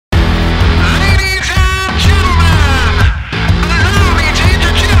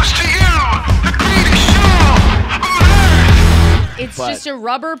just a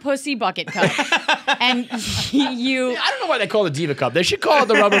rubber pussy bucket cup. And you... I don't know why they call it Diva Cup. They should call it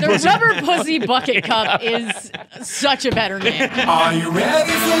the rubber pussy. The rubber pussy bucket cup is such a better name. Are you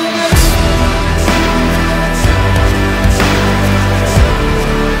ready for this?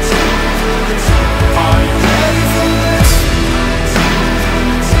 Are you ready for this?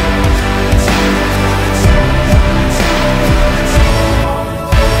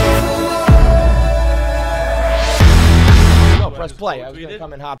 Press play. I was going to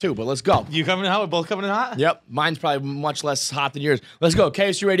come in hot too, but let's go. You coming in hot? We're both coming in hot? Yep. Mine's probably much less hot than yours. Let's go.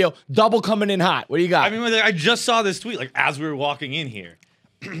 KFC Radio, double coming in hot. What do you got? I mean, I just saw this tweet, like, as we were walking in here.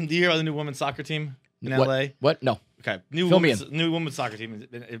 Do you hear about the new women's soccer team in LA? What? No. Okay. New women's soccer team.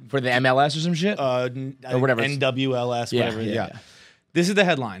 For the MLS or some shit? Or whatever. NWLS, whatever. Yeah. This is the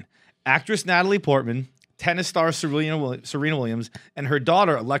headline. Actress Natalie Portman, tennis star Serena Williams, and her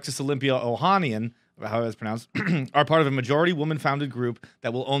daughter, Alexis Olympia Ohanian, how it's pronounced, are part of a majority woman-founded group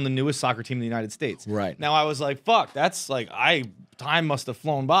that will own the newest soccer team in the United States. Right. Now, I was like, fuck, that's like, time must have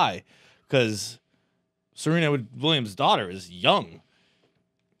flown by, because Serena Williams' daughter is young.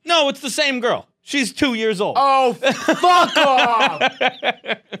 No, it's the same girl. She's 2 years old. Oh, fuck off.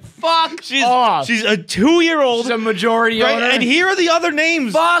 Fuck off. She's a 2-year-old. She's a majority owner. And here are the other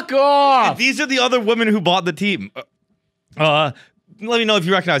names. Fuck off. These are the other women who bought the team. Let me know if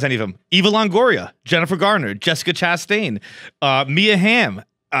you recognize any of them. Eva Longoria, Jennifer Garner, Jessica Chastain, Mia Hamm,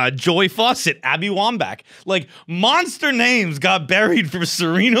 Joy Fawcett, Abby Wambach. Like, monster names got buried for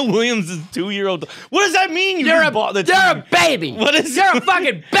Serena Williams' 2-year-old. What does that mean? You're bought the team? You're a baby. What is? You're a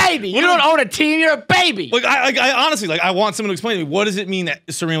fucking baby. You don't own a team. You're a baby. Like, I honestly, like, I want someone to explain to me, what does it mean that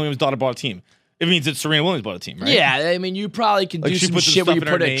Serena Williams' daughter bought a team? It means that Serena Williams bought a team, right? Yeah, I mean, you probably can Like, do she some put some shit where you stuff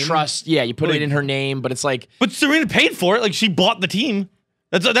in her put a name? trust. Yeah, you put Like- it in her name, but it's like, But Serena paid for it. Like, she bought the team.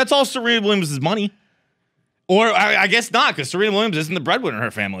 That's all Serena Williams' money. Or I guess not, because Serena Williams isn't the breadwinner in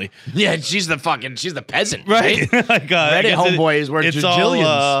her family. yeah, she's the peasant, Right? Like, I Reddit guess homeboy is worth it's jillions.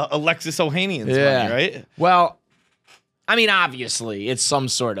 all Alexis Ohanian's money, right? Well, I mean, obviously, it's some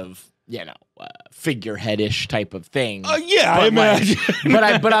sort of, figureheadish type of thing. Yeah, I But, imagine. but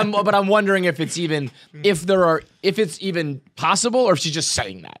I'm wondering if it's even possible, or if she's just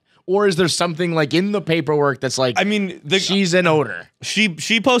saying that, or is there something like in the paperwork that's like, I mean, she's an owner. She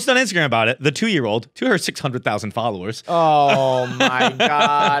posted on Instagram about it. The 2-year-old to her 600,000 followers. Oh my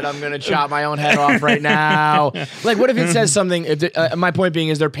God, I'm gonna chop my own head off right now. Like, what if it says something? My point being,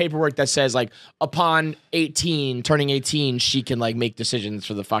 is there paperwork that says like, upon turning 18, she can like make decisions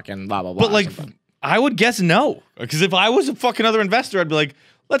for the fucking blah blah blah. But like, I would guess no, because if I was a fucking other investor, I'd be like,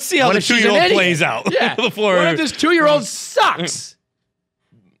 let's see how What the if she's an 2-year-old idiot? plays out. Yeah. Before What if this 2-year-old sucks?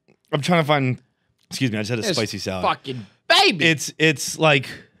 I'm trying to find. Excuse me, I just had a This spicy salad. fucking baby. It's like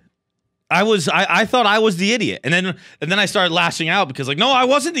I thought I was the idiot, and then I started lashing out because like, no, I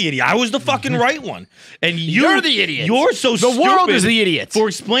wasn't the idiot. I was the fucking right one, and You're the idiot. You're so The world stupid is the idiot for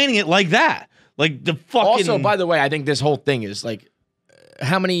explaining it like that. Like the fucking. Also, by the way, I think this whole thing is like,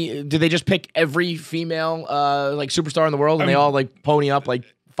 how many did they just pick every female like superstar in the world, and they all like pony up like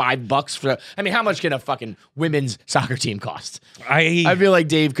 $5 for? I mean, how much can a fucking women's soccer team cost? I feel like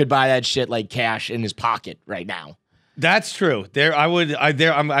Dave could buy that shit like cash in his pocket right now. That's true.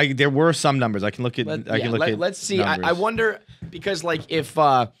 There were some numbers. I can look at. Let's see. numbers. I wonder, because like if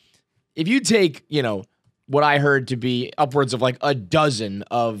you take what I heard to be upwards of like a dozen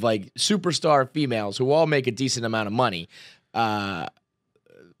of like superstar females who all make a decent amount of money,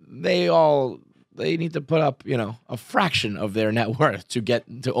 they need to put up a fraction of their net worth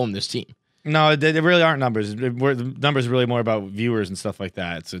to own this team. No, they really aren't numbers. The numbers are really more about viewers and stuff like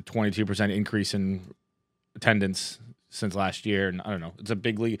that. It's a 22% increase in attendance since last year, and I don't know. It's a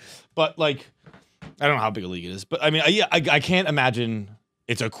big league, but like, I don't know how big a league it is. But I mean, I can't imagine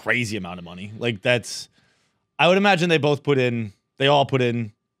it's a crazy amount of money. Like that's, I would imagine they all put in a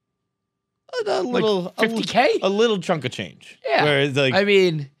little like $50K, a little chunk of change. Yeah, whereas like, I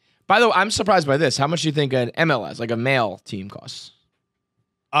mean, by the way, I'm surprised by this. How much do you think an MLS, like a male team, costs?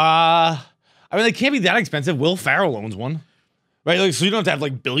 I mean, they can't be that expensive. Will Ferrell owns one, right? Like, so you don't have to have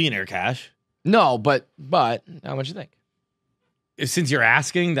like billionaire cash. No, but how much do you think? Since you're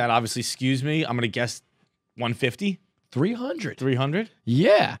asking, that obviously skews me. I'm gonna guess 150, 300. 300.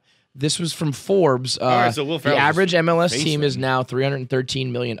 Yeah, this was from Forbes. All right, so Will the Ferrell's average MLS face team is then. now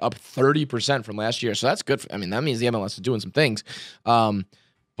 313 million, up 30% from last year. So that's good. I mean, that means the MLS is doing some things.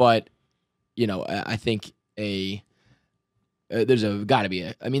 But I think there's got to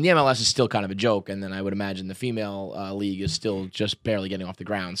be I mean, the MLS is still kind of a joke, and then I would imagine the female league is still just barely getting off the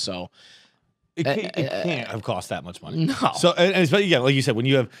ground. So It can't have cost that much money. No. So, and especially, yeah, like you said, when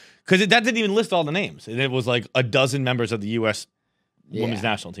you have, because that didn't even list all the names, and it was like a dozen members of the U.S. women's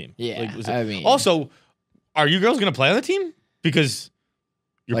national team. Yeah, was I mean- also, are you girls gonna play on the team? Because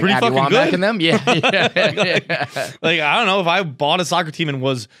you're Like pretty Abby fucking Wambach good. and them? Yeah. yeah. Like, I don't know, if I bought a soccer team and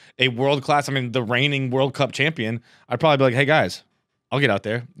was a world class, I mean, the reigning World Cup champion, I'd probably be like, hey guys, I'll get out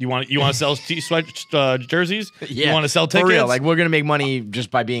there. You want to sell sweat jerseys? Yeah. You want to sell tickets? For real, like we're gonna make money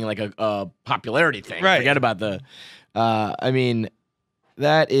just by being like a popularity thing. Right. Forget about the. I mean,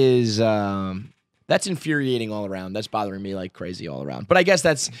 that is that's infuriating all around. That's bothering me like crazy all around. But I guess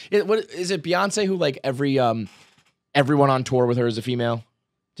that's it. What is it? Beyonce who like everyone on tour with her is a female.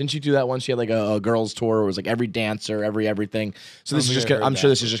 Didn't she do that once? She had like a girls tour. It was like every dancer, everything. So this is just. I'm sure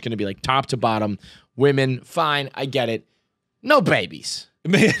this is just gonna be like top to bottom. Women, fine. I get it. No babies.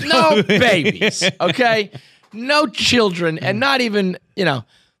 No babies. Okay. No children, and not even we're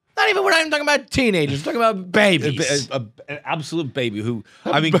not even talking about teenagers. We're talking about babies. An absolute baby who,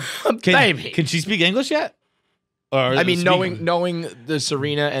 I mean, baby. Can she speak English yet? Or I mean, speak- knowing the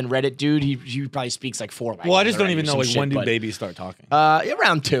Serena and Reddit dude, he probably speaks like 4 languages. Well, I just don't already even or know some like shit, when do but, babies start talking.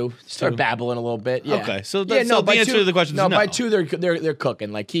 around 2, start babbling a little bit. Yeah. Okay, so yeah, no, the by answer 2, to the question is no. no. By 2, they're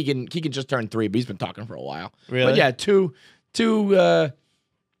cooking. Like Keegan just turned 3, but he's been talking for a while. Really? But yeah, 2,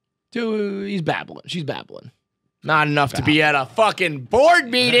 he's babbling. She's babbling. Not enough to be at a fucking board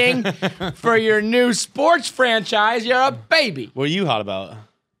meeting for your new sports franchise. You're a baby. What are you hot about?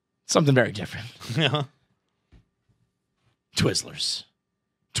 Something very different. Yeah. Twizzlers.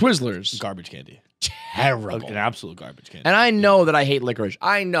 Garbage candy. Terrible. An absolute garbage candy. And I know that I hate licorice.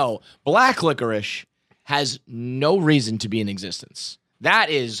 I know black licorice has no reason to be in existence. That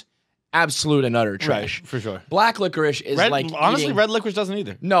is absolute and utter trash. Right, for sure. Black licorice is like honestly, eating, red licorice doesn't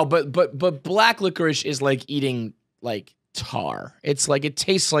either. No, but black licorice is like eating like tar. It's like it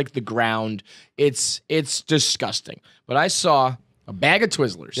tastes like the ground. It's disgusting. But I saw a bag of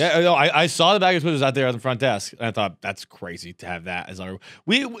Twizzlers. Yeah, no, I saw the bag of Twizzlers out there on the front desk, and I thought that's crazy to have that as our.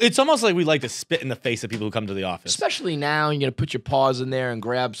 It's almost like we like to spit in the face of people who come to the office. Especially now, you're gonna put your paws in there and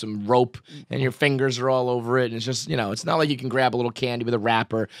grab some rope, and your fingers are all over it. And it's just, it's not like you can grab a little candy with a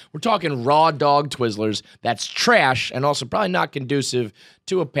wrapper. We're talking raw dog Twizzlers. That's trash, and also probably not conducive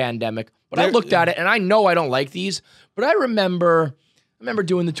to a pandemic. But I looked at it, and I know I don't like these, but I remember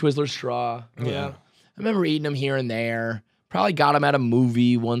doing the Twizzler straw. Yeah. I remember eating them here and there. Probably got them at a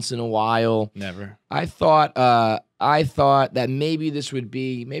movie once in a while. Never. I thought that maybe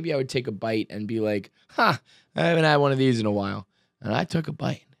I would take a bite and be like, I haven't had one of these in a while. And I took a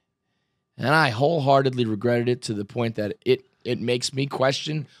bite. And I wholeheartedly regretted it to the point that it makes me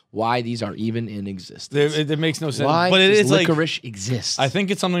question why these are even in existence. It makes no sense. Why but does it's like licorice exist? I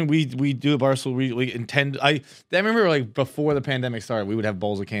think it's something we do at Barstool. We intend. I remember like before the pandemic started, we would have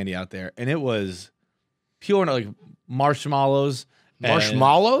bowls of candy out there, and it was pure like marshmallows.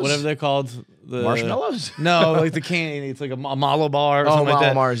 Marshmallows? Whatever they're called. The Marshmallows? No, like the candy. It's like a Malo bar or something like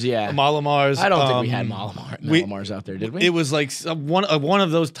that. Malamars, yeah. Malamars. I don't think we had Malamars out there, did we? It was like one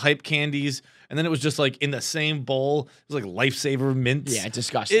of those type candies, and then it was just like in the same bowl. It was like Lifesaver mints. Yeah, it's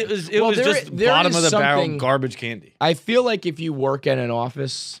disgusting. It was just bottom of the barrel garbage candy. I feel like if you work at an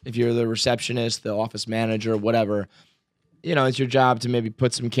office, if you're the receptionist, the office manager, whatever, it's your job to maybe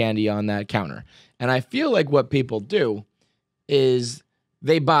put some candy on that counter. And I feel like what people do is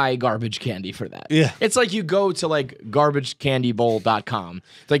they buy garbage candy for that. Yeah. It's like you go to like garbagecandybowl.com.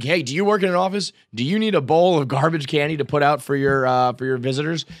 It's like, hey, do you work in an office? Do you need a bowl of garbage candy to put out for your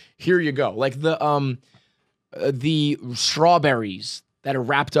visitors? Here you go. Like the strawberries that are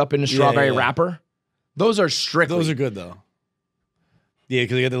wrapped up in a strawberry wrapper. Those are strictly. Those are good though. Yeah,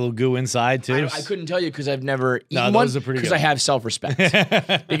 because you got the little goo inside too. I couldn't tell you because I've never eaten those one. are pretty Because good. I have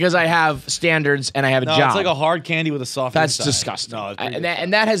self-respect. Because I have standards and I have a No, job. it's like a hard candy with a soft. That's inside. disgusting. No, it's pretty good.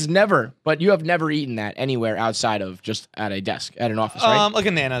 And that has never. But you have never eaten that anywhere outside of just at a desk at an office, right? Like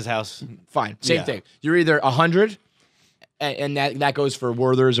a Nana's house. Fine, same yeah. thing. You're either 100, and that goes for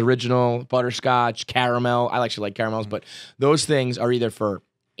Werther's original, butterscotch, caramel. I actually like caramels, but those things are either for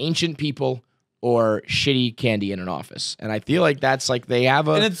ancient people or shitty candy in an office. And I feel like that's like they have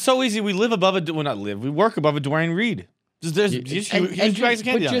a. And it's so easy. We live above it. Well, not live. We work above a Dwayne Reed. There's huge bags of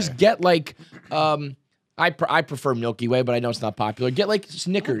candy. But on just there. get like, I prefer Milky Way, but I know it's not popular. Get like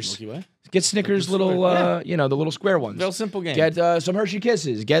Snickers. Milky Way. Get Snickers little, the little square ones. Real simple game. Get some Hershey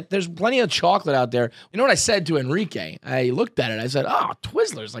Kisses. There's plenty of chocolate out there. You know what I said to Enrique? I looked at it. I said, "Oh,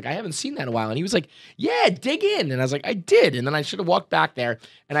 Twizzlers! Like I haven't seen that in a while." And he was like, "Yeah, dig in." And I was like, "I did." And then I should have walked back there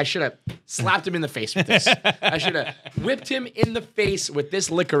and I should have slapped him in the face with this. I should have whipped him in the face with this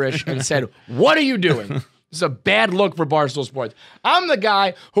licorice and said, "What are you doing?" This is a bad look for Barstool Sports. I'm the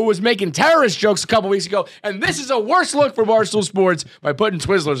guy who was making terrorist jokes a couple weeks ago, and this is a worse look for Barstool Sports by putting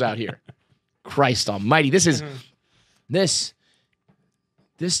Twizzlers out here. Christ almighty. This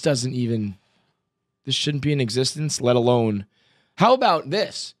this doesn't even. This shouldn't be in existence, let alone. How about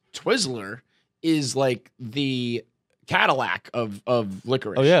this? Twizzler is like the Cadillac of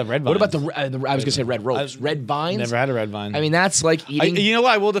licorice. Oh, yeah, red What about vines. I was gonna say red ropes, red vines. Never had a red vine. I mean, that's like eating. You know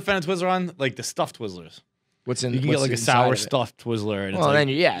what I will defend a Twizzler on? Like the stuffed Twizzlers. what's in? You can what's get like a inside sour of it. stuffed Twizzler. And Well, it's then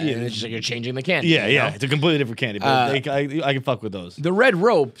like, and it's just like you're changing the candy. yeah, you yeah. know? It's a completely different candy, but I can fuck with those. The red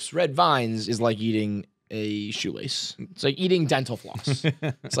ropes, red vines is like eating a shoelace. It's like eating dental floss.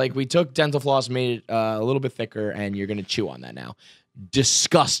 It's like we took dental floss, made it a little bit thicker, and you're gonna chew on that now.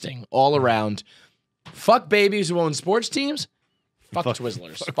 Disgusting all around. Fuck babies who own sports teams. Fuck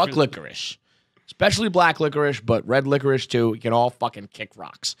Twizzlers. Fuck licorice. Especially black licorice, but red licorice too. You can all fucking kick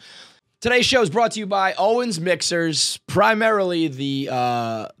rocks. Today's show is brought to you by Owens Mixers, primarily the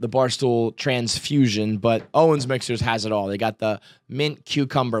Barstool Transfusion, but Owens Mixers has it all. They got the mint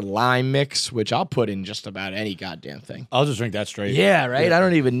cucumber lime mix, which I'll put in just about any goddamn thing. I'll just drink that straight. Yeah, right. I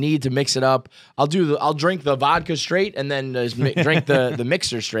don't even need to mix it up. I'll drink the vodka straight and then drink the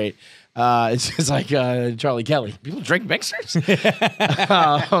mixer straight. It's just like Charlie Kelly. People drink mixers,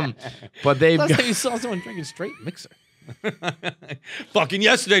 but they've Last time you saw someone drinking straight mixer. Fucking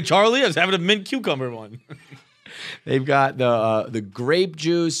yesterday, Charlie, I was having a mint cucumber one. They've got the grape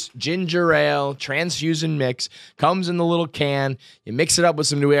juice, ginger ale, transfusion mix. Comes in the little can. You mix it up with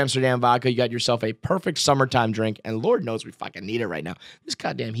some New Amsterdam vodka. You got yourself a perfect summertime drink. And Lord knows we fucking need it right now. This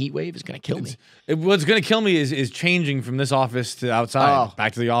goddamn heat wave is gonna kill me. What's gonna kill me is changing from this office to outside, Oh.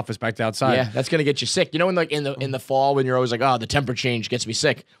 back to the office, back to outside. Yeah, that's gonna get you sick. You know, in the fall when you're always like, oh, the temperature change gets me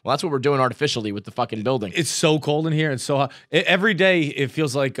sick. Well, that's what we're doing artificially with the fucking building. It's so cold in here. It's so hot. Every day it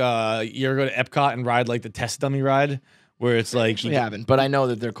feels like you're going to Epcot and ride like the test dummy ride, where it's like We haven't, but I know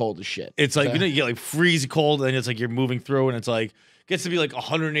that they're cold as shit. it's like you get like freeze cold, and it's like you're moving through, and it's like gets to be like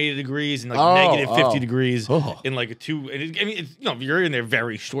 180 degrees and like negative 50 degrees in like a two. And it's you're in there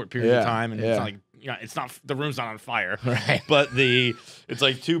very short period of time, and it's not like it's not the room's not on fire, Right. But it's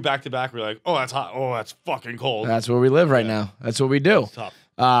like two back to back. We're like, oh, that's hot. Oh, that's fucking cold. That's where we live right now. That's what we do. It's tough.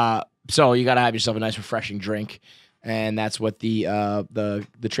 So you got to have yourself a nice, refreshing drink, and that's what the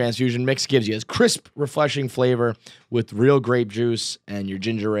transfusion mix gives you. It's crisp, refreshing flavor with real grape juice and your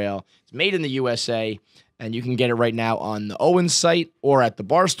ginger ale. It's made in the USA, and you can get it right now on the Owens site or at the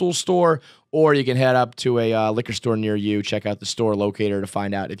Barstool store, or you can head up to a liquor store near you. Check out the store locator to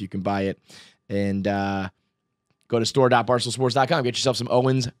find out if you can buy it, and go to store.barstoolsports.com. Get yourself some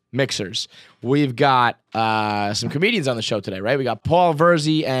Owens mixers. We've got some comedians on the show today, right? We got Paul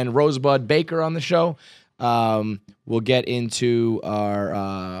Virzi and Rosebud Baker on the show. We'll get into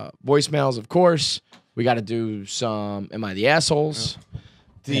our voicemails, of course. We got to do some Am I the Assholes?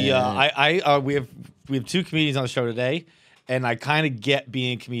 We have two comedians on the show today, and I kind of get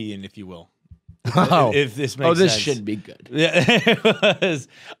being a comedian, if you will. If this makes this sense. should be good. Yeah, it was.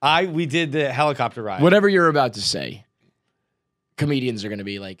 We did the helicopter ride. Whatever you're about to say, comedians are going to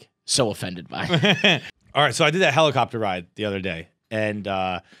be like so offended by. All right, so I did that helicopter ride the other day, and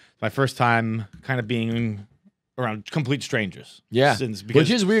my first time kind of being around complete strangers. Yeah, because which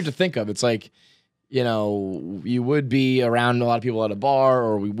is weird to think of. It's like, you would be around a lot of people at a bar,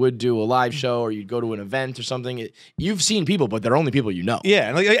 or we would do a live show, or you'd go to an event or something. You've seen people, but they're only people you know.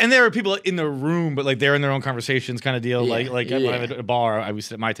 Yeah, and there are people in the room, but like they're in their own conversations, kind of deal. Yeah, When I'm at a bar, I would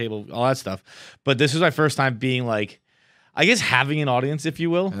sit at my table, all that stuff. But this was my first time being like, I guess having an audience, if you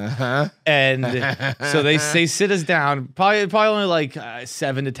will. And so they sit us down, probably only like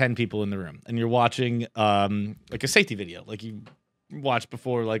 7 to 10 people in the room, and you're watching like a safety video, like you watch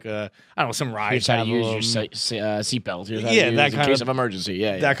before like some ride. Here's how to use your seatbelt. Here's how to use that in kind case of of emergency.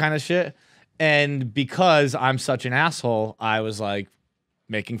 Yeah, that kind of shit. And because I'm such an asshole, I was like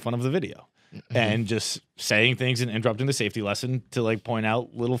making fun of the video and just saying things and interrupting the safety lesson to like point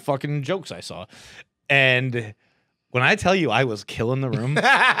out little fucking jokes I saw. And when I tell you I was killing the room,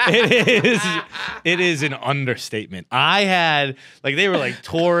 it is an understatement. I had they were like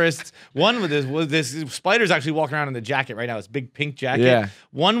tourists. One with this spider's actually walking around in the jacket right now. It's big pink jacket. Yeah.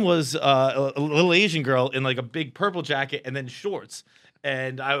 One was a little Asian girl in like a big purple jacket and then shorts.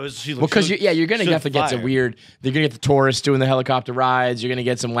 And she looked. Because you're gonna have to get some fire. weird. You're gonna get the tourists doing the helicopter rides. You're gonna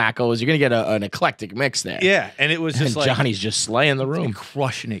get some wackos. You're gonna get an eclectic mix there. Yeah, and it was just and like Johnny's just slaying the room.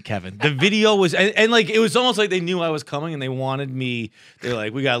 crushing it, Kevin. The video was and like it was almost like they knew I was coming and they wanted me. They're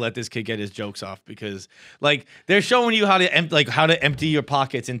like, we gotta let this kid get his jokes off because like they're showing you how to empty your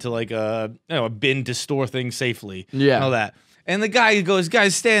pockets into like a bin to store things safely. Yeah, and all that. And the guy goes,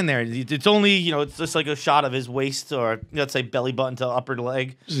 guys, stand there. It's only, it's just like a shot of his waist or let's say belly button to upper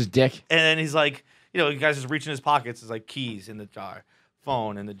leg. Just his dick. And then he's like, the guy's just reaching his pockets. It's like keys in the jar,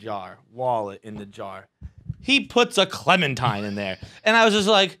 phone in the jar, wallet in the jar. he puts a clementine in there. And I was just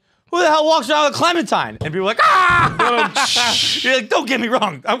like, who the hell walks around with a clementine? And people were like, ah! You're like, don't get me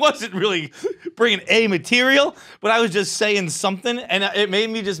wrong. I wasn't really bringing a material, but I was just saying something. And it made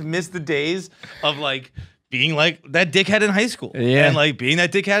me just miss the days of like being like that dickhead in high school. Yeah. And like being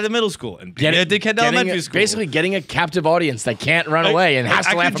that dickhead in middle school. And being that dickhead in elementary school. Basically getting a captive audience that can't run away and has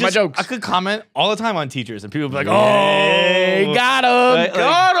to laugh at my jokes. I could comment all the time on teachers and people would be like, Hey, oh, got him, Like-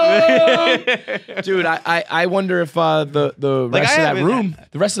 got him. Dude, I wonder if the Like, rest I of that haven't- room,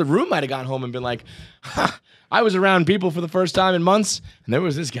 the rest of the room might have gone home and been like, huh, I was around people for the first time in months, and there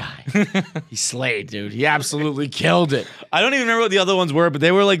was this guy. He slayed, dude. He absolutely killed it. I don't even remember what the other ones were, but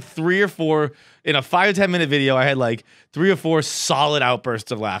they were like 3 or 4 in a 5 to 10 minute video. I had like 3 or 4 solid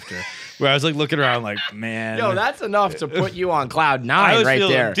outbursts of laughter where I was like looking around like, man. Yo, that's enough to put you on cloud I nine was right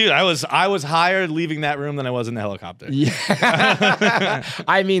feeling- there. Dude, I was higher leaving that room than I was in the helicopter. Yeah.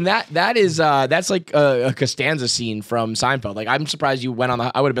 I mean that's like a Costanza scene from Seinfeld. Like I'm surprised you went on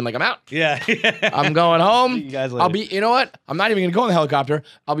the. I would have been like, I'm out. Yeah. I'm going home. See you guys later. I'll be. You know what? I'm not even gonna go on the helicopter.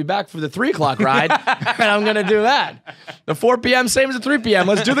 I'll be back for the 3 o'clock ride, and I'm gonna do that. The 4 p.m. same as the 3 p.m.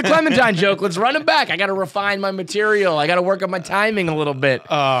 Let's do the Clementine joke. Let's run it back. I gotta refine my material. I gotta work on my timing a little bit.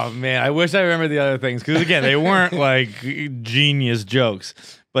 Oh man, I wish I remembered the other things because again, they weren't like genius jokes,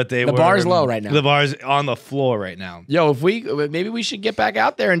 but they were. The bar's low right now. The bar's on the floor right now. Yo, if maybe we should get back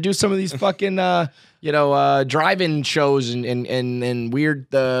out there and do some of these fucking drive-in shows and weird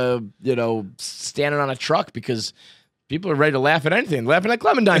standing on a truck because people are ready to laugh at anything, laughing at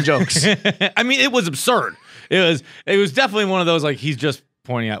Clementine jokes. I mean, it was absurd. It was definitely one of those like he's just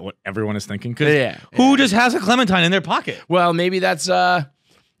pointing out what everyone is thinking. Because who just has a clementine in their pocket? Well, maybe that's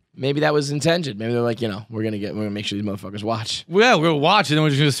maybe that was intended. Maybe they're like, we're gonna make sure these motherfuckers watch. Well, we'll watch and then we're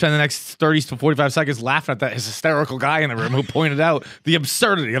just gonna spend the next 30 to 45 seconds laughing at that hysterical guy in the room who pointed out the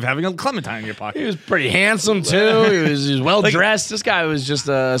absurdity of having a clementine in your He pocket. was pretty handsome too. He was well dressed. This guy was just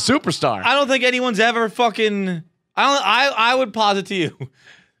a superstar. I don't think anyone's ever fucking. I would posit to you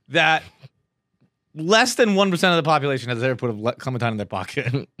that less than 1% of the population has ever put a clementine in their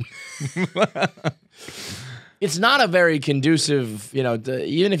pocket. It's not a very conducive,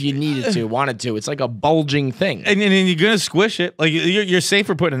 even if you needed to, wanted to, it's like a bulging thing. And you're gonna squish it. Like you're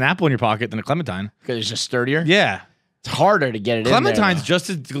safer putting an apple in your pocket than a clementine. Because it's just sturdier. Yeah, It's harder to get it clementine's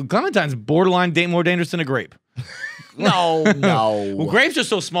in there. clementine's borderline more dangerous than a grape. No. Well, grapes are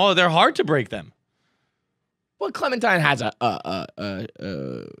so small that they're hard to break them. Well, clementine has a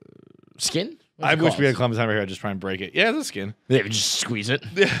skin. I wish we had clementine right here. I'd just try and break it. Yeah, the skin. They would just squeeze it.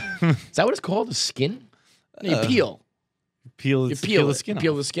 Is that what it's called? A skin? No, you peel. Peel You the skin.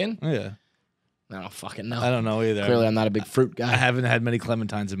 Peel off. the skin? Yeah, I don't fucking know. I don't know either. Clearly, I'm not a big fruit guy. I haven't had many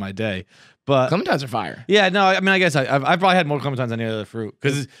clementines in my day, but Clementines are fire. yeah, no, I mean, I guess I've probably had more clementines than any other fruit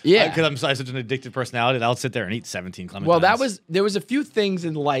because I'm such an addicted personality that I'll sit there and eat 17 clementines. Well, there was a few things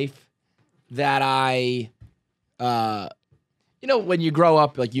in life that I, when you grow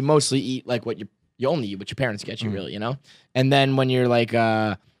up, like you mostly eat like what you only eat what your parents get you, really, and then when you're like,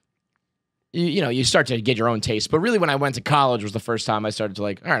 you start to get your own taste. But really, when I went to college was the first time I started to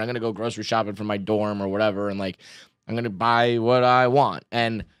like, all right, I'm gonna go grocery shopping for my dorm or whatever, and like I'm gonna buy what I want.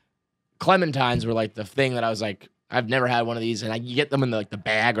 And clementines were like the thing that I was like, I've never had one of these, and you get them in the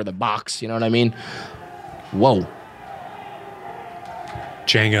bag or the box. You know what I mean? Whoa!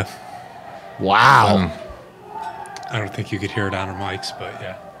 Jenga. Wow! I don't think you could hear it on our mics, but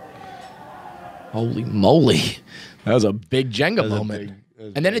yeah. Holy moly! That was a big Jenga moment.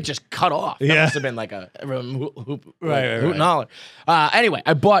 And then it just cut off. That Yeah. must have been like a hoot Right. and holler. Anyway,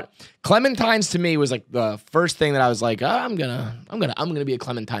 I bought clementines. To me was like the first thing that I was like, I'm gonna be a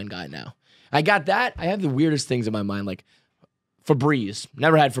clementine guy now. I got that. I have the weirdest things in my mind, like Febreze.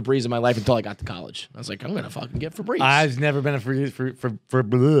 Never had Febreze in my life until I got to college. I was like, I'm gonna fucking get Febreze. I've never been a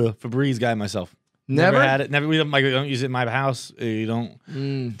Febreze guy myself. Never had it. Never. We don't use it in my house. You don't.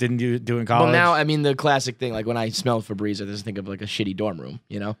 Didn't do it in college. Well, now I mean the classic thing. Like when I smell Febreze, I just think of like a shitty dorm room.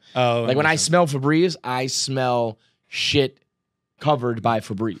 Oh, Like when I smell Febreze, I smell shit covered by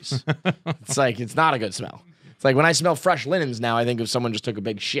Febreze. It's like it's not a good smell. It's like when I smell fresh linens now, I think of someone just took a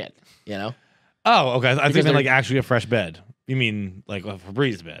big shit. Oh, okay. I think they're- like actually a fresh bed. You mean like a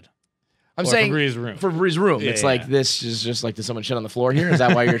Febreze bed? I'm Or saying Febreze room. Febreze room. Yeah, It's yeah. like this is just like, did someone shit on the floor here? Is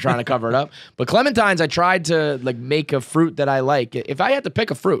that why you're trying to cover it up? But clementines, I tried to like make a fruit that I like. If I had to pick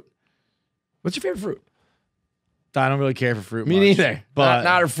a fruit, what's your favorite fruit? I don't really care for fruit. Me much, neither. But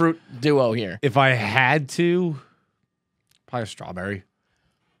Not a fruit duo here. if I had to, probably a strawberry,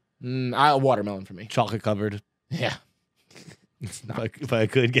 Watermelon for me. chocolate covered. Yeah. If I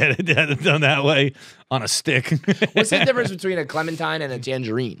could get it done that way on a stick. What's the difference between a clementine and a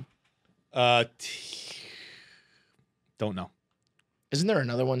tangerine? Don't know. Isn't there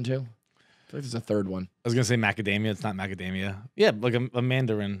another one too? I feel like there's a third one. I was gonna say macadamia. It's not macadamia. Yeah, like a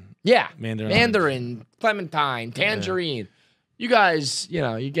mandarin. Yeah, Mandarin, clementine, tangerine. You guys, you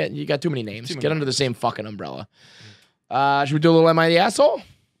know, you got too many names. Too many Get under the same fucking umbrella. Should we do a little Am I the Asshole?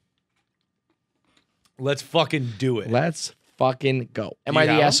 Let's fucking do it. Let's fucking go. Am Do you I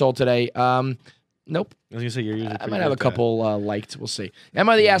the have 'em? asshole today? Nope. I was gonna say you're usually. I pretty might good have a at that. couple liked. We'll see. Am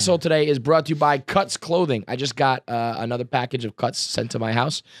I the asshole today is brought to you by Cuts Clothing. I just got another package of Cuts sent to my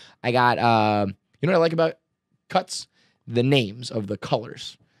house. I got, you know what I like about Cuts? The names of the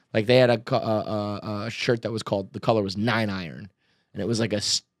colors. Like they had a shirt that was called, the color was 9 Iron. And it was like a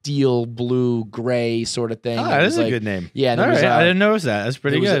steel blue gray sort of thing. Oh, It that was is a like- good name. Yeah, and All there was, right, I didn't notice that. That's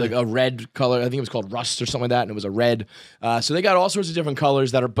pretty it was good. like a red color. I think it was called Rust or something like that, and it was a red. So they got all sorts of different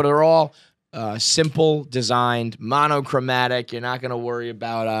colors that are all simple, designed, monochromatic. You're not gonna worry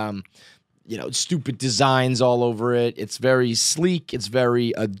about stupid designs all over it. It's very sleek. It's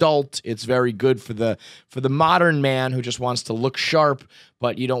very adult. It's very good for the modern man who just wants to look sharp,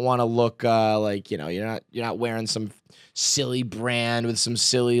 but you don't want to look like you're not wearing some silly brand with some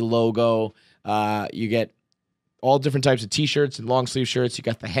silly logo. You get all different types of t-shirts and long sleeve shirts. You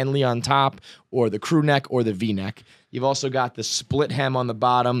got the Henley on top, or the crew neck, or the V-neck. You've also got the split hem on the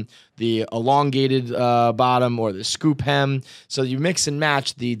bottom, the elongated bottom, or the scoop hem. So you mix and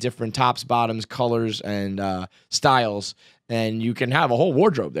match the different tops, bottoms, colors, and styles, and you can have a whole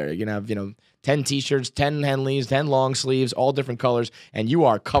wardrobe there. You can have 10 t-shirts, 10 Henleys, 10 long sleeves, all different colors, and you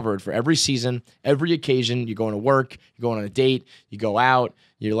are covered for every season, every occasion. You're going to work, you're going on a date, you go out,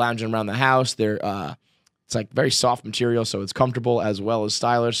 you're lounging around the house. It's like very soft material, so it's comfortable as well as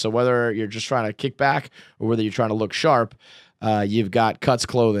stylish. So whether you're just trying to kick back or whether you're trying to look sharp, you've got Cuts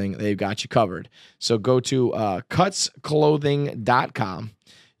Clothing. They've got you covered. So go to cutsclothing.com.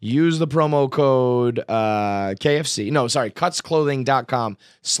 Use the promo code KFC. No, sorry,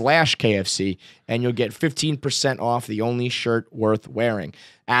 cutsclothing.com/KFC, and you'll get 15% off the only shirt worth wearing.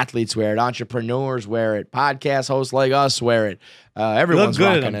 Athletes wear it. Entrepreneurs wear it. Podcast hosts like us wear it. You look Everyone's good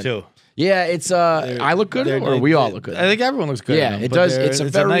rocking in them it. too. Yeah, it's I look good, or we all look good. I think everyone looks good. Yeah, in them, it but does. they're- It's a a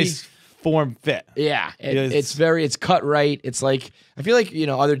very- nice form fit. Yeah, Yes. it's cut right. It's like, I feel like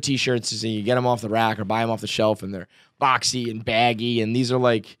other t-shirts is you get them off the rack or buy them off the shelf and they're boxy and baggy, and these are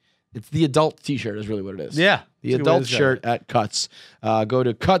like, it's the adult t-shirt is really what it is. Yeah, The that's a good way adult to describe shirt it. at Cuts. Go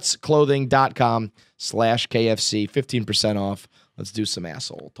to cutsclothing.com/KFC, 15% off. Let's do some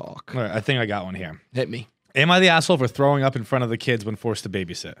asshole talk. All right, I think I got one here. Hit me. Am I the asshole for throwing up in front of the kids when forced to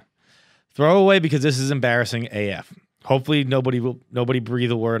babysit? Throw away because this is embarrassing AF. Hopefully nobody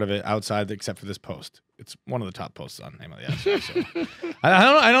breathe a word of it outside except for this post. It's one of the top posts on Am I the Asshole. So.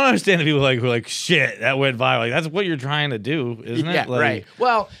 I don't understand the people who are like, shit, that went viral. Like, that's what you're trying to do, isn't it? Yeah, Like, right.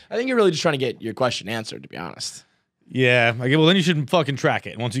 Well, I think you're really just trying to get your question answered, to be honest. Yeah. Like, well, then you shouldn't fucking track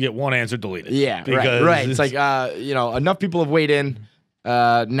it. Once you get one answer, delete it. Yeah, Because right. It's like, enough people have weighed in.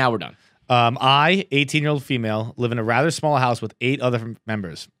 Now we're done. I, 18-year-old female, live in a rather small house with eight other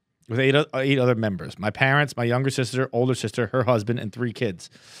members. My parents, my younger sister, older sister, her husband, and 3 kids.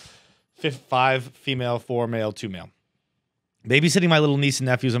 5 female, 4 male, 2 male. Babysitting my little niece and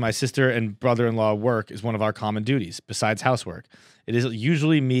nephews and my sister and brother-in-law work is one of our common duties, besides housework. It is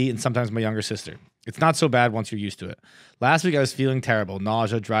usually me and sometimes my younger sister. It's not so bad once you're used to it. Last week I was feeling terrible,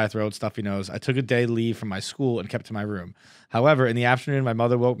 nausea, dry throat, stuffy nose. I took a day leave from my school and kept to my room. However, in the afternoon, my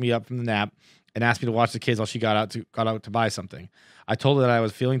mother woke me up from the nap and asked me to watch the kids while she got out to buy something. I told her that I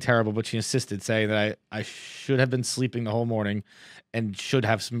was feeling terrible, but she insisted, saying that I should have been sleeping the whole morning and should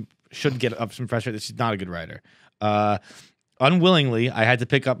get up some fresh air. She's not a good writer. Unwillingly, I had to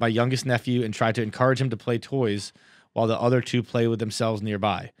pick up my youngest nephew and try to encourage him to play toys while the other 2 play with themselves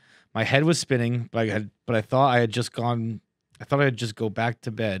nearby. My head was spinning, but I thought I'd just go back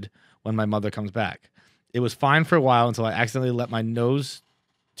to bed when my mother comes back. It was fine for a while until I accidentally let my nose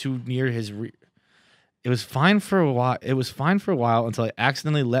too near his. It was fine for a while until I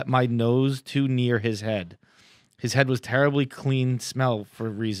accidentally let my nose too near his head. His head was terribly clean smell for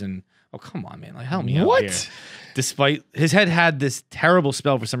a reason. Oh, come on, man. Like, help me out What? here. Despite his head had this terrible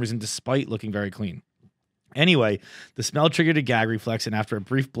smell for some reason, despite looking very clean. Anyway, the smell triggered a gag reflex, and after a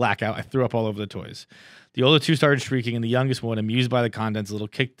brief blackout, I threw up all over the toys. The older 2 started shrieking, and the youngest one, amused by the contents, a little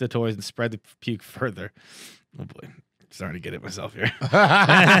kicked the toys and spread the puke further. Oh boy, starting to get it myself here.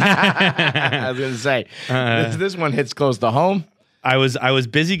 I was going to say, this one hits close to home. I was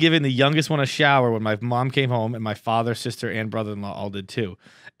busy giving the youngest one a shower when my mom came home, and my father, sister, and brother-in-law all did too.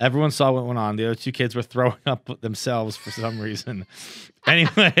 Everyone saw what went on. The other two kids were throwing up themselves for some reason.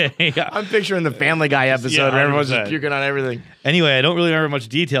 Anyway, I'm picturing the Family Guy episode where everyone's just puking on everything. Anyway, I don't really remember much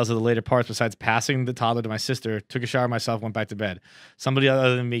details of the later parts besides passing the toddler to my sister, took a shower myself, went back to bed. Somebody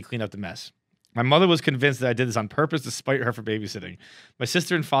other than me cleaned up the mess. My mother was convinced that I did this on purpose to spite her for babysitting. My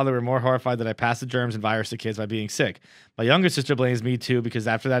sister and father were more horrified that I passed the germs and virus to kids by being sick. My younger sister blames me too because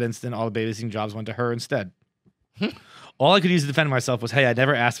after that incident, all the babysitting jobs went to her instead. All I could use to defend myself was, hey, I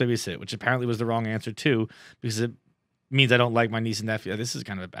never asked to babysit, which apparently was the wrong answer too because it means I don't like my niece and nephew. This is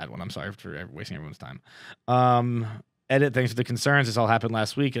kind of a bad one. I'm sorry for wasting everyone's time. Edit, thanks for the concerns. This all happened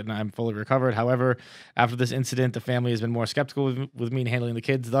last week, and I'm fully recovered. However, after this incident, the family has been more skeptical with me handling the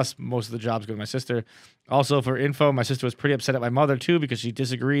kids. Thus, most of the jobs go to my sister. Also, for info, my sister was pretty upset at my mother, too, because she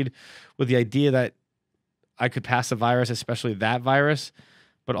disagreed with the idea that I could pass the virus, especially that virus,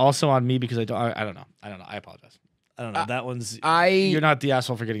 but also on me because I don't know. I apologize. I don't know. That one's... You're not the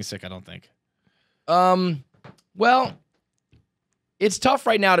asshole for getting sick, I don't think. Well, it's tough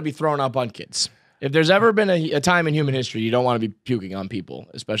right now to be thrown up on kids. If there's ever been a time in human history, you don't want to be puking on people,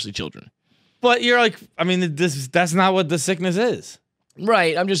 especially children. But you're like, I mean, that's not what the sickness is.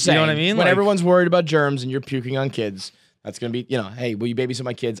 Right. I'm just saying. You know what I mean? When like, everyone's worried about germs and you're puking on kids, that's going to be, hey, will you babysit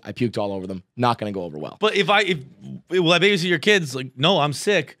my kids? I puked all over them. Not going to go over well. But will I babysit your kids? Like, no, I'm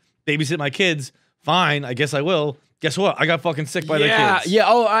sick. Babysit my kids. Fine. I guess I will. Guess what? I got fucking sick by the kids. Yeah.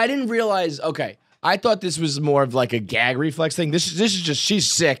 Oh, I didn't realize. Okay. I thought this was more of like a gag reflex thing. This is just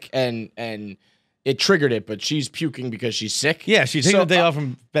she's sick and it triggered it, but she's puking because she's sick. Yeah, she's taking the day off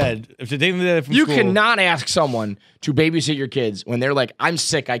from bed. If she's taking the day from you school, cannot ask someone to babysit your kids when they're like, I'm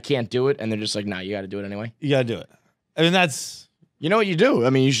sick, I can't do it, and they're just like, nah, you got to do it anyway. You got to do it. I mean, that's... You know what you do? I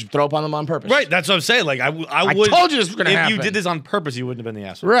mean, you should throw up on them on purpose. Right, that's what I'm saying. Like, I would... told you this was going to happen. If you did this on purpose, you wouldn't have been the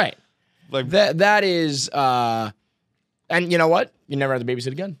asshole. Right. Like that is... and you know what? You never have to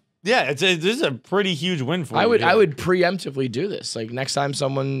babysit again. Yeah, this is a pretty huge win for I you. I would preemptively do this. Like next time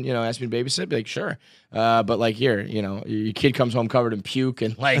someone asks me to babysit, be like, sure. But like here, your kid comes home covered in puke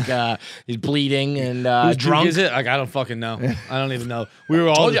and like he's bleeding and Whose drunk. puke is it? Like I don't fucking know. I don't even know. We were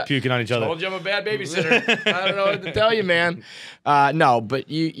all just puking on each other. Told you I'm a bad babysitter. I don't know what to tell you, man. No,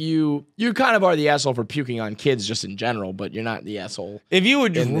 but you kind of are the asshole for puking on kids just in general, but you're not the asshole. If you were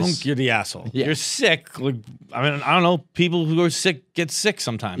drunk, you're the asshole. Yeah. You're sick. Like I mean, I don't know. People who are sick get sick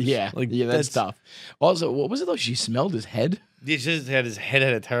sometimes. Yeah, that's tough. Also, what was it though? She smelled his head. He just had his head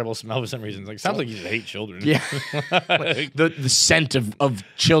had a terrible smell for some reason. Like sounds like you just hate children. Yeah, the scent of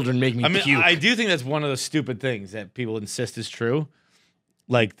children make me puke. I do think that's one of the stupid things that people insist is true.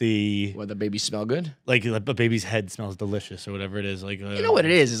 Like the babies smell good. Like a baby's head smells delicious or whatever it is. Like you know what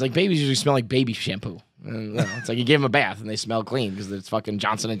it is? It's like babies usually smell like baby shampoo. It's like you give them a bath and they smell clean because it's fucking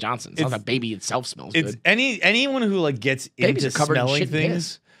Johnson & Johnson. It's not that baby itself smells good. Anyone who like gets Babies into are covered in smelling shit and things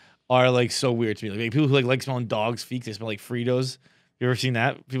piss. are like so weird to me. Like people who like smelling dogs' feet, they smell like Fritos. You ever seen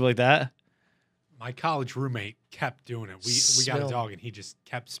that? People like that? My college roommate kept doing it. We got a dog and he just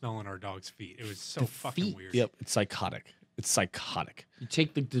kept smelling our dog's feet. It was so fucking feet? weird. Yep, it's psychotic. It's psychotic. You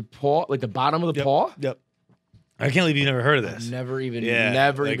take the paw, like the bottom of the paw. Yep. I can't believe you never heard of this. Never even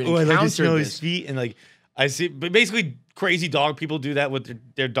I like to encountered smell this. his feet and like I see, but basically crazy dog people do that with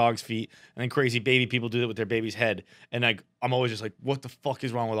their dog's feet, and then crazy baby people do it with their baby's head. And like I'm always just like, what the fuck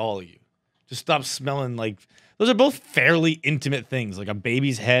is wrong with all of you? Just stop smelling. Like those are both fairly intimate things. Like a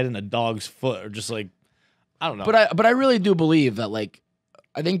baby's head and a dog's foot are just like, I don't know. But I really do believe that like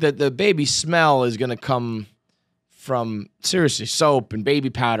I think that the baby smell is gonna come from seriously soap and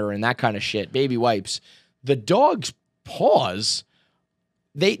baby powder and that kind of shit, baby wipes. The dog's paws,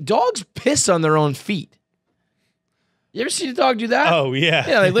 dogs piss on their own feet. You ever see a dog do that? Oh, yeah.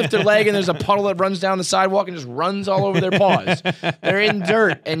 Yeah, they lift their leg and there's a puddle that runs down the sidewalk and just runs all over their paws. They're in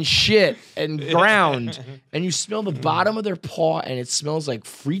dirt and shit and ground, and you smell the bottom of their paw and it smells like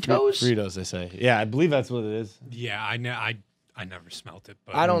Fritos? Fritos, they say. Yeah, I believe that's what it is. Yeah, I never smelt it.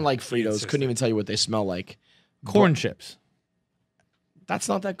 But I don't like Fritos. insisted. Couldn't even tell you what they smell like. Corn chips. That's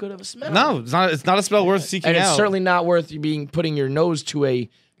not that good of a smell. No, it's not a smell worth seeking and out. it's certainly not worth you putting your nose to a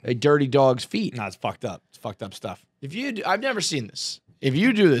dirty dog's feet. No, it's fucked up. It's fucked up stuff. I've never seen this. If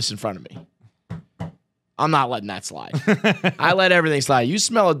you do this in front of me, I'm not letting that slide. I let everything slide. You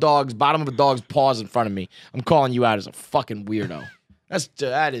smell bottom of a dog's paws in front of me, I'm calling you out as a fucking weirdo.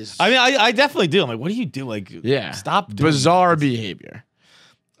 That is. I mean, I definitely do. I'm like, what do you do? Like, yeah, stop doing bizarre behavior.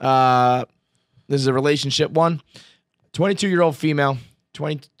 This is a relationship one. 22-year-old female,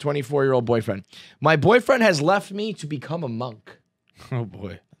 24-year-old boyfriend. My boyfriend has left me to become a monk. Oh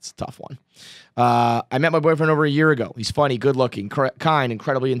boy. It's a tough one. I met my boyfriend over a year ago. He's funny, good looking, kind,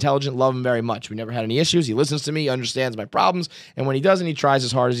 incredibly intelligent, love him very much. We never had any issues. He listens to me, understands my problems, and when he doesn't, he tries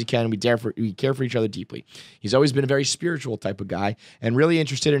as hard as he can. We care for each other deeply. He's always been a very spiritual type of guy and really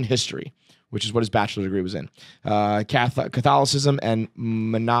interested in history, which is what his bachelor's degree was in. Catholicism and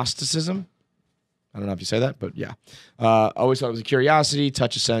monasticism. I don't know if you say that, but yeah. Always thought it was a curiosity,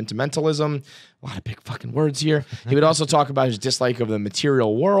 touch of sentimentalism. A lot of big fucking words here. He would also talk about his dislike of the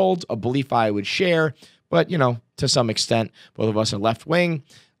material world, a belief I would share, but, to some extent, both of us are left wing.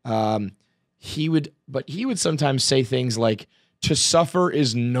 He would sometimes say things like, to suffer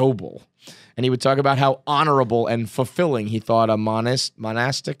is noble. And he would talk about how honorable and fulfilling he thought a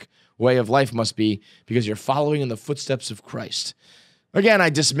monastic way of life must be because you're following in the footsteps of Christ. Again, I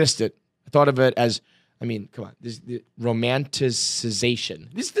dismissed it. I thought of it as, come on, this the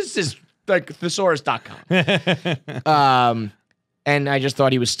romanticization. This is like thesaurus.com. And I just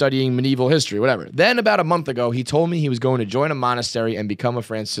thought he was studying medieval history, whatever. Then about a month ago, he told me he was going to join a monastery and become a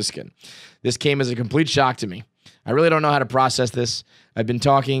Franciscan. This came as a complete shock to me. I really don't know how to process this. I've been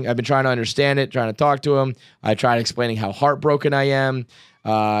trying to understand it, trying to talk to him. I tried explaining how heartbroken I am.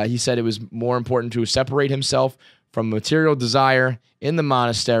 He said it was more important to separate himself from material desire in the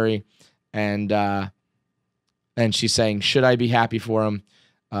monastery. And she's saying, should I be happy for him?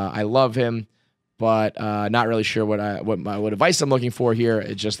 I love him, but not really sure what advice I'm looking for here.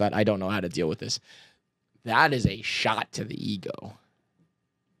 It's just that I don't know how to deal with this. That is a shot to the ego.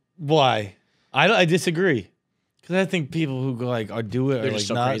 Why? I disagree. Because I think people who go do it They're are just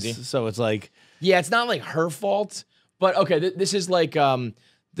so nuts. crazy. So it's like, yeah, it's not like her fault, but okay, this is like this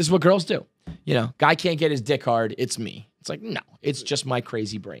is what girls do. Guy can't get his dick hard. It's me. It's like, no, it's just my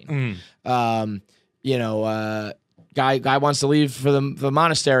crazy brain. Guy wants to leave for the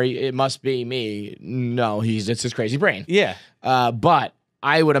monastery. It must be me. No, it's his crazy brain. yeah. But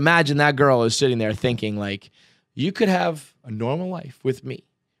I would imagine that girl is sitting there thinking like, you could have a normal life with me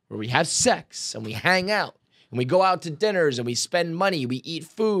where we have sex and we hang out and we go out to dinners and we spend money. We eat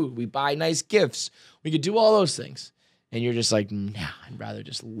food. We buy nice gifts. We could do all those things. And you're just like, nah, I'd rather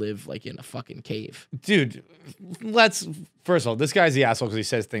just live like in a fucking cave. Dude, first of all, this guy's the asshole because he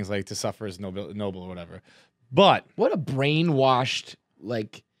says things like to suffer is noble or whatever. But What a brainwashed,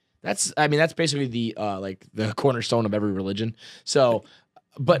 that's basically the cornerstone of every religion. So,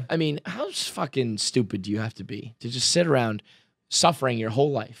 but how fucking stupid do you have to be to just sit around suffering your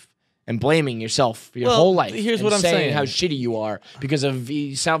whole life and blaming yourself for your whole life? Here's and what I'm saying. how shitty you are because of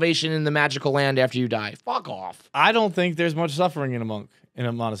the salvation in the magical land after you die. Fuck off. I don't think there's much suffering in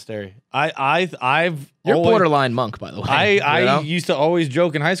a monastery. You're always, borderline monk, by the way. I used to always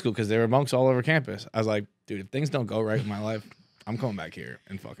joke in high school because there were monks all over campus. I was like, dude, if things don't go right in my life, I'm coming back here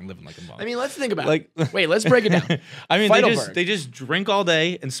and fucking living like a monk. Let's think about it. Wait, let's break it down. They just drink all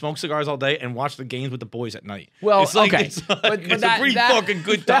day and smoke cigars all day and watch the games with the boys at night. Well, it's like, okay, it's a pretty fucking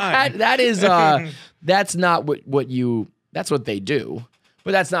good time. That is that's not that's what they do,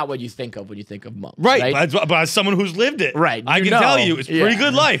 but that's not what you think of when you think of monks, right? But as someone who's lived it, right? I can tell you, it's pretty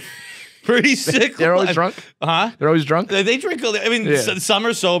good life. Pretty sick. They're always drunk? Huh? They're always drunk? They drink. Some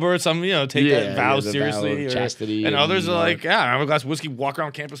are sober. Some, take that vow the seriously. Vow of chastity. And others are like, I have a glass of whiskey, walk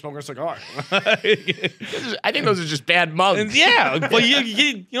around campus smoking a cigar. I think those are just bad monks. Yeah, but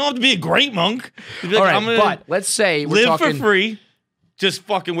you don't have to be a great monk. All right, but let's say we're live talking... for free, just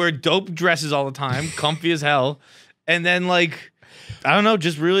fucking wear dope dresses all the time, comfy as hell, and then I don't know,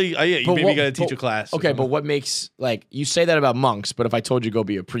 just really, you maybe got to teach a class. Okay, but what makes, you say that about monks, but if I told you go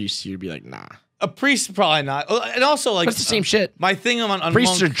be a priest, you'd be like, nah. A priest, probably not. And also, But it's the same shit. My thing on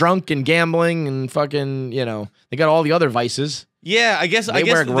priests monk, are drunk and gambling and fucking, they got all the other vices. Yeah, I guess wear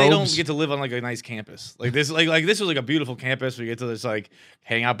they robes. don't get to live on a nice campus. This was a beautiful campus where you get to just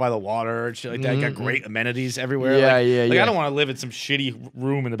hang out by the water and shit like that. Got great amenities everywhere. Yeah. I don't want to live in some shitty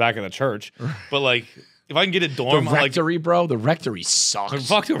room in the back of the church, but if I can get a dorm, The rectory, bro. The rectory sucks.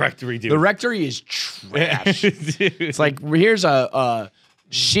 Fuck the rectory, dude. The rectory is trash. It's like, here's a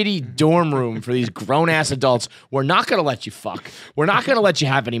shitty dorm room for these grown-ass adults. We're not going to let you fuck. We're not going to let you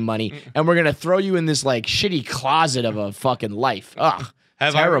have any money. And we're going to throw you in this, shitty closet of a fucking life. Ugh.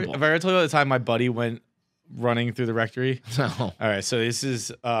 Terrible. Have I ever told you about the time my buddy went running through the rectory? No. All right, so this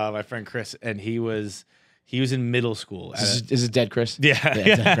is my friend Chris, and he was in middle school. Is it dead, Chris? Yeah.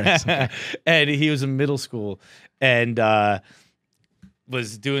 Dead Chris. Okay. And he was in middle school and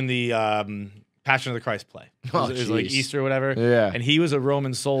was doing the Passion of the Christ play. It was like Easter or whatever. Yeah. And he was a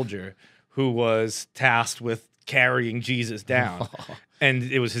Roman soldier who was tasked with carrying Jesus down. And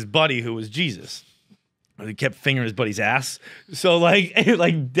it was his buddy who was Jesus. He kept fingering his buddy's ass. So like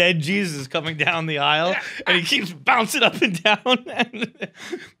dead Jesus is coming down the aisle and he keeps bouncing up and down. And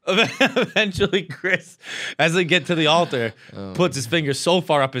eventually Chris, as they get to the altar, puts his finger so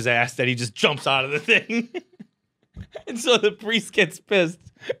far up his ass that he just jumps out of the thing. And so the priest gets pissed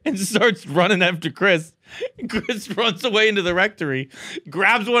and starts running after Chris. And Chris runs away into the rectory,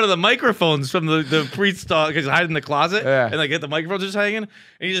 grabs one of the microphones from the priest's dog because he's hiding in the closet, and like get the microphones just hanging, and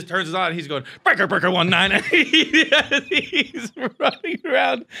he just turns it on and he's going, breaker, 19, and he's running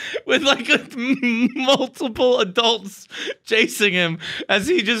around with like multiple adults chasing him as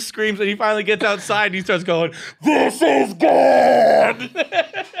he just screams, and he finally gets outside and he starts going, this is good!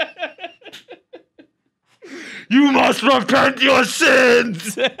 You must repent your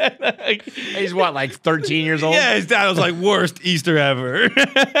sins. He's what, like 13 years old? Yeah, his dad was like, worst Easter ever.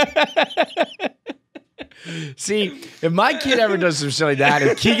 See, if my kid ever does some shit like that,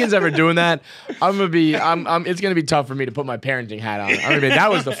 if Keegan's ever doing that, it's gonna be tough for me to put my parenting hat on. I'm gonna be,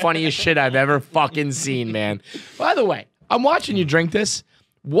 that was the funniest shit I've ever fucking seen, man. By the way, I'm watching you drink this.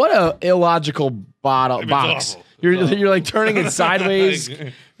 What a illogical box. Awful. You're like turning it sideways.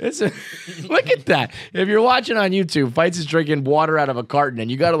 Look at that. If you're watching on YouTube, Fights is drinking water out of a carton,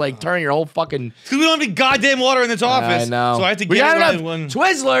 and you got to like turn your whole fucking. Because we don't have any goddamn water in this office. I know. So I have to we get got it enough one.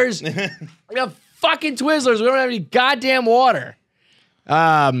 Twizzlers. We got fucking Twizzlers. We don't have any goddamn water.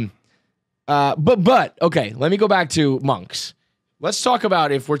 But okay. Let me go back to monks. Let's talk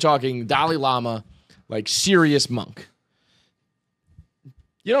about if we're talking Dalai Lama, like serious monk.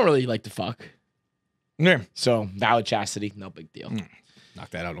 You don't really like to fuck. Yeah. So valid chastity, no big deal. Knock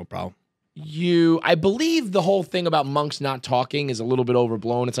that out, no problem. I believe the whole thing about monks not talking is a little bit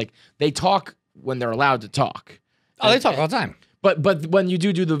overblown. It's like they talk when they're allowed to talk. Oh, they talk all the time. But when you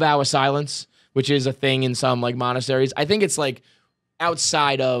do the vow of silence, which is a thing in some like monasteries, I think it's like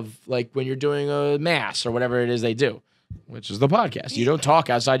outside of like when you're doing a mass or whatever it is they do, which is the podcast. You don't talk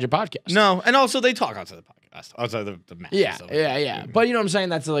outside your podcast. No, and also they talk outside the podcast, outside the mass. Yeah. But you know what I'm saying?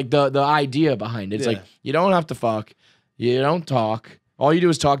 That's like the idea behind it. It's like you don't have to fuck. You don't talk. All you do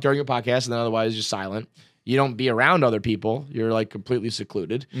is talk during your podcast, and then otherwise you're silent. You don't be around other people. You're like completely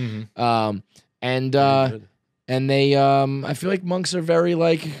secluded. And they, I feel like monks are very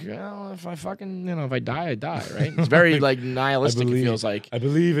like, well, if I fucking, if I die, I die, right? It's very like nihilistic. It feels like. I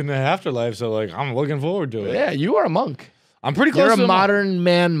believe in the afterlife, so like I'm looking forward to it. Yeah, you are a monk. I'm pretty close. You're to a modern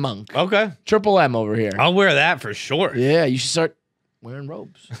man monk. Okay. Triple M over here. I'll wear that for sure. Yeah, you should start wearing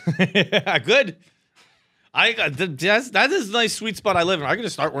robes. Good. That is a nice sweet spot I live in. I can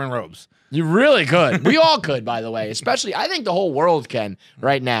just start wearing robes. You really could. We all could, by the way. Especially, I think the whole world can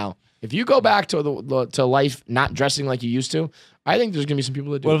right now. If you go back to life not dressing like you used to, I think there's gonna be some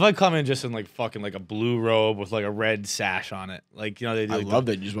people that do. What if I come in just in like fucking like a blue robe with like a red sash on it? Like they do. I like love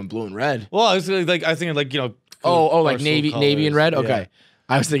that you just went blue and red. Well, I was like I think like like Barstool navy and red. colors. Okay, Yeah.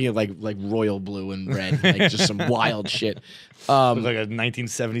 I was thinking like royal blue and red, like just some wild shit. With like a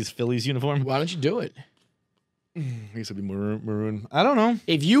 1970s Phillies uniform. Why don't you do it? I guess it'd be maroon. I don't know.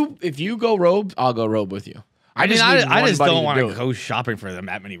 If you go robe, I'll go robe with you. I just don't want to to go shopping for them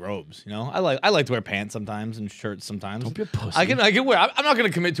that many robes. You know, I like to wear pants sometimes and shirts sometimes. Don't be a pussy. I can wear. I'm not going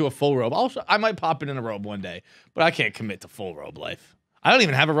to commit to a full robe. I might pop it in a robe one day, but I can't commit to full robe life. I don't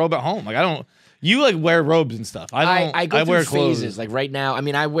even have a robe at home. Like I don't. You like wear robes and stuff. I go through wear phases. Like right now, I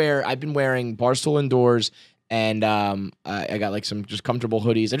mean, I've been wearing Barstool indoors, and I got like some just comfortable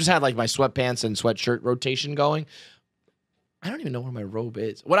hoodies. I just had like my sweatpants and sweatshirt rotation going. I don't even know where my robe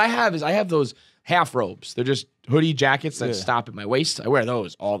is. What I have is those half robes. They're just hoodie jackets that stop at my waist. I wear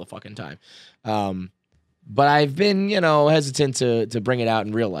those all the fucking time. But I've been, hesitant to bring it out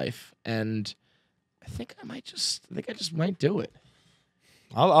in real life, and I think I just might do it.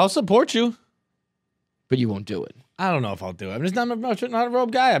 I'll support you, but you won't do it. I don't know if I'll do it. I'm just not a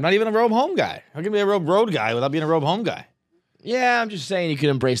robe guy. I'm not even a robe home guy. How can I be a robe road guy without being a robe home guy? Yeah, I'm just saying you can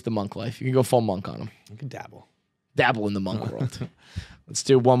embrace the monk life. You can go full monk on them. You can dabble in the monk world. Let's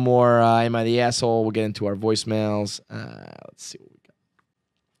do one more. Am I the asshole? We'll get into our voicemails. Let's see what we got.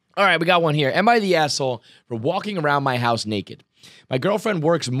 All right, we got one here. Am I the asshole for walking around my house naked? My girlfriend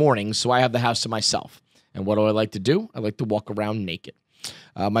works mornings, so I have the house to myself. And what do I like to do? I like to walk around naked.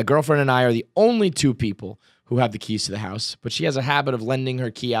 My girlfriend and I are the only two people who have the keys to the house, but she has a habit of lending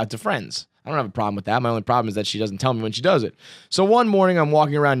her key out to friends. I don't have a problem with that. My only problem is that she doesn't tell me when she does it. So one morning I'm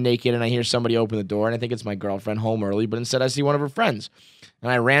walking around naked and I hear somebody open the door and I think it's my girlfriend home early, but instead I see one of her friends.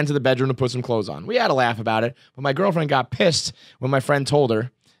 And I ran to the bedroom to put some clothes on. We had a laugh about it, but my girlfriend got pissed when her friend told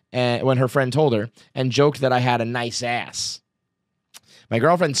her and joked that I had a nice ass. My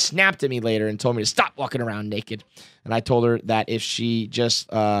girlfriend snapped at me later and told me to stop walking around naked. And I told her that if she just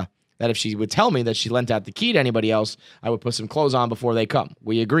that if she would tell me that she lent out the key to anybody else, I would put some clothes on before they come.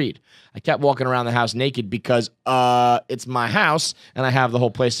 We agreed. I kept walking around the house naked because it's my house and I have the whole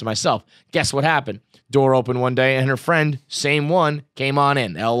place to myself. Guess what happened? Door opened one day and her friend, same one, came on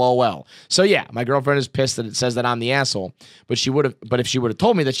in. LOL. So yeah, my girlfriend is pissed that it says that I'm the asshole. But if she would have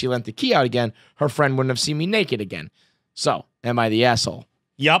told me that she lent the key out again, her friend wouldn't have seen me naked again. So, am I the asshole?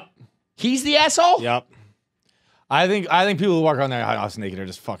 Yup. He's the asshole? Yup. I think people who walk around their house naked are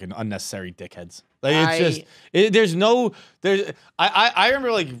just fucking unnecessary dickheads. Like I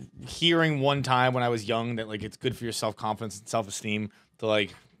remember like hearing one time when I was young that like it's good for your self-confidence and self-esteem to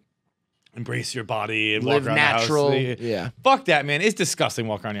like embrace your body and Live walk around natural. the house. Yeah. Fuck that, man. It's disgusting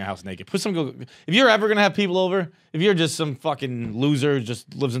walking around your house naked. If you're ever gonna have people over, if you're just some fucking loser who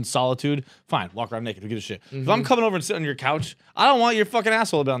just lives in solitude, fine, walk around naked. Who gives a shit? If I'm coming over and sitting on your couch, I don't want your fucking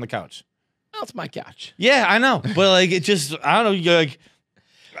asshole to be on the couch. Well, it's my couch. Yeah, I know, but like it just I don't know. You're like,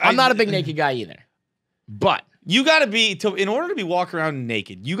 I'm not a big naked guy either. But you gotta be in order to be walking around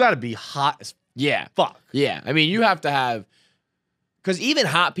naked. You gotta be hot as yeah. fuck. Yeah. I mean, you have to have, because even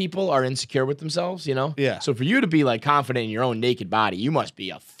hot people are insecure with themselves, you know? Yeah. So for you to be like confident in your own naked body, you must be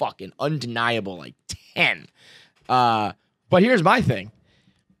a fucking undeniable like 10. But here's my thing.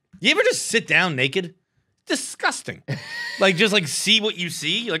 You ever just sit down naked? Disgusting. Like just like see what you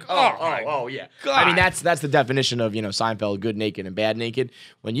see. You're like Oh yeah. God. I mean, that's the definition of, Seinfeld, good naked and bad naked.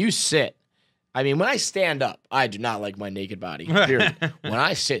 When you sit, I mean, when I stand up, I do not like my naked body. Period. When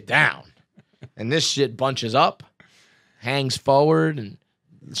I sit down and this shit bunches up, hangs forward, and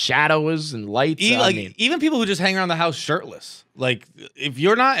shadows and lights. Even people who just hang around the house shirtless. Like if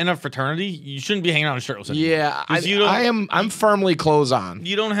you're not in a fraternity, you shouldn't be hanging out shirtless anymore. Yeah, I'm firmly clothes on.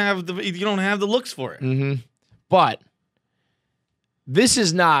 You don't have the looks for it. Mm-hmm. But this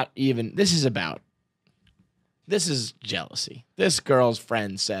is jealousy. This girl's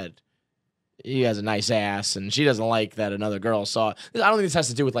friend said he has a nice ass, and she doesn't like that another girl saw. I don't think this has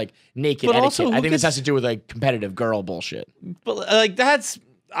to do with like naked But etiquette. also, I think this has to do with like competitive girl bullshit. But like that's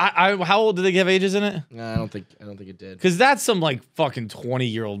how old did they give ages in it? No, I don't think it did. Because that's some like fucking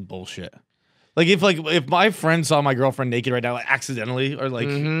 20-year-old bullshit. Like if my friend saw my girlfriend naked right now, like, accidentally, or like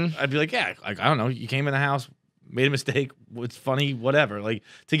I'd be like, yeah, like I don't know, you came in the house, made a mistake, it's funny, whatever. Like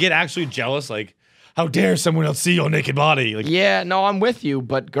to get actually jealous, like how dare someone else see your naked body? Like yeah, no, I'm with you,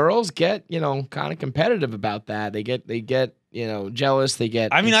 but girls get kind of competitive about that. They get jealous. They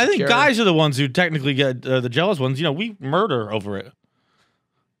get. I mean, I think insecure. guys are the ones who technically get the jealous ones. We murder over it.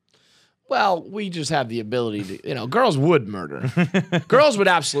 Well, we just have the ability to, girls would murder. Girls would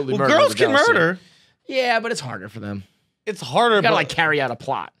absolutely murder. Girls over can jealousy. murder. Yeah, but it's harder for them. It's harder. You gotta but like carry out a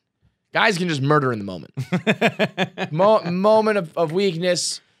plot. Guys can just murder in the moment. Moment of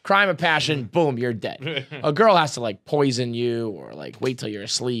weakness, crime of passion, boom, you're dead. A girl has to like poison you or like wait till you're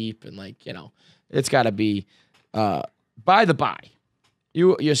asleep and like, it's gotta be by the by.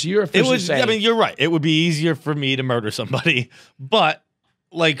 You're officially saying. I mean, you're right. It would be easier for me to murder somebody, but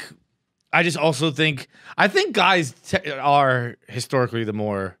like I just also think guys are historically the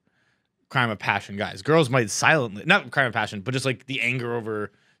more crime of passion guys. Girls might silently, not crime of passion, but just like the anger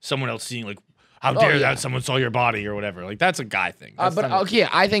over someone else seeing like, how dare that someone saw your body or whatever. Like that's a guy thing. I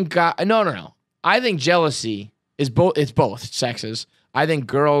think no. I think jealousy is both. It's both sexes. I think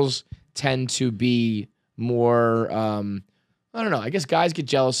girls tend to be more. I don't know. I guess guys get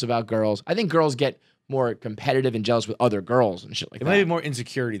jealous about girls. I think girls get more competitive and jealous with other girls and shit like that. It might be more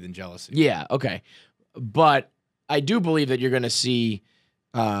insecurity than jealousy. Yeah, okay. But I do believe that you're going to see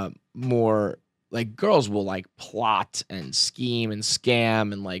more, like, girls will, like, plot and scheme and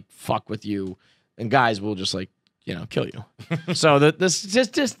scam and, like, fuck with you, and guys will just, like, kill you. So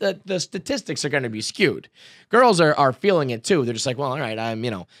the statistics are going to be skewed. Girls are feeling it too. They're just like, well, all right, I'm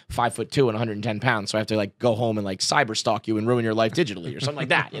 5'2" and 110 pounds, so I have to like go home and like cyber stalk you and ruin your life digitally or something like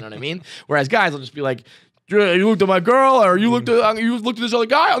that. You know what I mean? Whereas guys will just be like, you looked at my girl or you looked at this other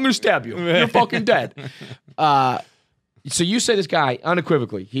guy, I'm gonna stab you. You're fucking dead. So you say this guy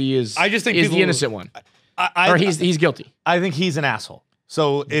unequivocally, he is. I just think he's the innocent one, or he's guilty. I think he's an asshole.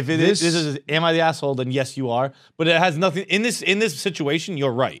 So if this is am I the asshole, then yes, you are. But it has nothing in this situation.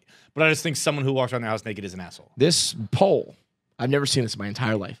 You're right. But I just think someone who walks around the house naked is an asshole. This poll, I've never seen this in my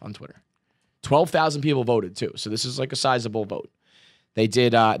entire life on Twitter. 12,000 people voted too, so this is like a sizable vote. They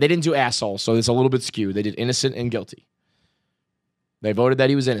did. They didn't do asshole, so it's a little bit skewed. They did innocent and guilty. They voted that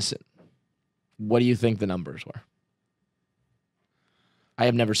he was innocent. What do you think the numbers were? I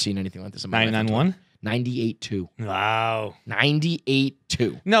have never seen anything like this in my life. 99-1? 98-2. Wow.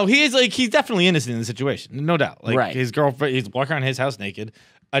 98-2. No, he's definitely innocent in the situation, no doubt. Like right. His girlfriend, he's walking around his house naked.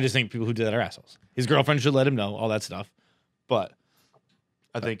 I just think people who do that are assholes. His girlfriend should let him know all that stuff. But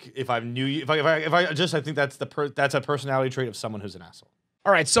I think if I knew you, I think that's that's a personality trait of someone who's an asshole.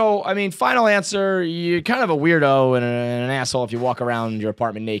 All right, so I mean, final answer: you're kind of a weirdo and an asshole if you walk around your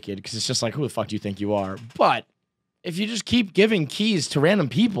apartment naked, because it's just like, who the fuck do you think you are? But if you just keep giving keys to random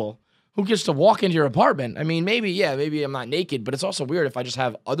people who gets to walk into your apartment, I mean, maybe I'm not naked, but it's also weird if I just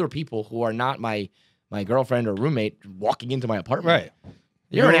have other people who are not my girlfriend or roommate walking into my apartment. Right.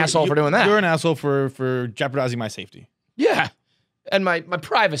 You're an asshole for doing that. You're an asshole for jeopardizing my safety. Yeah. And my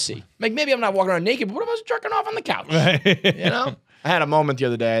privacy. Like, maybe I'm not walking around naked, but what if I was jerking off on the couch? Right. You know? I had a moment the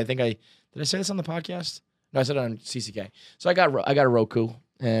other day. I think did I say this on the podcast? No, I said it on CCK. So I got a Roku,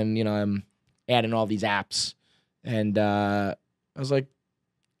 and I'm adding all these apps, and I was like,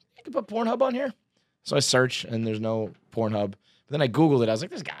 you can put Pornhub on here. So I search, and there's no Pornhub. But then I Googled it. I was like,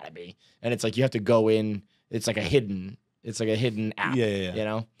 there's gotta be. And it's like you have to go in. It's like a hidden app.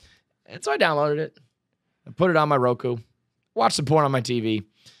 Yeah. And so I downloaded it. I put it on my Roku. Watched some porn on my TV.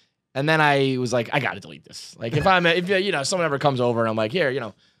 And then I was like, I gotta delete this. Like if someone ever comes over and I'm like, here,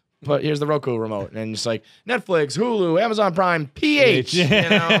 here's the Roku remote, and it's like Netflix, Hulu, Amazon Prime, PH,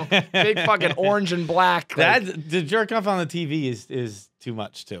 big fucking orange and black. Like, the jerk off on the TV is too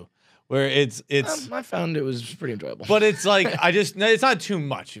much too. Where it's I found it was pretty enjoyable. But it's like it's not too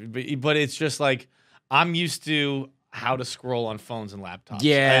much, but it's just like I'm used to how to scroll on phones and laptops.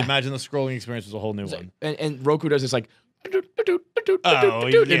 Yeah. I imagine the scrolling experience was a whole new one. And Roku does this like yeah,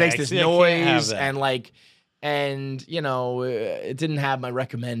 it makes this see, I can't noise have that. and it didn't have my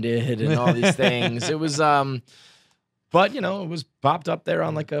recommended and all these things. It was but it was popped up there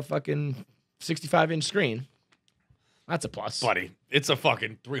on like a fucking 65-inch screen. That's a plus. Buddy, it's a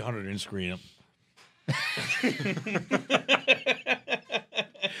fucking 300-inch screen.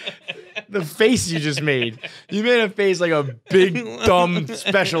 The face you just made. You made a face like a big, dumb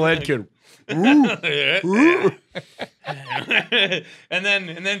special ed kid. Ooh. and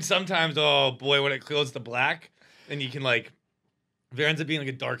then sometimes, oh boy, when it goes to black, then you can if there ends up being like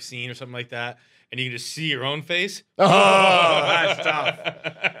a dark scene or something like that, and you can just see your own face. Oh, that's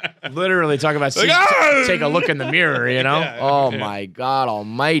tough. Literally talk about take a look in the mirror, Oh my God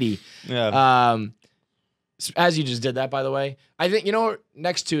almighty. Yeah. As you just did that, by the way, I think,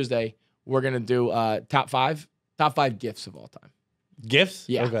 next Tuesday, we're going to do top five gifts of all time. Gifts?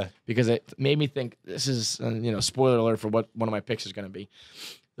 Yeah. Okay. Because it made me think, this is, spoiler alert for what one of my picks is going to be.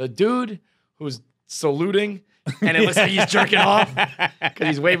 The dude who's saluting and it looks like he's jerking off because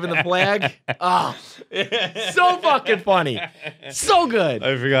he's waving the flag. Oh, so fucking funny. So good.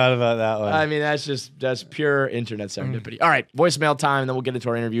 I forgot about that one. I mean, that's pure internet serendipity. All right, voicemail time, and then we'll get into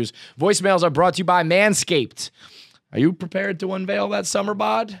our interviews. Voicemails are brought to you by Manscaped. Are you prepared to unveil that summer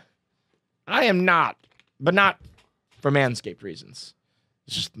bod? I am not, but not for Manscaped reasons.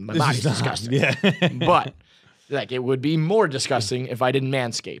 It's just my body's disgusting. Yeah. But it would be more disgusting if I didn't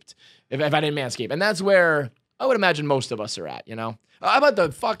Manscaped. If I didn't Manscaped. And that's where I would imagine most of us are at, How about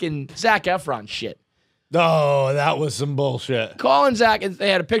the fucking Zac Efron shit? Oh, that was some bullshit. Calling Zac, they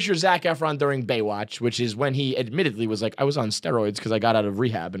had a picture of Zac Efron during Baywatch, which is when he admittedly was like, I was on steroids because I got out of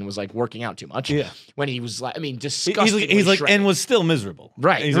rehab and was working out too much. Yeah. When he was disgusting. He's like, and was still miserable.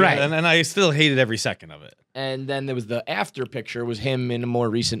 Right, Right. right. And I still hated every second of it. And then there was the after picture was him in a more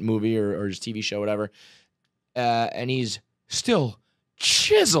recent movie or his TV show, whatever. And he's still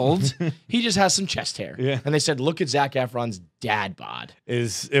chiseled. He just has some chest hair. Yeah. And they said, look at Zac Efron's dad bod.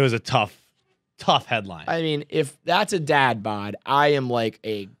 It was a tough headline. I mean, if that's a dad bod, I am like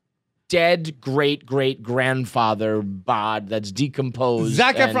a dead great-great-grandfather bod that's decomposed.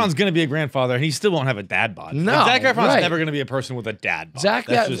 Zac Efron's going to be a grandfather, and he still won't have a dad bod. No, Zac Efron's right. never going to be a person with a dad bod. Zac,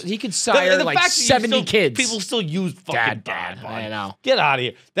 he could sire the like fact that 70 kids. People still use fucking dad bod. I know. Get out of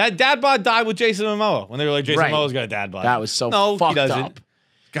here. That dad bod died with Jason Momoa when they were like, Jason Right. Momoa's got a dad bod. That was so no, fucked he doesn't. up.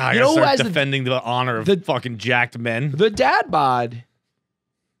 God, You I know who gotta has start the- defending the honor of fucking jacked men. The dad bod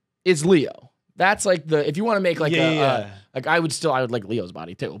is Leo. That's like if you want to make like I would like Leo's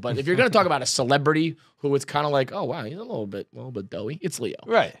body too. But if you're going to talk about a celebrity who it's kind of like, oh wow, he's a little bit doughy, it's Leo.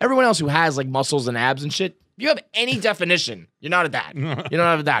 Right. Everyone else who has like muscles and abs and shit, if you have any definition, you're not a dad. You don't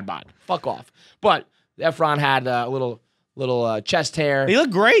have a dad bod. Fuck off. But Efron had a little chest hair. He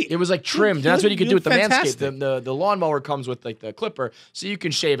looked greght. It was like trimmed. And that's what you could do with the fantastic. Manscaped. The lawnmower comes with like the clipper, so you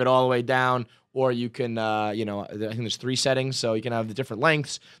can shave it all the way down, or you can, I think there's 3 settings, so you can have the different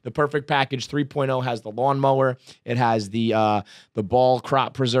lengths. The Perfect Package 3.0 has the lawnmower. It has the ball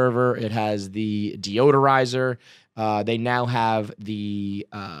crop preserver. It has the deodorizer. They now have the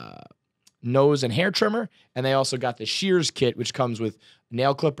nose and hair trimmer, and they also got the shears kit, which comes with a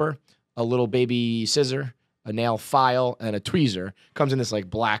nail clipper, a little baby scissor, a nail file, and a tweezer. Comes in this like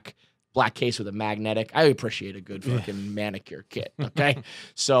black black case with a magnetic. I appreciate a good fucking manicure kit. Okay,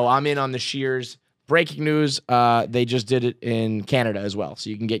 so I'm in on the shears. Breaking news, they just did it in Canada as well. So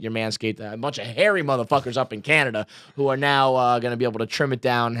you can get your Manscaped, a bunch of hairy motherfuckers up in Canada who are now going to be able to trim it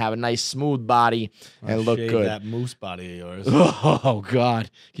down, have a nice smooth body, and look good. That moose body of yours. Oh,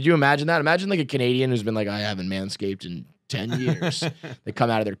 God. Could you imagine that? Imagine like a Canadian who's been like, I haven't Manscaped in 10 years. They come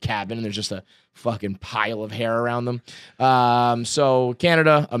out of their cabin and there's just a fucking pile of hair around them. So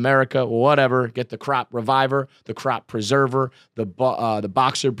Canada, America, whatever, get the Crop Reviver, the Crop Preserver, the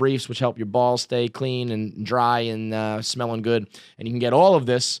boxer briefs, which help your balls stay clean and dry and smelling good. And you can get all of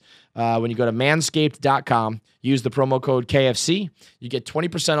this when you go to manscaped.com. Use the promo code KFC. You get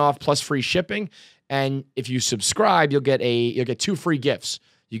 20% off plus free shipping. And if you subscribe, you'll get 2 free gifts.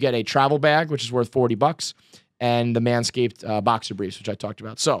 You get a travel bag, which is worth $40, and the Manscaped boxer briefs, which I talked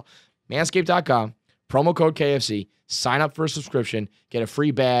about. So, manscaped.com, promo code KFC, sign up for a subscription, get a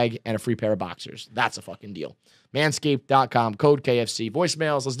free bag and a free pair of boxers. That's a fucking deal. Manscaped.com, code KFC.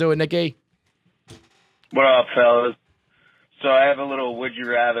 Voicemails, let's do it, Nikki. What up, fellas? So I have a little would you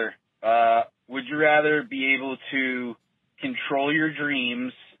rather. Would you rather be able to control your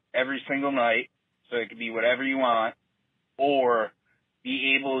dreams every single night, so it could be whatever you want, or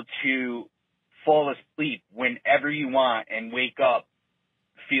be able to fall asleep whenever you want and wake up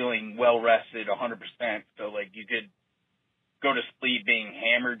feeling well rested 100%? So like you could go to sleep being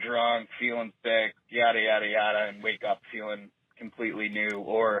hammered drunk, feeling sick, yada, yada, yada, and wake up feeling completely new,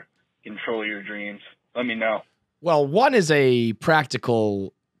 or control your dreams. Let me know. Well, one is a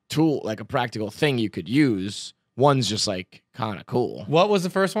practical tool, like a practical thing you could use. One's just like kind of cool. What was the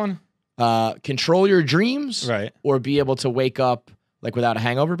first one? Control your dreams, Right. or be able to wake up like without a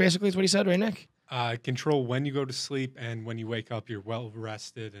hangover, basically is what he said, right, Nick? Control when you go to sleep, and when you wake up, you're well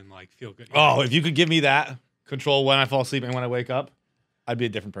rested and like feel good. Oh, if you could give me that control when I fall asleep and when I wake up, I'd be a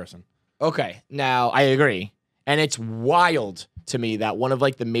different person. Okay, now I agree, and it's wild to me that one of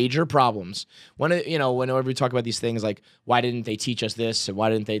like the major problems, whenever we talk about these things, like why didn't they teach us this and why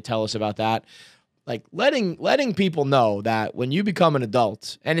didn't they tell us about that? Like letting people know that when you become an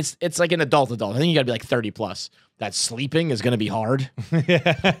adult, and it's like an adult, I think you gotta be like 30 plus, that sleeping is gonna be hard.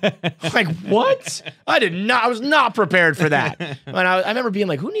 Like what? I was not prepared for that. And I remember being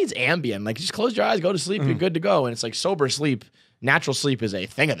like, who needs Ambien? Like just close your eyes, go to sleep, you're good to go. And it's like sober sleep, natural sleep is a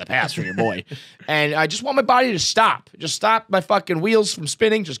thing of the past for your boy. And I just want my body to stop. Just stop my fucking wheels from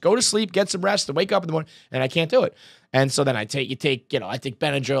spinning. Just go to sleep, get some rest, and wake up in the morning. And I can't do it. And so then I take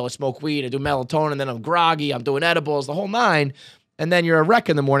Benadryl, I smoke weed, I do melatonin, and then I'm groggy, I'm doing edibles, the whole nine. And then you're a wreck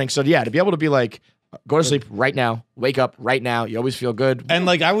in the morning. So yeah, to be able to be like, go to sleep right now, wake up right now, you always feel good. And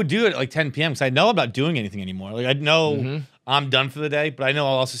like I would do it at like 10 p.m. because I know I'm not doing anything anymore. Like I know I'm done for the day, but I know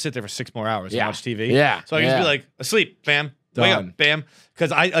I'll also sit there for 6 more hours and watch TV. Yeah. So I can just be like, asleep, bam, wake up, bam.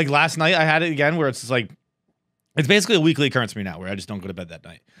 Because I like last night I had it again where it's just like, it's basically a weekly occurrence for me now where I just don't go to bed that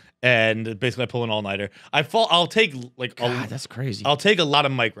night. And basically I pull an all-nighter. I'll take like God, that's crazy. I'll take a lot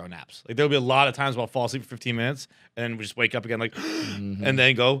of micro naps. Like there'll be a lot of times where I'll fall asleep for 15 minutes and then we just wake up again like and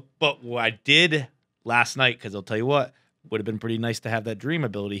then go. But what I did last night, because I'll tell you what, would have been pretty nice to have that dream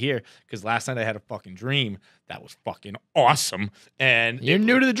ability here. Because last night I had a fucking dream that was fucking awesome. And you're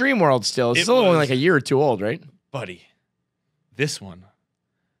new to the dream world still. It's still only like a year or two old, right? Buddy, this one,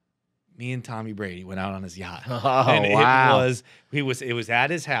 me and Tommy Brady went out on his yacht. Oh, and wow. it was at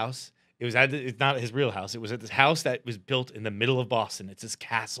his house. It's not his real house. It was at this house that was built in the middle of Boston. It's this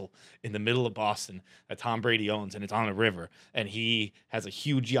castle in the middle of Boston that Tom Brady owns, and it's on a river. And he has a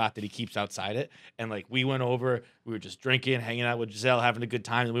huge yacht that he keeps outside it. And like we went over, we were just drinking, hanging out with Giselle, having a good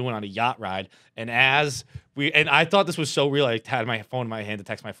time. And we went on a yacht ride. And I thought this was so real. I had my phone in my hand to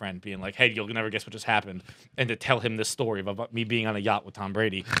text my friend, being like, "Hey, you'll never guess what just happened," and to tell him this story about me being on a yacht with Tom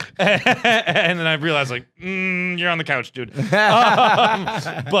Brady. And then I realized, like, you're on the couch, dude.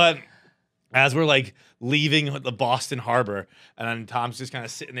 But as we're like leaving the Boston harbor, and then Tom's just kind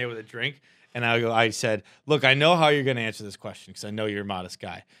of sitting there with a drink, and I said, "Look, I know how you're going to answer this question because I know you're a modest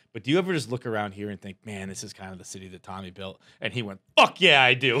guy. But do you ever just look around here and think, man, this is kind of the city that Tommy built?" And he went, "Fuck yeah,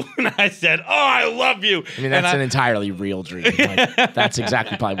 I do." And I said, "Oh, I love you." I mean, that's an entirely real dream. Like, that's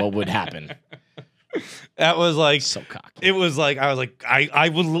exactly probably what would happen. That was like So cocky. It was like I was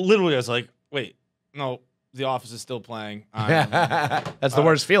like, wait, no. The Office is still playing. That's the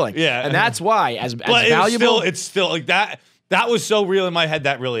worst feeling. Yeah. And that's why, as But valuable. it's still like that. That was so real in my head.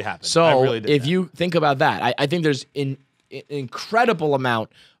 That really happened. So I really did if that. you think about that, I think there's an incredible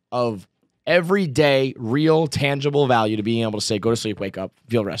amount of everyday, real, tangible value to being able to say, go to sleep, wake up,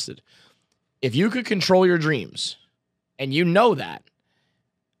 feel rested. If you could control your dreams, and you know that,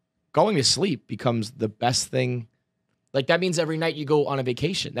 going to sleep becomes the best thing Like that means every night you go on a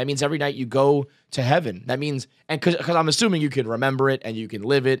vacation. That means every night you go to heaven. That means, and because I'm assuming you can remember it and you can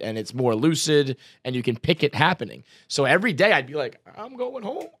live it and it's more lucid and you can pick it happening. So every day I'd be like, I'm going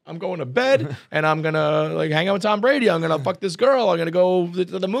home. I'm going to bed and I'm gonna like hang out with Tom Brady. I'm gonna fuck this girl. I'm gonna go to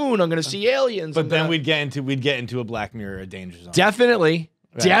the moon. I'm gonna see aliens. But then we'd get into a Black Mirror, a danger zone. Definitely.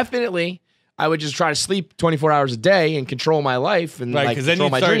 I would just try to sleep 24 hours a day and control my life and like control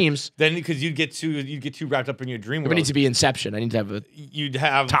my dreams. Then because you'd get too wrapped up in your dream world. It needs to be Inception. I need to have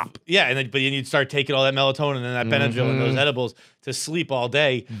a top. Yeah, and but then you'd start taking all that melatonin and that Benadryl and those edibles to sleep all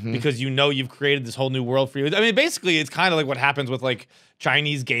day because you know you've created this whole new world for you. I mean, basically, it's kind of like what happens with like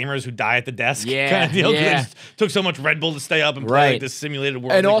Chinese gamers who die at the desk. Yeah, kind of deal, 'cause yeah. they just took so much Red Bull to stay up and play like this simulated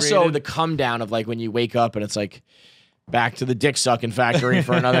world. And also created. the come down of like when you wake up and it's like back to the dick sucking factory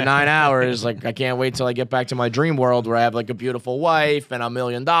for another 9 hours. Like I can't wait till I get back to my dream world where I have like a beautiful wife and $1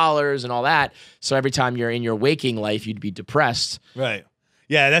 million and all that. So every time you're in your waking life, you'd be depressed. Right.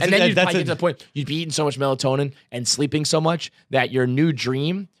 Yeah, that's and then you'd that's get to the point you'd be eating so much melatonin and sleeping so much that your new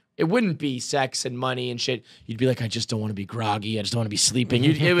dream, it wouldn't be sex and money and shit. You'd be like, I just don't want to be groggy. I just don't want to be sleeping.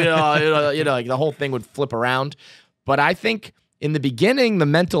 It would, like the whole thing would flip around. But I think in the beginning, the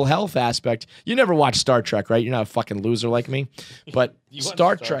mental health aspect, you never watch Star Trek, right? You're not a fucking loser like me. But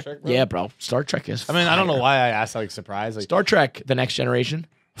Star Trek, bro? Yeah, bro. Star Trek is I mean, I don't know why I asked like surprise. Like, Star Trek, The Next Generation,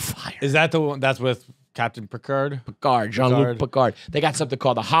 fire. is that the one that's with Captain Picard? Picard, Jean-Luc Picard. They got something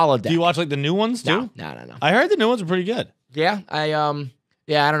called the holodeck. Do you watch like the new ones too? No. I heard the new ones are pretty good. Yeah, I don't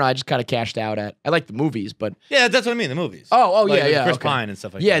know. I just kind of cashed out at. I like the movies, but Yeah, that's what I mean. The movies. oh, Like, yeah, Chris okay. Pine and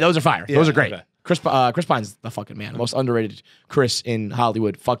stuff like Yeah, that. those are fire. Yeah, Those are great. okay. Chris Pine's the fucking man. Most underrated Chris in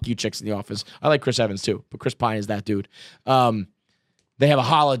Hollywood. Fuck you chicks in the office. I like Chris Evans too, but Chris Pine is that dude. They have a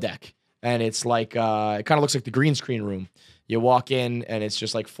holodeck, and it's like it kind of looks like the green screen room. You walk in, and it's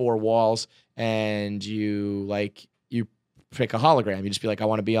just like 4 walls, and you pick a hologram. You just be like, I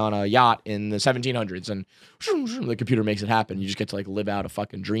want to be on a yacht in the 1700s, and the computer makes it happen. You just get to like live out a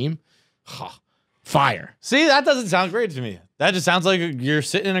fucking dream. Fire. See, that doesn't sound great to me. That just sounds like you're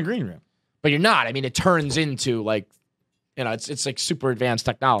sitting in a green room. But you're not. I mean, it turns into like, it's like super advanced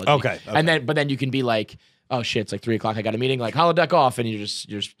technology. Okay. But then you can be like, oh shit, it's like 3 o'clock. I got a meeting. Like holodeck off, and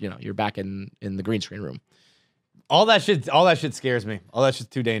you're back in the green screen room. All that shit scares me. All that shit's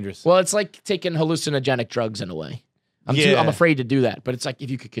too dangerous. Well, it's like taking hallucinogenic drugs in a way. I'm afraid to do that. But it's like if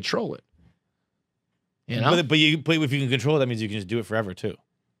you could control it, you know. But if you can control it, that means you can just do it forever too.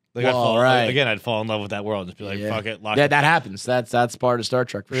 Like Well, right. I'd fall in love with that world and just be like, fuck it, lock Yeah, it. that happens. That's part of Star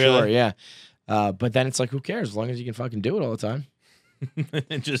Trek for Really? sure. Yeah. But then it's like, who cares? As long as you can fucking do it all the time.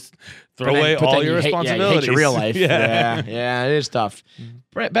 and just But throw then- away but all then your you hate- responsibilities. you hate your real life. yeah. Yeah, it is tough.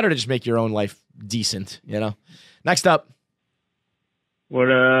 Better to just make your own life decent, you know? Next up.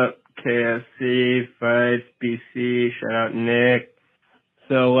 What up, KFC, Fights, BC, shout out Nick.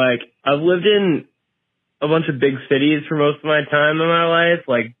 So, like, I've lived in a bunch of big cities for most of my time in my life,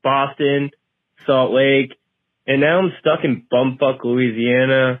 like Boston, Salt Lake, and now I'm stuck in Bumfuck,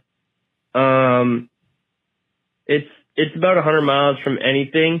 Louisiana. It's about 100 miles from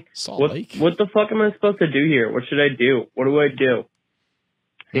anything. Salt Lake? What the fuck am I supposed to do here? What should I do? What do I do?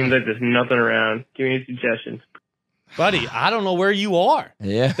 Seems like there's nothing around. Give me any suggestions. Buddy, I don't know where you are.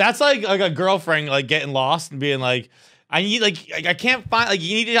 Yeah. That's like a girlfriend like getting lost and being like, I can't find, like,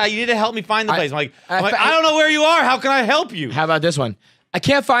 you need to help me find the place. I'm like, I don't know where you are. How can I help you? How about this one? I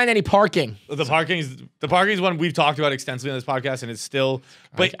can't find any parking. The parking is one we've talked about extensively on this podcast, and it's still.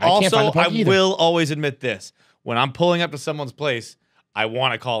 But I can't find also, the park either. will always admit this: when I'm pulling up to someone's place, I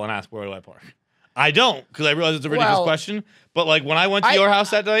want to call and ask where do I park. I don't, because I realize it's a ridiculous question. But like when I went to your house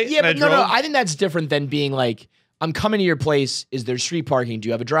that night, Yeah, and but I drove, no. I think that's different than being like, I'm coming to your place. Is there street parking? Do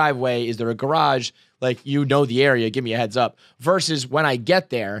you have a driveway? Is there a garage? Like, you know the area. Give me a heads up. Versus when I get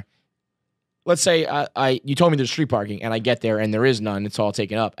there, let's say you told me there's street parking, and I get there and there is none. It's all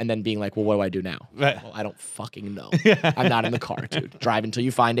taken up. And then being like, well, what do I do now? Right. Well, I don't fucking know. I'm not in the car, dude. Drive until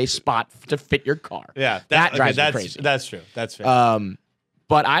you find a spot to fit your car. yeah, that drives me that's crazy. That's true. That's fair.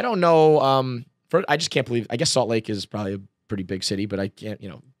 But I don't know. I just can't believe. I guess Salt Lake is probably a pretty big city, but I can't.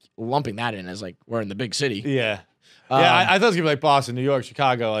 Lumping that in as like we're in the big city. yeah. I thought it was gonna be like Boston, New York,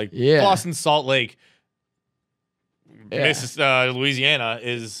 Chicago, like Boston, Salt Lake, Louisiana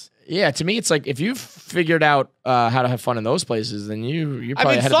is. Yeah, to me, it's like if you've figured out how to have fun in those places, then you're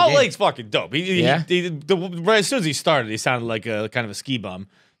probably ahead of the Salt game. Lake's fucking dope. Yeah? Right as soon as he started, he sounded like a kind of a ski bum.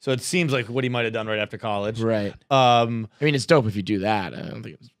 So it seems like what he might have done right after college. Right. I I mean, it's dope if you do that. I don't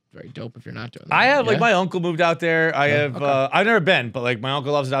think it's very dope if you're not doing that. I have Yeah? my uncle moved out there. I have okay. I've never been, but like my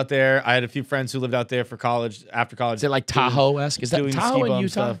uncle loves it out there. I had a few friends who lived out there for college. After college, Is it like Tahoe-esque? Is that doing Tahoe ski in bum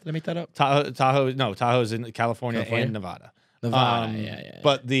Utah? stuff. Did I make that up? Tahoe's in California, and Nevada. Nevada, yeah.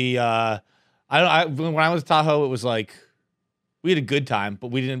 But the when I was Tahoe, it was like we had a good time, but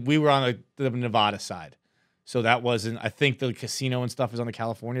we were on the Nevada side, so that wasn't. I think the casino and stuff is on the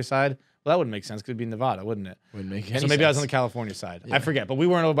California side. Well, that wouldn't make sense because it'd be Nevada, wouldn't it? Wouldn't make any So maybe I was on sense. the California side. Yeah. I forget, but we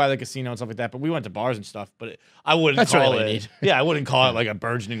weren't over by the casino and stuff like that. But we went to bars and stuff. But I wouldn't That's call really it. neat. Yeah, I wouldn't call it like a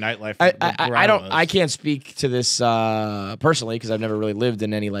burgeoning nightlife. I don't. I can't speak to this personally because I've never really lived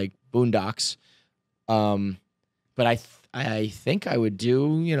in any like boondocks. But I think I would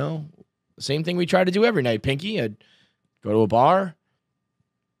do the same thing we try to do every night, Pinky. I'd go to a bar.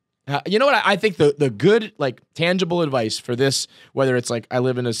 You know what? I think the good, like, tangible advice for this, whether it's like I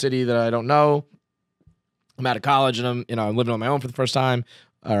live in a city that I don't know, I'm out of college and I'm living on my own for the first time,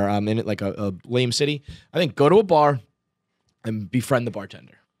 or I'm in like a lame city. I think go to a bar and befriend the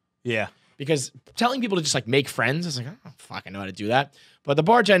bartender. Yeah. Because telling people to just like make friends is like, I don't fucking know how to do that. But the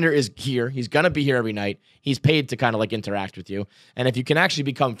bartender is here. He's going to be here every night. He's paid to kind of like interact with you. And if you can actually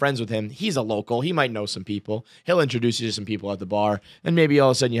become friends with him, he's a local. He might know some people. He'll introduce you to some people at the bar. And maybe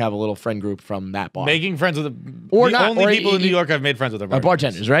all of a sudden you have a little friend group from that bar. Making friends with Or the not, only or people in you- New York I've made friends with are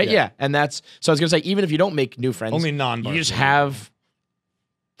bartenders, right? Yeah. And that's, so I was going to say, even if you don't make new friends, Only you non-bartenders. just have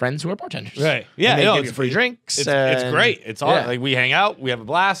friends who are bartenders. Right. Yeah. And they no, give you free drinks. It's and- great. It's all yeah. like we hang out, we have a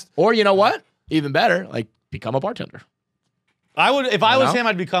blast. Or you know what? Even better, like become a bartender. I would, if I You was know? him,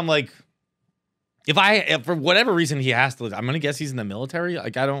 I'd become like, if for whatever reason he has to, I'm gonna guess he's in the military.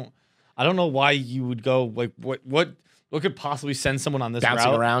 Like I don't know why you would go. Like what could possibly send someone on this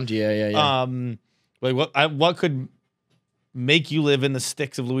Bouncing route? around. Yeah. Like what could make you live in the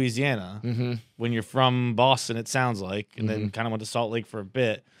sticks of Louisiana when you're from Boston? It sounds like, and then kind of went to Salt Lake for a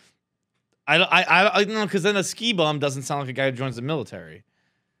bit. I don't know, because then a ski bum doesn't sound like a guy who joins the military.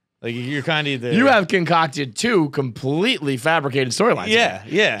 Like you're kind of there. You have concocted two completely fabricated storylines. Yeah,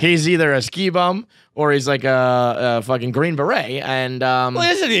 here. yeah. He's either a ski bum or he's like a fucking Green Beret. And Well,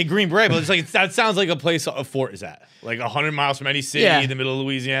 it isn't a Green Beret, but it's like that sounds like a place a fort is at, like 100 miles from any city in the middle of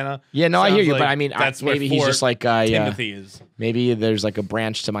Louisiana. yeah, no, I hear Sounds you, like but I mean, that's where maybe he's Fort just like Timothy is. maybe there's like a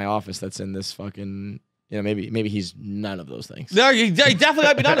branch to my office that's in this fucking. Maybe he's none of those things. No, you definitely got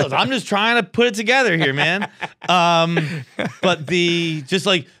to be none of those. I'm just trying to put it together here, man. But the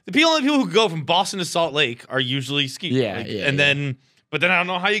only people who go from Boston to Salt Lake are usually skiers. But then I don't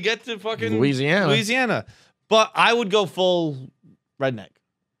know how you get to fucking Louisiana. But I would go full redneck.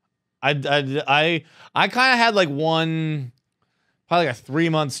 I kind of had like probably like a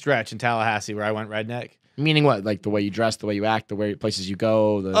 3-month stretch in Tallahassee where I went redneck. Meaning what? Like the way you dress, the way you act, the way places you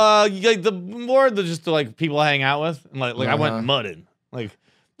go. Like just the people I hang out with, and like I went mudding. Like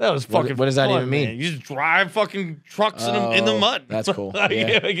that was fucking. What does that fun, even mean? Man. You just drive fucking trucks in the mud. That's cool. Like,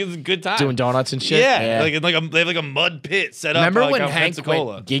 Yeah. like, it's a good time. Doing donuts and shit. Yeah, they have like a mud pit set up. Remember like when out Hank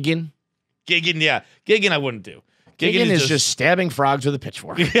Pensacola. went gigging? Gigging I wouldn't do. Gigging is just stabbing frogs with a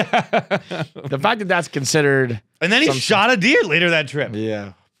pitchfork. The fact that that's considered. And then he shot a deer later that trip.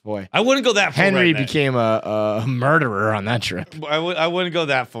 Yeah, boy. I wouldn't go that full Henry redneck. became a murderer on that trip. I wouldn't go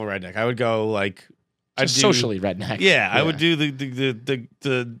that full redneck. I would go like Just socially redneck. Yeah, I would do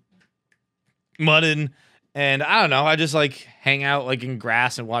the mudding, and I don't know. I just like hang out like in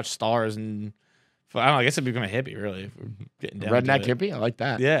grass and watch stars, and I don't know. I guess I'd become a hippie really. If we're getting down Redneck to it. hippie. I like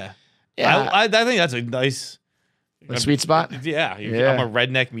that. Yeah, Yeah. I think that's a nice A sweet spot. Yeah, Yeah. I'm a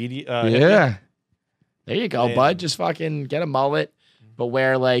redneck media. hippie. Yeah. There you go, Man. bud. Just fucking get a mullet, but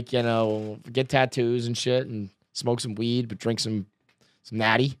wear like, get tattoos and shit and smoke some weed, but drink some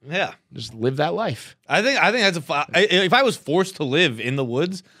natty. Yeah. Just live that life. I think that's if I was forced to live in the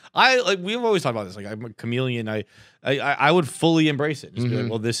woods, we've always talked about this. Like I'm a chameleon. I would fully embrace it. Just be like,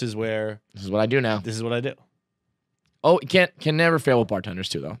 well, this is what I do now. This is what I do. Oh, you can never fail with bartenders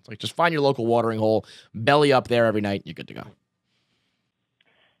too, though. It's like just find your local watering hole, belly up there every night, you're good to go.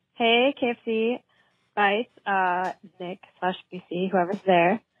 Hey, KFC, Vice, Nick/BC, whoever's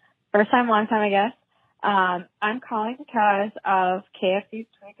there. First time, long time, I guess. I'm calling because of KFC's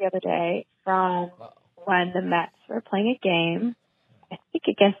tweet the other day from when the Mets were playing a game, I think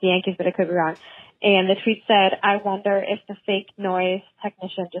against the Yankees, but I could be wrong. And the tweet said, I wonder if the fake noise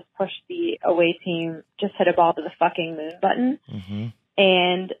technician just pushed the away team, just hit a ball to the fucking moon button. Mm-hmm.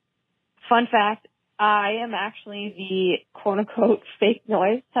 And fun fact, I am actually the quote-unquote fake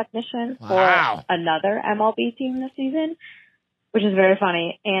noise technician for another MLB team this season, which is very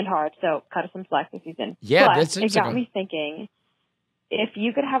funny and hard, so cut us some slack this season. Yeah, but that it seems got like me thinking, if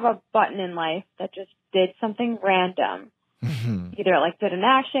you could have a button in life that just did something random either like did an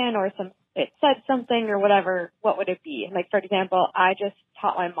action or it said something or whatever, what would it be? Like, for example, I just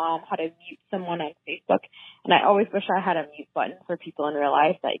taught my mom how to mute someone on Facebook, and I always wish I had a mute button for people in real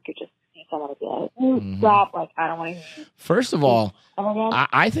life that you could just see someone and be like, stop, like, I don't want to. First of all,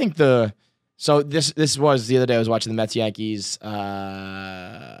 I think so this was the other day I was watching the Mets Yankees.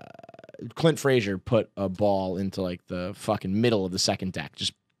 Clint Frazier put a ball into like the fucking middle of the second deck,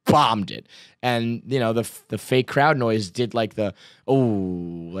 just bombed it. And you know, the fake crowd noise did like like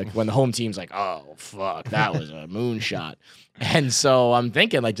when the home team's like, oh fuck, that was a moonshot. And so I'm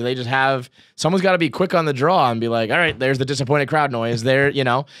thinking, like, do they just have someone's got to be quick on the draw and be like, all right, there's the disappointed crowd noise there, you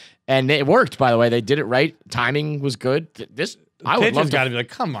know? And it worked, by the way. They did it right. Timing was good. I would love to. Got to be like,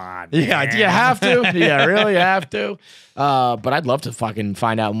 come on. Yeah, man. do you have to? Yeah, really, you have to. But I'd love to fucking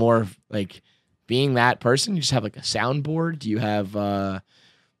find out more. Like, being that person, you just have like a soundboard. Do you have,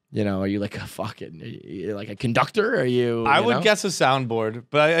 you know, are you like a fucking like a conductor? Are you? I would know? guess a soundboard,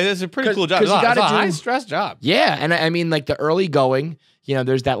 but it's a pretty cool job. Because you got to a high stress job. Yeah, and I mean, like the early going, you know,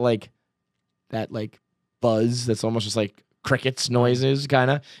 there's that buzz that's almost just like crickets noises, kind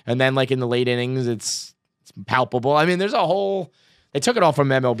of, and then like in the late innings, it's palpable. I mean, there's a whole. They took it all from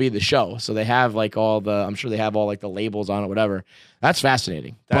MLB The Show, so they have like I'm sure they have all like the labels on it, whatever. That's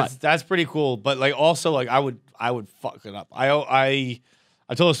fascinating. That's pretty cool. But like also like I would fuck it up. I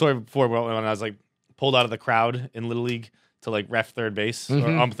told a story before when I was like pulled out of the crowd in Little League to like ref third base or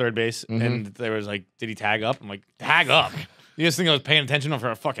ump third base, and there was like, did he tag up? I'm like, tag up? You just think I was paying attention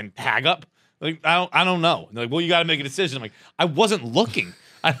for a fucking tag up? Like I don't know. They're like, well, you got to make a decision. I'm like, I wasn't looking.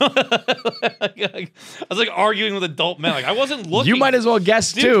 I was like arguing with adult men. Like I wasn't looking. You might as well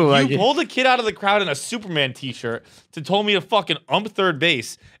guess Dude, too. Like, you pulled a kid out of the crowd in a Superman t-shirt to told me to fucking ump third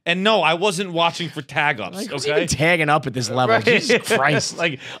base, and no, I wasn't watching for tag ups. like, who's Okay, even tagging up at this level? Right. Jesus Christ!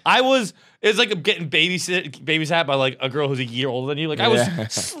 Like I was. It's like I'm getting babysat by like a girl who's a year older than you. Like I was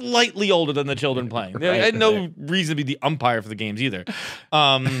slightly older than the children playing. I had no reason to be the umpire for the games either.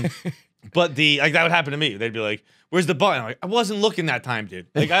 But like that would happen to me. They'd be like, "Where's the button?" I'm like, I wasn't looking that time, dude.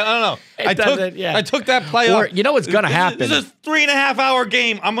 Like I don't know. I took that play Or up. you know what's gonna happen? This is a 3.5 hour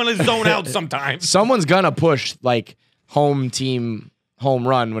game. I'm gonna zone out sometimes. Someone's gonna push like home team home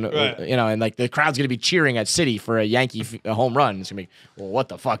run when you know, and like the crowd's gonna be cheering at City for a Yankee home run. It's gonna be, well, what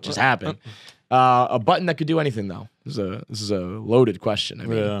the fuck just happened? A button that could do anything though. This is a loaded question. I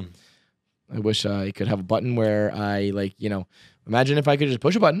mean, I wish I could have a button where I like, you know, imagine if I could just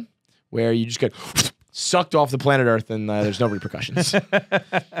push a button where you just get sucked off the planet Earth and there's no repercussions.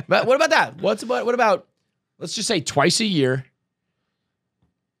 But what about that? What about let's just say twice a year?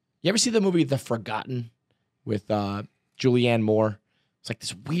 You ever see the movie The Forgotten with Julianne Moore? It's like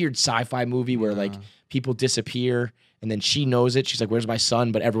this weird sci-fi movie where like people disappear and then she knows it. She's like, "Where's my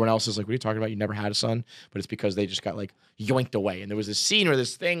son?" But everyone else is like, "What are you talking about? You never had a son." But it's because they just got like yoinked away. And there was this scene where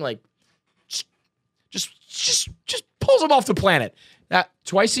this thing like just pulls them off the planet. That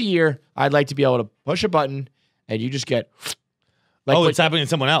twice a year, I'd like to be able to push a button and you just get. Like, it's happening to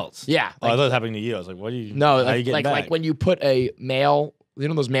someone else. Yeah. Like, I thought it was happening to you. I was like, what do you? No, how are you getting back? like when you put a mail, you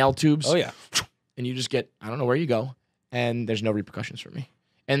know those mail tubes? Oh yeah. And you just get, I don't know where you go, and there's no repercussions for me.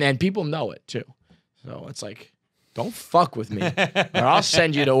 And then people know it too. So it's like, don't fuck with me, or I'll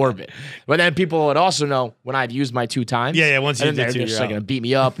send you to orbit. But then people would also know when I've used my 2 times. Yeah. Once you do they're 2, just you're like out. gonna beat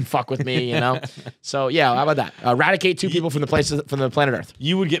me up and fuck with me, you know. So yeah, how about that? Eradicate 2 people from the planet Earth.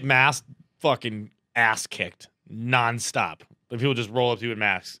 You would get mass fucking ass kicked nonstop. Like people just roll up to you with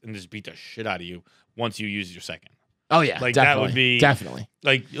masks and just beat the shit out of you once you use your second. Oh yeah, Like, definitely, that would be- definitely.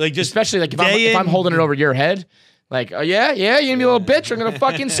 Like just Especially like if I'm holding it over your head, like, oh yeah, you're gonna be a little bitch. I'm gonna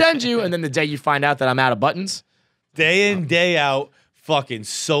fucking send you. And then the day you find out that I'm out of buttons, day in day out fucking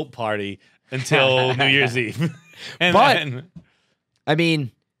soap party until New Year's Eve. And But- then, I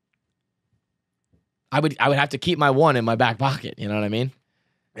mean, I would have to keep my 1 in my back pocket. You know what I mean?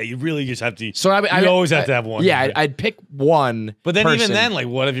 yeah, you really just have to. So I you always have to have 1. Yeah, I'd pick 1. But then person, even then, like,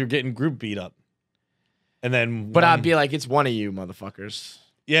 what if you're getting group beat up? And then, but I'd be like, it's one of you motherfuckers.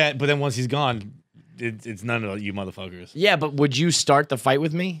 yeah. But then once he's gone, it's none of you motherfuckers. Yeah, but would you start the fight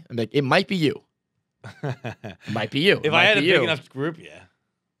with me? I'm like, it might be you. It might be you. It If might I had a be big you. enough group, yeah.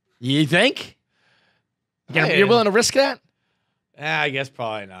 You think? Yeah. You're willing to risk that? I guess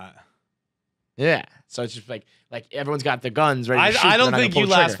probably not. Yeah. So it's just like everyone's got their guns ready to shoot. I but don't they're not think gonna you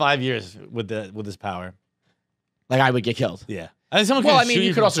pull the last trigger. 5 years with this power. Like I would get killed. Yeah. I mean, someone Well, could I mean, shoot you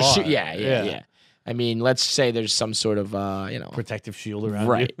could from also afar. shoot. Yeah. I mean, let's say there's some sort of, Protective shield around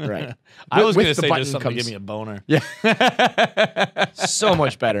right, you. right. I was With going to the say button just something to comes- give me a boner. Yeah. So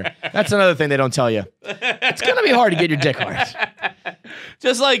much better. That's another thing they don't tell you. It's gonna be hard to get your dick hard.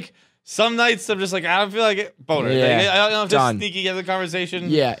 Just like Some nights I'm just like, I don't feel like it. Boner. Yeah. Like, I don't know if Done. just sneaky get the conversation.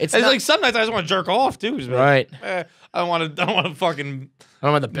 Yeah, It's not- like some nights I just want to jerk off too. Just be like, Right. I don't want to fucking I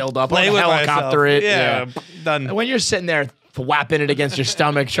don't want to build up. play I with want to helicopter myself. it. Yeah, done. When you're sitting there whapping it against your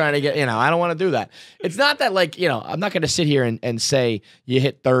stomach, trying to get, I don't want to do that. It's not that like, I'm not going to sit here and say you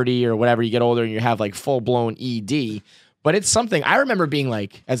hit 30 or whatever, you get older and you have like full blown ED, but it's something I remember being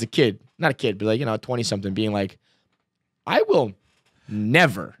like, as a kid, not a kid, but like, 20 something, being like, I will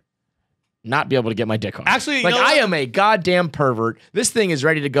never not be able to get my dick hard. Actually, like, you know I what? am a goddamn pervert. This thing is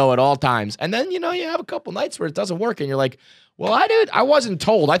ready to go at all times. And then, you have a couple nights where it doesn't work and you're like, well, I wasn't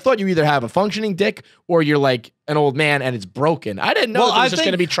told. I thought you either have a functioning dick or you're like an old man and it's broken. I didn't know Well, there was I just think-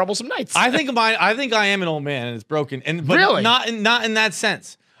 going to be troublesome nights. I think I am an old man and it's broken. But Really? not in that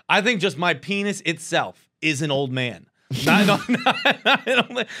sense. I think just my penis itself is an old man. Not an old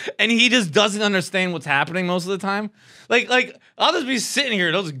man. And he just doesn't understand what's happening most of the time. Like I'll just be sitting here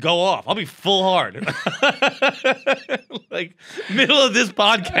and it'll just go off. I'll be full hard. Like middle of this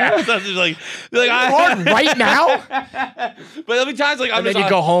podcast. I'm just like hard right now? But there'll be times like I'm And then just you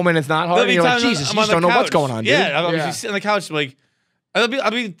go home and it's not hard. there'll And be you're like, times Jesus, I'm you on just the don't know what's couch. going on, dude. Yeah, I'll be sitting on the couch like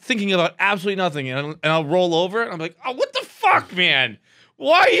I'll be thinking about absolutely nothing, and I'll roll over, and I'm like, oh, what the fuck, man?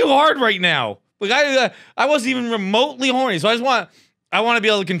 Why are you hard right now? Like I wasn't even remotely horny, so I want to be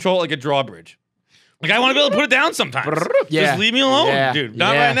able to control it like a drawbridge. Like I want to be able to put it down sometimes. Yeah. Just leave me alone, Yeah. dude.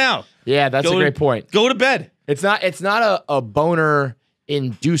 Not Yeah. right now. Yeah, that's a great point. Go to bed. It's not a boner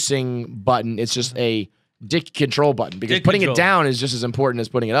inducing button. It's just a dick control button because Dick putting control. it down is just as important as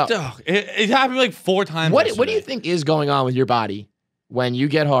putting it up. Ugh, it happened like 4 times. What do you yesterday. think is going on with your body when you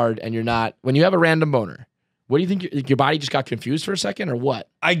get hard and when you have a random boner? What do you think? Your body just got confused for a second, or what?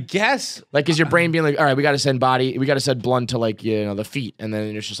 I guess Like, is your brain being like, all right, we got to send blood to like the feet, and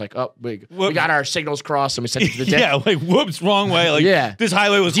then it's just like, oh, we got our signals crossed, and we sent it to the dick. yeah, like whoops, wrong way. Like Yeah. this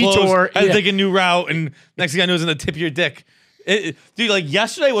highway was Detour, closed. I had to yeah. take a new route, and next thing I knew, it was in the tip of your dick. Dude, like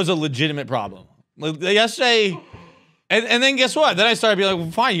yesterday was a legitimate problem. Like yesterday, and then guess what? Then I started being like,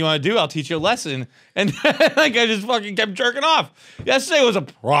 well, fine, you want to do? I'll teach you a lesson. And like I just fucking kept jerking off. Yesterday was a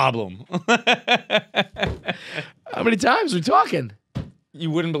problem. How many times are we talking? You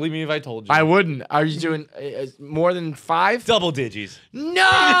wouldn't believe me if I told you. I wouldn't. Are you doing more than 5? Double digits.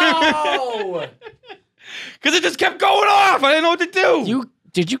 No. Because it just kept going off. I didn't know what to do.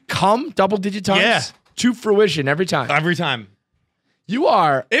 Did you come double-digit times? Yeah. To fruition every time. Every time. You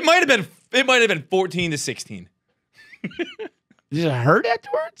are. It might have been 14 to 16. Does it hurt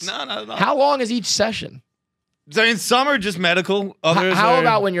afterwards? No. How long is each session? So in some are just medical. Others How are,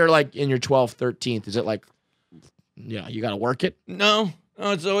 about when you're like in your 12th, 13th? Is it like, you got to work it? No,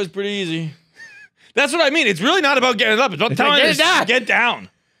 it's always pretty easy. That's what I mean. It's really not about getting up. It's about telling get you it down. to get down.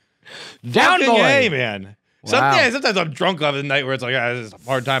 Down, Fucking boy. yay, man. Wow. Sometimes I'm drunk off the night where it's like, this is a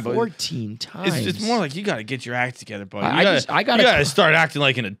hard time. But 14 times. it's more like you got to get your act together, buddy. I You gotta- gotta start acting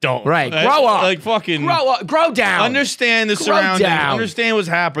like an adult. Right. Grow up. Like fucking Grow up. Grow down. understand the Grow surroundings. down. Understand what's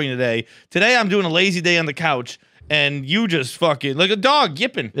happening today. Today I'm doing a lazy day on the couch, and you just fucking like a dog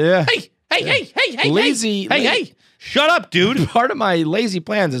yipping. Yeah. Hey, Lazy- hey. Shut up, dude. Part of my lazy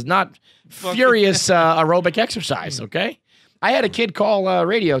plans is not furious aerobic exercise, okay? I had a kid call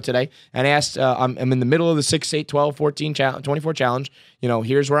radio today and asked, I'm in the middle of the 6, 8, 12, 14, 24 challenge.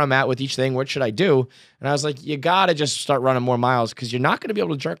 Here's where I'm at with each thing. What should I do? And I was like, you got to just start running more miles because you're not going to be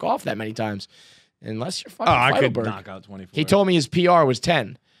able to jerk off that many times unless you're fucking I could Feidelberg. knock out 24. He told me his PR was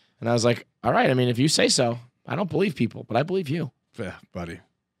 10. And I was like, all right, I mean, if you say so. I don't believe people, but I believe you. Yeah, buddy.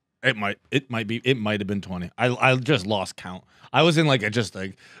 It might have been 20. I just lost count. I was in like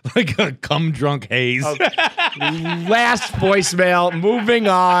a cum drunk haze. Last voicemail. Moving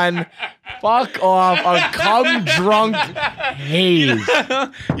on. Fuck off. A cum drunk haze.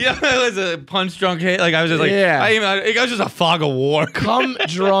 Yeah, it was a punch drunk haze. Like I was just like, Yeah. it was just a fog of war. Cum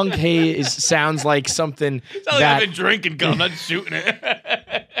drunk haze sounds like something It's not like I've been drinking cum, not shooting it.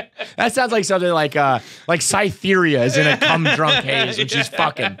 that sounds like something like Cytheria is in a cum drunk haze when she's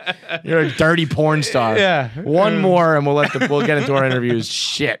fucking. You're a dirty porn star. Yeah. One more and we'll get into our interviews.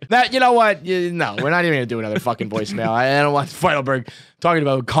 Shit. You know what? No, we're not even gonna do another fucking voicemail. I don't want Feidelberg talking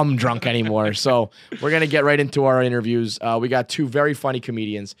about cum drunk anymore. So we're gonna get right into our interviews. We got 2 very funny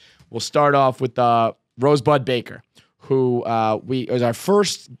comedians. We'll start off with Rosebud Baker, who was our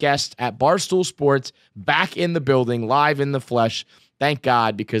first guest at Barstool Sports, back in the building, live in the flesh. Thank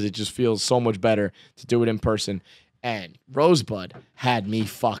God, because it just feels so much better to do it in person. And Rosebud had me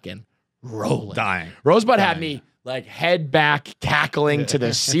fucking rolling. Dying. Rosebud had me like head back, cackling to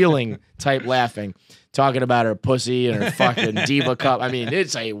the ceiling type laughing. talking about her pussy and her fucking diva cup. I mean,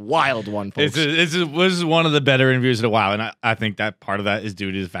 it's a wild one, folks. This is one of the better interviews in a while, and I think that part of that is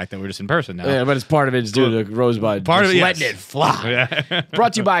due to the fact that we're just in person now. Yeah, but it's part of it is due to Rosebud. Part of it, letting it fly. Yeah.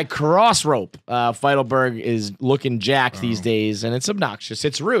 Brought to you by Cross Rope. Feidelberg is looking jacked these days, and it's obnoxious.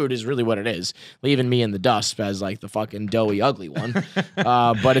 It's rude, is really what it is, leaving me in the dust as like the fucking doughy, ugly one.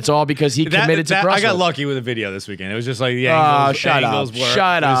 But it's all because he committed to Cross Rope. I got lucky with a video this weekend. It was just like the shut angles up, work,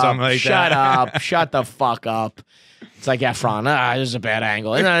 shut up, like shut that. up, shut the fuck up. It's like Efron. This is a bad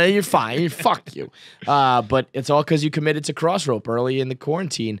angle. You're fine. Fuck you. But it's all because you committed to Cross Rope early in the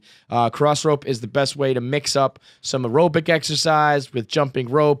quarantine. Cross Rope is the best way to mix up some aerobic exercise with jumping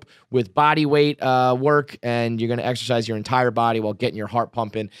rope, with body weight work, and you're going to exercise your entire body while getting your heart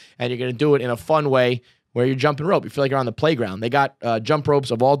pumping. And you're going to do it in a fun way where you're jumping rope. You feel like you're on the playground. They got jump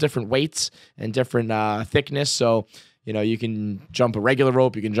ropes of all different weights and different thickness. So, you know, you can jump a regular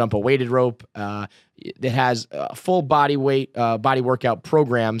rope. You can jump a weighted rope. It has full body weight, body workout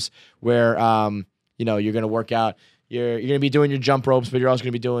programs where, you know, you're going to work out. You're going to be doing your jump ropes, but you're also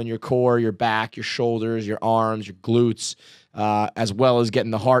going to be doing your core, your back, your shoulders, your arms, your glutes, as well as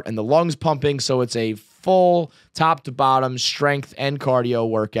getting the heart and the lungs pumping. So it's a full top to bottom strength and cardio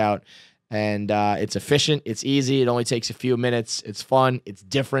workout. And it's efficient. It's easy. It only takes a few minutes. It's fun. It's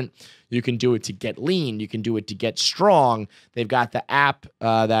different. You can do it to get lean. You can do it to get strong. They've got the app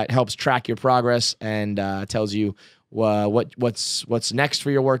that helps track your progress and tells you what's next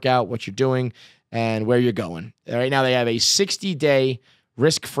for your workout, what you're doing, and where you're going. Right now, they have a 60-day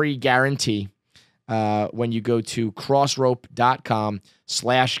risk-free guarantee when you go to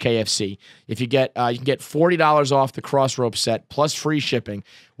crossrope.com/KFC. If you get, you can get $40 off the Crossrope set plus free shipping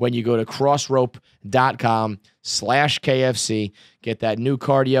when you go to crossrope.com/KFC. Get that new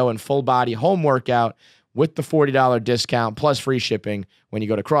cardio and full body home workout with the $40 discount plus free shipping when you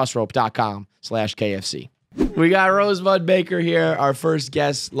go to crossrope.com/KFC. We got Rosebud Baker here, our first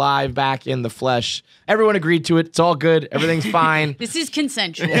guest live back in the flesh. Everyone agreed to it. It's all good. Everything's fine. This is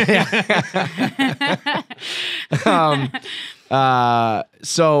consensual.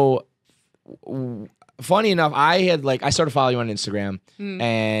 So funny enough, I started following you on Instagram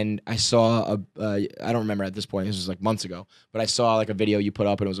and I saw I don't remember at this point, this was like months ago, but I saw like a video you put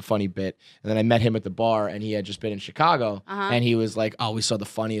up and it was a funny bit. And then I met him at the bar and he had just been in Chicago and he was like, oh, we saw the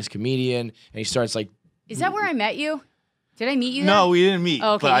funniest comedian. And he starts like, is that where I met you? Did I meet you there? No, we didn't meet,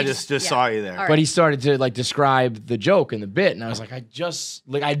 Oh, okay, but I you just yeah. saw you there. All right. but he started to like describe the joke and the bit, and I was like, I just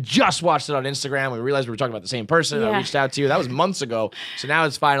watched it on Instagram. We realized we were talking about the same person. Yeah. I reached out to you. That was months ago, so now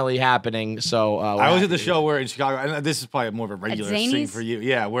it's finally happening. So I was at the show where in Chicago, and this is probably more of a regular thing Zany's? for you.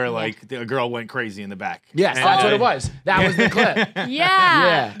 Yeah, where like a girl went crazy in the back. Yes, And that's what it was. That was the clip. Yeah,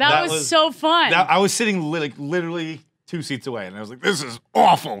 Yeah. that was so fun. I was sitting literally 2 seats away, and I was like, "This is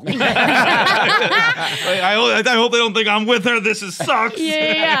awful." Like, I hope they don't think I'm with her. This sucks.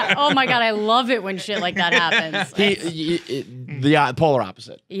 yeah. Oh my god, I love it when shit like that happens. The polar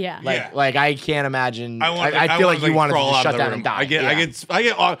opposite. Yeah. Like I can't imagine. I feel like you wanted to crawl just out shut of the down room. and die. I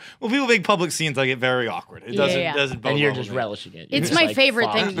get when people make public scenes, I get very awkward. It doesn't Yeah. doesn't. bode and you're well just with me. relishing it. It's You're my just like, favorite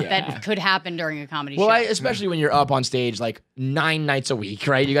fuck thing yeah. that could happen during a comedy Well, show. especially when you're up on stage like 9 nights a week,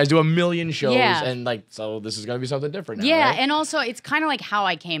 right? You guys do 1 million shows, Yeah. and like, so this is gonna be something different now, Yeah, right? and also it's kind of like how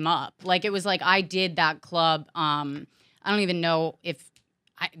I came up. Like it was like I did that club. I don't even know if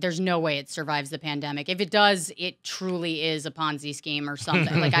there's no way it survives the pandemic. If it does, it truly is a Ponzi scheme or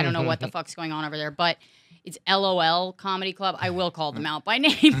something. Like I don't know what the fuck's going on over there, but it's LOL Comedy Club. I will call them out by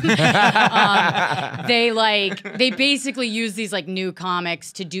name. They basically use these like new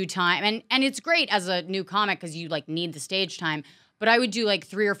comics to do time, and it's great as a new comic because you like need the stage time. But I would do like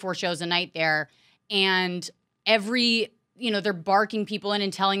 3 or 4 shows a night there, and they're barking people in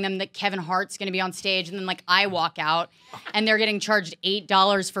and telling them that Kevin Hart's going to be on stage. And then like I walk out and they're getting charged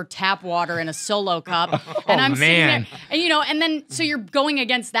 $8 for tap water in a solo cup. And I'm sitting there and then, so you're going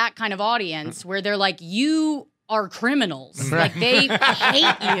against that kind of audience where they're like, you are criminals. Like they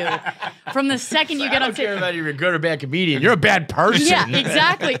hate you from the second you get on I don't care stage. about if you're a good or bad comedian. You're a bad person. Yeah,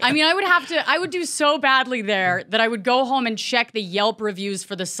 exactly. I mean, I would do so badly there that I would go home and check the Yelp reviews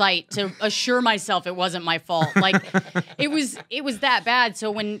for the site to assure myself it wasn't my fault. Like, it was that bad.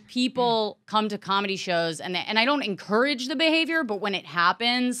 So when people come to comedy shows and I don't encourage the behavior, but when it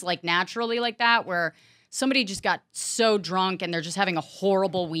happens, like naturally like that, where somebody just got so drunk and they're just having a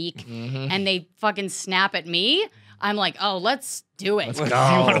horrible week and they fucking snap at me, I'm like, oh, let's do it. Let's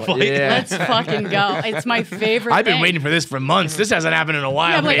go. Yeah. Let's fucking go. It's my favorite I've been thing. waiting for this for months. This hasn't happened in a while,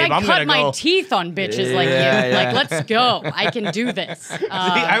 Yeah, I'm like, babe. I I'm cut gonna my go. teeth on bitches like you. Yeah, Like, yeah. let's go. I can do this.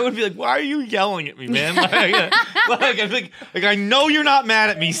 I would be like, why are you yelling at me, man? Like, I know you're not mad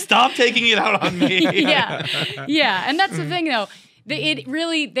at me. Stop taking it out on me. Yeah. Yeah. And that's the thing, though.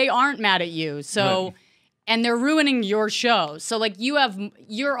 They aren't mad at you. So, and they're ruining your show. So, like, you're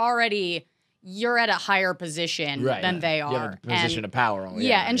at a higher position than they You are. have a position of power. Only.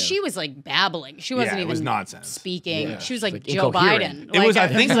 Yeah, and she was like babbling. She wasn't it even was nonsense. speaking. Yeah. She was like Like Joe incoherent. Biden. It was, I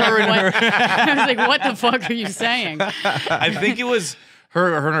think, her and her. I was like, what the fuck are you saying? I think it was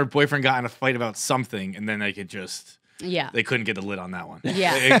her and her boyfriend got in a fight about something, and then they couldn't get the lid on that one.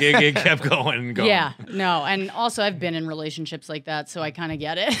 Yeah. It kept going and going. Yeah, no, and also I've been in relationships like that, so I kind of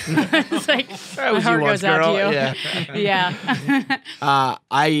get it. It's like my was you heart once, goes out girl. to you. Yeah. Yeah.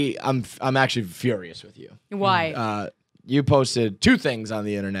 I'm actually furious with you. Why? You posted 2 things on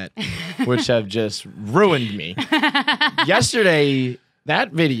the internet, which have just ruined me. Yesterday,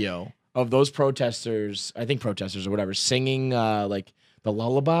 that video of those protesters, I think protesters or whatever, singing like the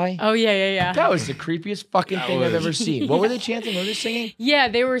lullaby. Oh yeah. That was the creepiest fucking thing I've ever seen. What were they chanting? What were they singing? Yeah,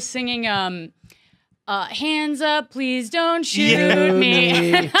 they were singing hands up, please don't shoot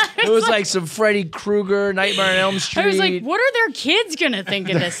me. It was like some Freddy Krueger, Nightmare on Elm Street. I was like, what are their kids gonna think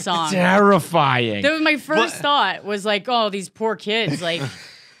of this song? Terrifying. That was my first thought was like, oh, these poor kids. Like,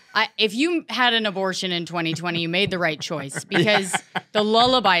 if you had an abortion in 2020, you made the right choice because the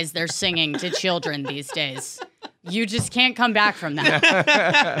lullabies they're singing to children these days, you just can't come back from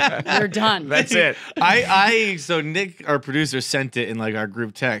that. You're done. That's it. So Nick, our producer, sent it in like our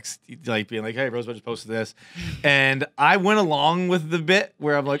group text, like being like, "Hey, Rosebud just posted this," and I went along with the bit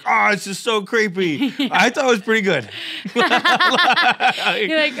where I'm like, "Oh, it's just so creepy." I thought it was pretty good. You're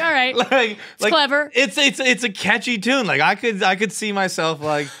like, all right, it's clever. It's a catchy tune. Like I could see myself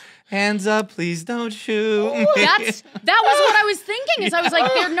like. Hands up, please don't shoot. That was what I was thinking. Is I was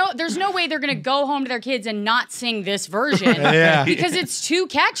like, there's no way they're gonna go home to their kids and not sing this version, because it's too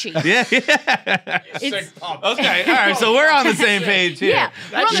catchy. Yeah. It's, okay, all right. So we're on the same page here. yeah,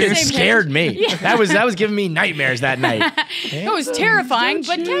 we're on the Shit same scared page. me. That was giving me nightmares that night. It was terrifying,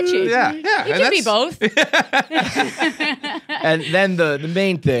 but catchy. Yeah. It and can be that's- both. And then the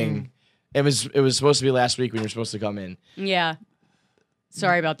main thing, it was supposed to be last week when you were supposed to come in. Yeah.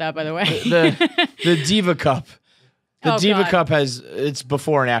 Sorry about that, by the way. The Diva Cup. The Oh, Diva God. Cup it's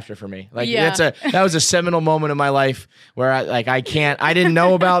before and after for me. Like Yeah. that was a seminal moment in my life where I didn't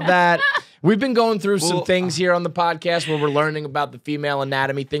know about that. We've been going through some things here on the podcast where we're learning about the female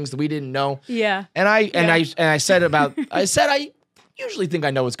anatomy, things that we didn't know. Yeah. And I said I usually think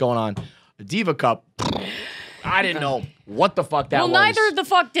I know what's going on. The Diva Cup, I didn't know what the fuck that was. Well, neither the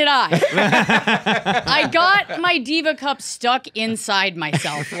fuck did I. I got my Diva Cup stuck inside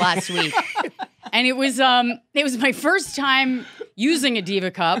myself last week. And it was my first time using a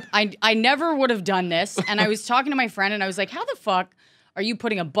Diva Cup. I never would have done this. And I was talking to my friend and I was like, how the fuck are you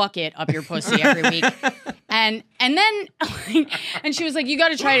putting a bucket up your pussy every week? And then and she was like, you got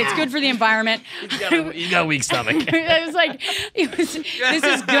to try it. It's good for the environment. You got a weak stomach. I was like, this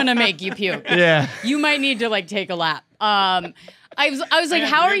is gonna make you puke. Yeah. You might need to like take a lap. I was like,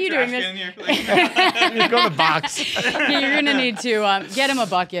 how are you doing this? Go to the box. You're gonna need to get him a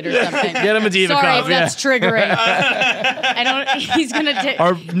bucket or something. Get him a Diva Sorry Cup. if that's triggering. I don't. He's gonna take.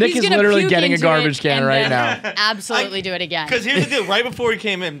 Nick is literally getting a garbage can right now. Absolutely do it again. Because here's the deal. Right before he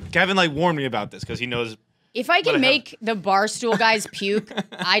came in, Kevin like warned me about this because he knows. If I can make the Barstool guys puke,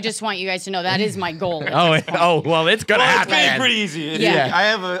 I just want you guys to know that is my goal. Well, it's gonna Well, happen. it's pretty easy. Yeah. I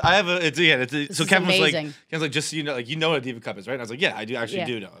have a. So is Kevin was like, amazing. just so you know, you know what a Diva Cup is, right? And I was like, yeah, I do actually Yeah.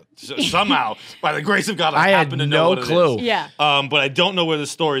 do know. So, somehow, by the grace of God, I I had happen to know no what it clue. is. Yeah. But I don't know where the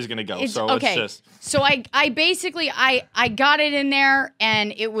story is gonna go. It's so okay. it's just. So I basically I got it in there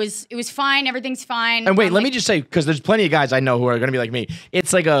and it was fine. Everything's fine. And wait, I'm let like, me just say, because there's plenty of guys I know who are going to be like me.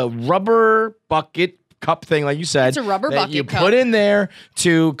 It's like a rubber bucket cup thing, like you said. It's a rubber that bucket you cup. put in there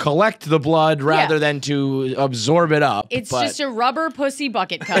to collect the blood rather than to absorb it up. It's But just a rubber pussy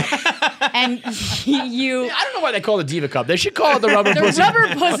bucket cup, and you. I don't know why they call it Diva Cup. They should call it the rubber The pussy. rubber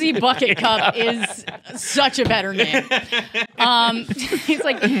pussy bucket cup is such a better name. It's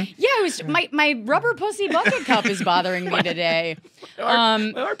like, yeah, it was my rubber pussy bucket cup is bothering me today.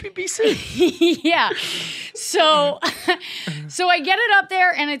 RPPC. Yeah. So I get it up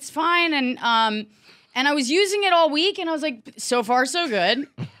there and it's fine and I was using it all week and I was like, so far so good.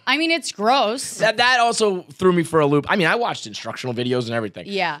 I mean, it's gross. That also threw me for a loop. I mean, I watched instructional videos and everything.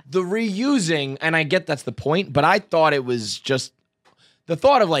 Yeah. The reusing, and I get that's the point, but I thought it was just the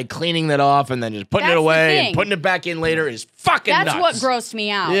thought of like cleaning that off and then just putting That's it the away thing. and putting it back in later is fucking That's nuts. what grossed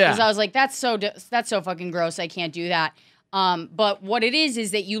me out. Yeah. Because I was like, that's so fucking gross. I can't do that. But what it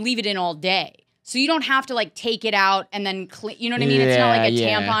is that you leave it in all day. So you don't have to like take it out and then clean. You know what I mean? It's not like a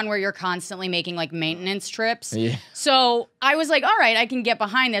tampon where you're constantly making like maintenance trips. Yeah. So I was like, all right, I can get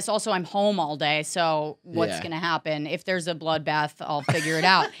behind this. Also, I'm home all day. So what's Yeah. going to happen? If there's a bloodbath, I'll figure it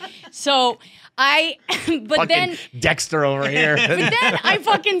out. So but Fucking then Dexter over here. but then I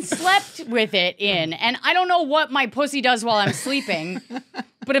fucking slept with it in, and I don't know what my pussy does while I'm sleeping,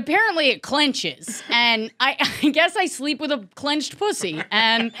 but apparently it clenches, and I guess I sleep with a clenched pussy,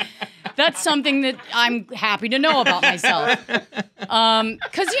 and that's something that I'm happy to know about myself,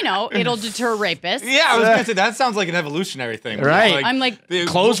 because it'll deter rapists. Yeah, I was gonna say that sounds like an evolutionary thing. Right. I'm like,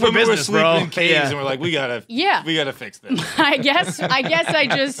 Clothes for women were business, sleeping bro. in caves, Yeah. and we're like, we gotta fix this. I guess I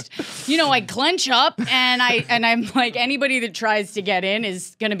just, I clench up, and I'm like, anybody that tries to get in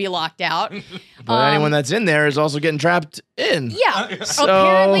is gonna be locked out. But anyone that's in there is also getting trapped in. Yeah, So-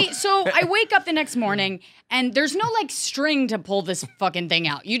 apparently. So I wake up the next morning, and there's no like string to pull this fucking thing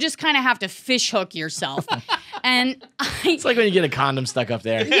out. You just kind of have to fish hook yourself, and It's like when you get a condom stuck up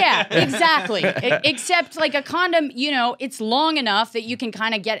there. yeah, exactly. Except like a condom, it's long enough that you can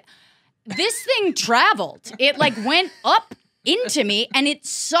kind of get. This thing traveled. It like went up into me, and it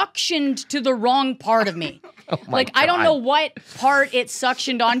suctioned to the wrong part of me. I don't know what part it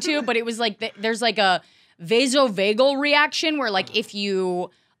suctioned onto, but it was like there's like a vasovagal reaction where like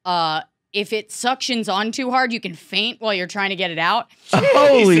if it suctions on too hard, you can faint while you're trying to get it out.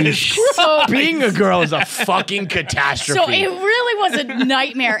 Holy shit. So Being a girl is a fucking catastrophe. So it really was a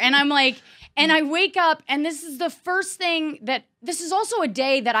nightmare. And I'm like, and I wake up, and this is the first thing this is also a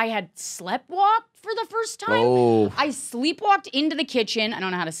day that I had sleptwalked for the first time. Oh. I sleepwalked into the kitchen. I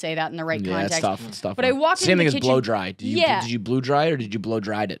don't know how to say that in the right Yeah, it's context. tough. It's tough. But I walked Same into thing the as kitchen. blow dry. Did you blow dry it or did you blow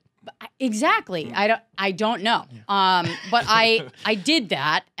dried it? Exactly. I don't know. But I did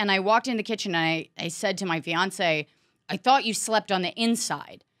that, and I walked in the kitchen, and I said to my fiance, I thought you slept on the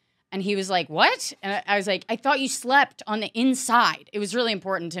inside. And he was like, what? And I was like, I thought you slept on the inside. It was really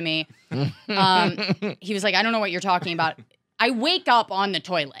important to me. He was like, I don't know what you're talking about. I wake up on the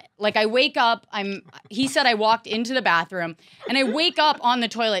toilet. Like I wake up, he said I walked into the bathroom, and I wake up on the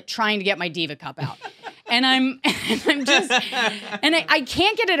toilet trying to get my Diva cup out. And I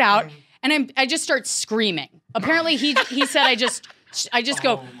can't get it out, and I just start screaming. Apparently he said I just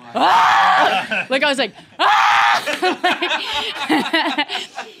go, ah! Like I was like, ah!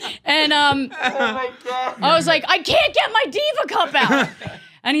 And I was like, I can't get my Diva cup out.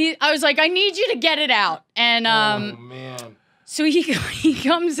 And I was like, I need you to get it out. And Man. so he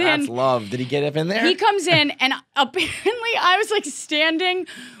comes in. That's love. Did he get up in there? He comes in, and apparently I was like standing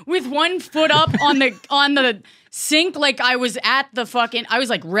with one foot up on the sink, like I was at the I was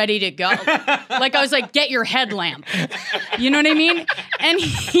like ready to go. Like I was like, get your headlamp. You know what I mean? And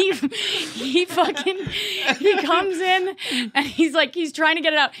he comes in, and he's trying to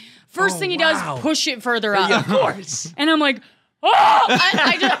get it out. First thing he does, push it further up. Yeah, of course. And I'm like, oh!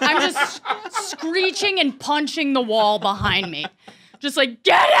 I'm just screeching and punching the wall behind me. Just like,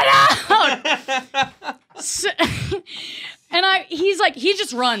 get it out! And he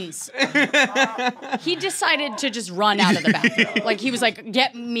just runs. He decided to just run out of the bathroom. Like, he was like,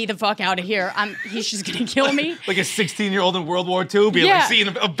 get me the fuck out of here. He's just gonna kill me. Like a 16-year-old in World War II being like seeing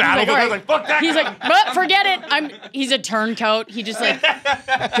a battle. He's like, all right. Like, fuck that. He's like, but forget it. He's a turncoat. He just like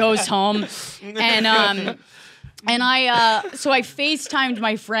goes home. And so I FaceTimed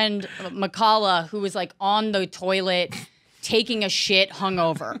my friend Makala, who was like on the toilet taking a shit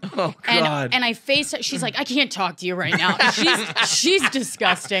hungover. Oh, God. And I she's like, I can't talk to you right now. She's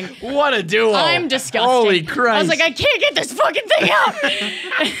disgusting. What a duo. I'm disgusting. Holy Christ. I was like, I can't get this fucking thing out.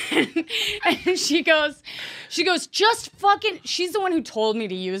 And she goes, just fucking, she's the one who told me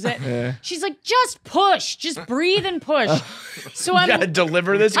to use it. Yeah. She's like, just push, just breathe and push. So You gotta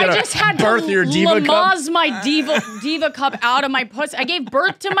deliver this. You I gotta just had birth to your Diva cup. Lamaze my Diva cup out of my pussy. I gave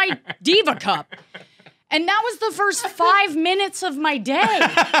birth to my Diva cup. And that was the first 5 minutes of my day.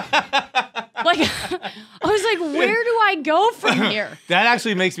 Like, I was like, where do I go from here? That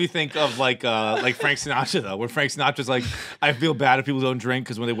actually makes me think of like Frank Sinatra though, where Frank Sinatra's like, I feel bad if people don't drink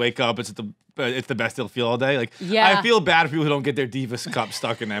because when they wake up, it's the best they'll feel all day. Like, Yeah. I feel bad if people who don't get their Divas cup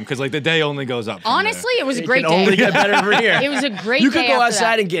stuck in them because like the day only goes up. from Honestly, it was a It great can day. only get better from here. It was a great You day could go after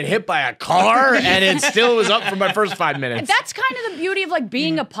outside that. and get hit by a car, and it still was up for my first 5 minutes. That's kind of the beauty of like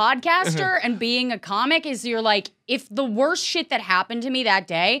being a podcaster and being a comic is you're like, if the worst shit that happened to me that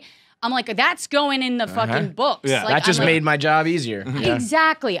day, I'm like, that's going in the fucking books. Yeah. Like, That just I'm like, made my job easier. Yeah.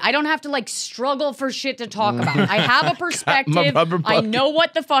 Exactly. I don't have to like struggle for shit to talk about. I have a perspective. rubber I bucket. know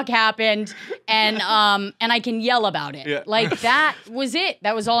what the fuck happened, and I can yell about it. Yeah. Like that was it.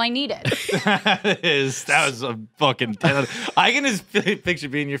 That was all I needed. That was a fucking 10. I can just picture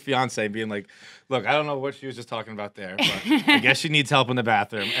being your fiance being like, look, I don't know what she was just talking about there, but I guess she needs help in the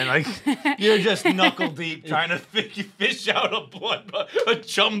bathroom. And like, you're just knuckle deep trying to fish out a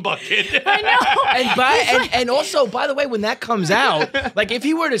chum bucket. I know. And also, by the way, when that comes out, like if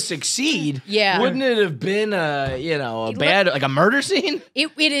he were to succeed, Yeah. wouldn't it have been a bad like a murder scene?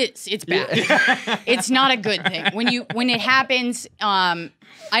 It is. It's bad. It's not a good thing. When it happens, I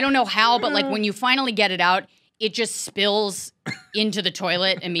don't know how, but like when you finally get it out, it just spills into the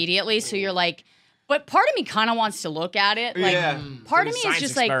toilet immediately. So you're like, but part of me kind of wants to look at it. Like part of me is Science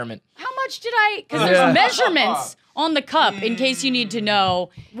just experiment. like, how much did I? Because there's measurements on the cup in case you need to know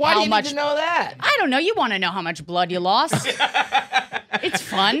Why how do you much. need to know that? I don't know. You want to know how much blood you lost? It's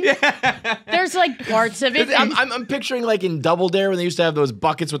fun. There's like parts of it. I'm picturing like in Double Dare when they used to have those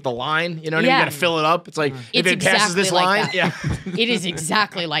buckets with the line. You know what I mean? Yeah. You got to fill it up. It's like if It's it passes exactly this like line, that. yeah. It is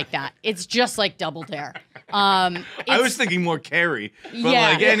exactly like that. It's just like Double Dare. I was It's- thinking more Carrie. But Yeah.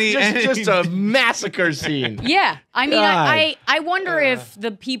 like any just a massacre scene. Yeah, I mean, God. I wonder if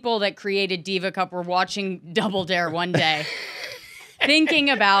the people that created Diva Cup were watching Double Dare one day, thinking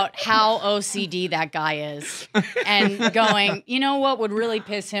about how OCD that guy is, and going, you know what would really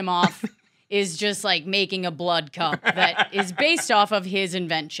piss him off is just like making a blood cup that is based off of his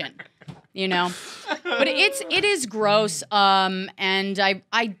invention, you know. But it is gross, and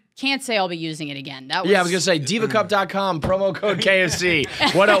I can't say I'll be using it again. That was, Yeah, I was gonna say divacup.com promo code KFC.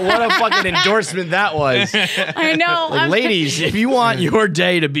 What a fucking endorsement that was. I know. Like, ladies, if you want your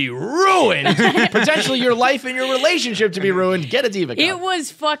day to be ruined, potentially your life and your relationship to be ruined, get a Diva Cup. It was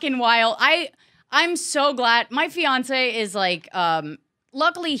fucking wild. I'm so glad. My fiance is like,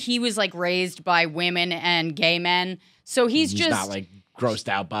 luckily he was like raised by women and gay men, so he's just not like grossed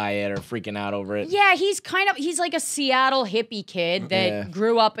out by it or freaking out over it. yeah, he's like a Seattle hippie kid that Yeah.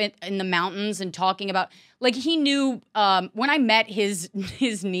 grew up in the mountains and talking about like he knew when I met his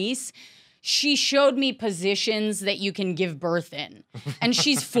niece. She showed me positions that you can give birth in, and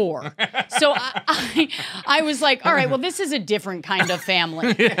she's 4. So I was like, all right, well, this is a different kind of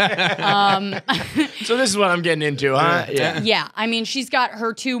family. So this is what I'm getting into, huh? Yeah. Yeah, I mean, she's got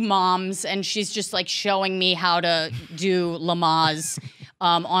her 2 moms, and she's just like showing me how to do Lamaze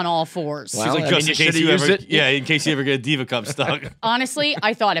on all 4s. Well, like, I just mean, in you case you should've ever, used it. in case you ever get a Diva Cup stuck. Honestly,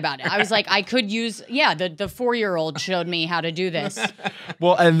 I thought about it. I was like, I could use, the 4-year-old showed me how to do this.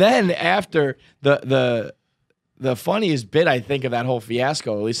 Well, and then after the funniest bit I think of that whole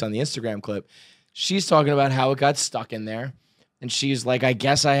fiasco, at least on the Instagram clip, she's talking about how it got stuck in there, and she's like, "I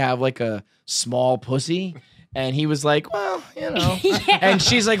guess I have like a small pussy," and he was like, "Well, you know," and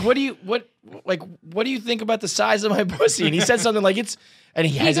she's like, "What do you think about the size of my pussy?" And he said something like, "It's," and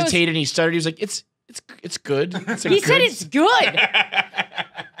he hesitated and he started. He was like, "It's good." He said it's good.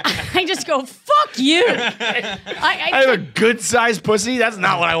 I just go, fuck you. I have a good sized pussy. That's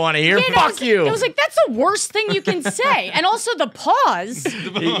not what I want to hear. Yeah, Fuck you. It was like, that's the worst thing you can say. And also the pause.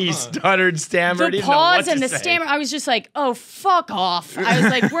 He stuttered, stammered. The he didn't know what pause and to the say. stammer. I was just like, oh, fuck off. I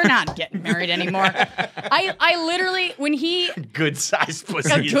was like, we're not getting married anymore. I literally, when he, Good sized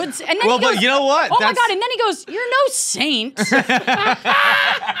pussy. a good, and then Well, he goes, but you know what? oh my God. And then he goes, you're no saint.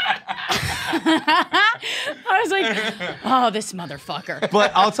 I was like, oh, this motherfucker.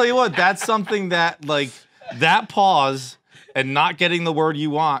 But I'll tell you what, that's something that, like, that pause and not getting the word you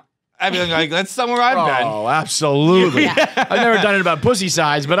want, I mean, like, that's somewhere I've been. Oh, absolutely. Yeah. I've never done it about pussy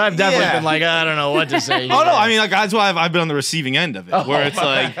size, but I've definitely Yeah. been like, I don't know what to say. Oh, no, I mean, like, that's why I've been on the receiving end of it, where it's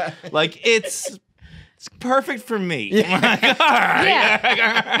like, it's perfect for me. I'm like, all right.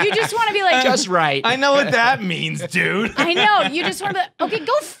 Yeah. You just want to be like, just right. I know what that means, dude. I know. You just want to be like, okay,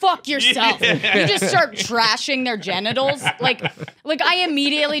 go fuck yourself. You just start trashing their genitals. Like I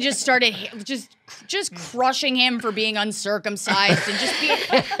immediately just started just crushing him for being uncircumcised and just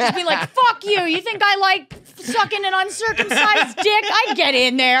be like, fuck you. You think I like sucking an uncircumcised dick? I get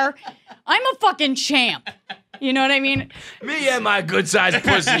in there. I'm a fucking champ. You know what I mean? Me and my good sized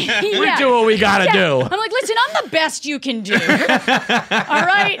pussy. We Yeah. do what we gotta do. I'm like, listen, I'm the best you can do. All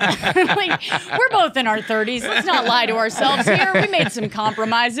right? Like, we're both in our 30s. Let's not lie to ourselves here. We made some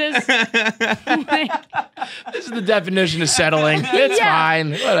compromises. Like, This is the definition of settling. It's Yeah.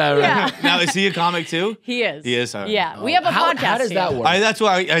 fine. Whatever. yeah. Now, is he a comic too? He is. He is, all right. Yeah. We have a How podcast. does that here. work? That's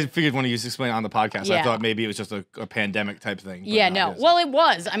why I figured when he used to explain it on the podcast, I Yeah. thought maybe it was just a pandemic type thing. But Yeah, no. no. Well, it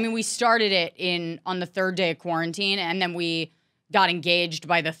was. I mean, we started it on the 3rd day of quarantine, and then we got engaged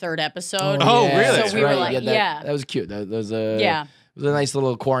by the third episode. Oh, really? So we were like, that was cute. That was a Yeah. It was a nice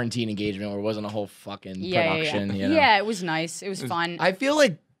little quarantine engagement where it wasn't a whole fucking production. You know? Yeah, it was nice. It was fun. I feel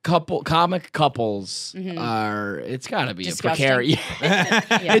like comic couples are. It's got to be Disgusting. a precarious.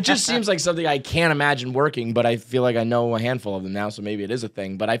 It just seems like something I can't imagine working, but I feel like I know a handful of them now, so maybe it is a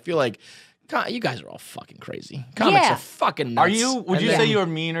thing. But I feel like you guys are all fucking crazy. Comics Yeah. are fucking nuts. Are you? Would And you then- say you're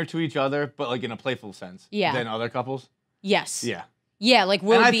meaner to each other, but like in a playful sense? Yeah. Than other couples? Yes. Yeah. Yeah, like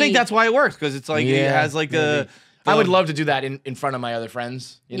we'll And I be. think that's why it works because it's like it Yeah, has like the. I would love to do that in front of my other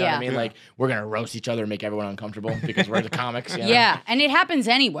friends. You know what I Yeah. mean? Like, we're going to roast each other and make everyone uncomfortable because we're the comics. You know? Yeah, and it happens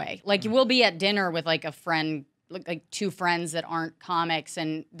anyway. Like we'll be at dinner with like a friend, like two friends that aren't comics,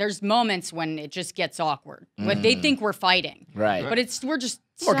 and there's moments when it just gets awkward. When they think we're fighting, Right. But we're just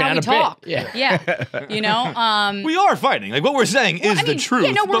Working how out we a bit. talk. Yeah. You know. We are fighting. Like what we're saying is I mean, the truth,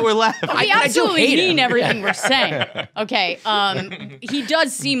 yeah, no, but we're laughing. We I do absolutely hate mean him. everything we're saying. Okay. He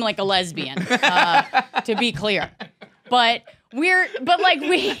does seem like a lesbian, to be clear. But we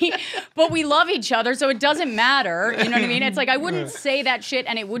love each other, so it doesn't matter. You know what I mean? It's like I wouldn't say that shit,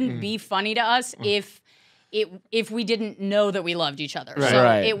 and it wouldn't be funny to us if we didn't know that we loved each other. So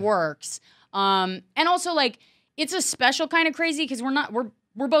Right. it works. And also like it's a special kind of crazy because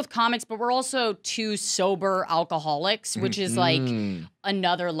we're both comics, but we're also two sober alcoholics, which is like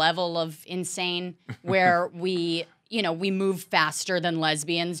another level of insane where we move faster than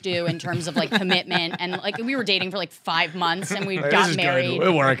lesbians do in terms of like commitment. And like we were dating for like 5 months and we This got is good. married.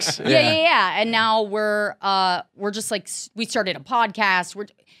 It works. Yeah. And now we're just like, we started a podcast.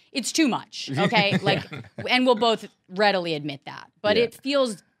 It's too much. Okay. Like, and we'll both readily admit that, but it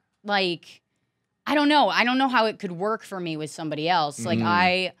feels like, I don't know how it could work for me with somebody else. Like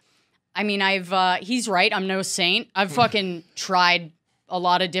he's right. I'm no saint. I've fucking tried a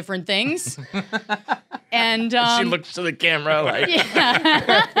lot of different things. And She looks to the camera like,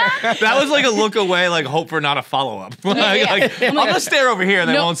 That was like a look away, like hope for not a follow up. Yeah. I'm gonna stare over here and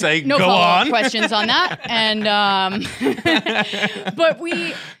they won't say no go follow-up on. questions on that. And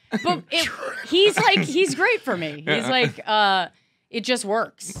he's great for me. He's like it just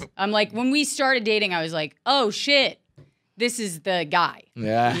works. I'm like when we started dating, I was like, oh shit, this is the guy.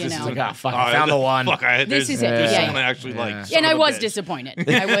 yeah, You this is know. like, oh, fuck, I found the one. Fuck, This is it. There's Yeah. someone I actually like. And Son I of a was bitch. disappointed.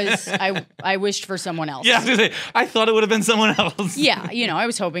 I wished for someone else. Yeah, I was gonna say, I thought it would have been someone else. Yeah, I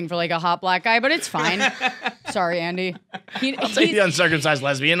was hoping for like a hot black guy, but it's fine. Sorry, Andy. I'll take the uncircumcised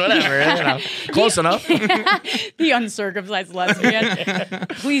lesbian, whatever. Close enough. The uncircumcised lesbian.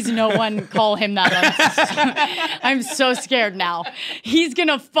 Please, no one call him that. I'm so scared now. He's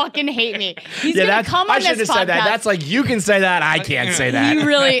gonna fucking hate me. He's gonna come on I this should have podcast. said that. That's like you can say that. I can't say that. He'll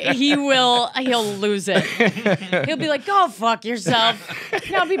lose it. He'll be like, go fuck yourself.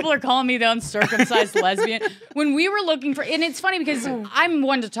 Now people are calling me the uncircumcised lesbian. When we were looking for, and it's funny because I'm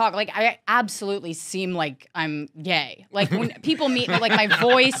one to talk, like I absolutely seem like I'm gay. Like when people meet me, like my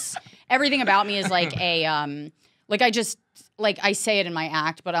voice, everything about me is like like I say it in my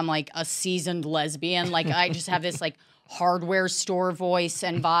act, but I'm like a seasoned lesbian. Like I just have this like hardware store voice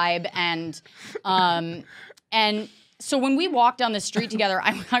and vibe and so when we walked down the street together,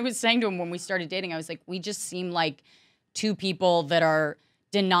 I was saying to him when we started dating, I was like, we just seem like two people that are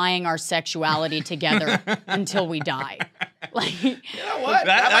denying our sexuality together until we die. Like, You know what?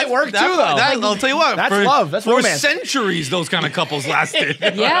 That might work too, though. I'll tell you what. That's for, love. That's for romance. centuries, those kind of couples lasted.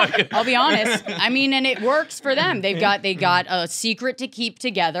 yeah, I'll be honest. I mean, and it works for them. They got a secret to keep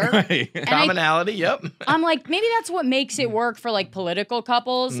together. Right. And Commonality. Yep. I'm like, maybe that's what makes it work for like political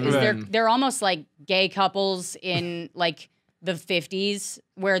couples. Is they're almost like gay couples in like the 50s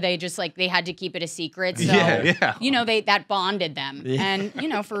where they just like they had to keep it a secret. So Yeah. that bonded them. And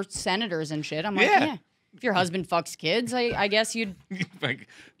for senators and shit, I'm like, yeah. If your husband fucks kids, I guess you're Big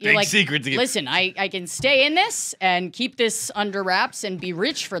like, secret to get. listen, I can stay in this and keep this under wraps and be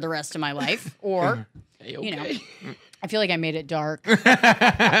rich for the rest of my life. Or, I feel like I made it dark. No,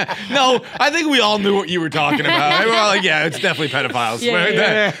 I think we all knew what you were talking about. We were all like, yeah, it's definitely pedophiles.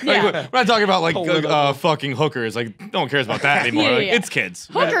 Yeah. We're not talking about like fucking hookers. Like, no one cares about that anymore. Like, it's kids.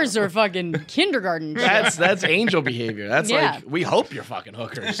 Hookers are fucking kindergarten shit. That's angel behavior. That's Yeah. like we hope you're fucking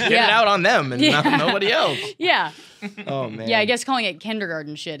hookers. Get it Yeah. out on them and not nobody else. Yeah. Oh man. Yeah, I guess calling it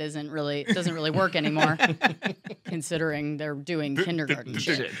kindergarten shit doesn't really work anymore, considering they're doing kindergarten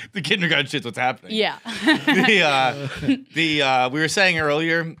shit. The kindergarten shit's what's happening. Yeah. We were saying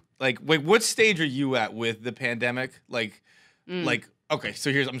earlier, like, wait, what stage are you at with the pandemic? Like, okay, so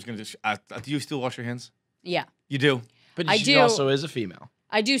I'm just gonna do you still wash your hands? Yeah. You do? But I she do. also is a female.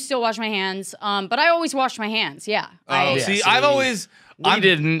 I do still wash my hands, but I always wash my hands. Yeah. I've always. We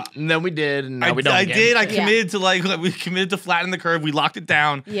didn't, and then we did, and now we don't. I again. did. I committed to we committed to flatten the curve. We locked it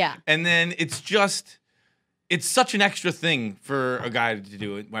down. Yeah. And then it's such an extra thing for a guy to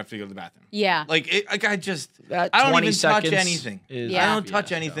do it when I have to go to the bathroom. Yeah. Like I don't That even 20 touch seconds anything. is- I don't Yeah, touch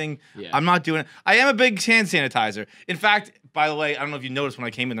so, anything. yeah. I'm not doing it. I am a big hand sanitizer. In fact, by the way, I don't know if you noticed when I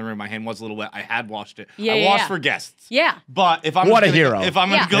came in the room, my hand was a little wet. I had washed it. Yeah, I yeah, washed yeah. for guests. Yeah. But if I'm What just a gonna- hero. If I'm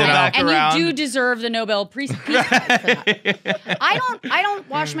gonna Yeah. go back and around, you do deserve the Nobel Peace Prize for that. I don't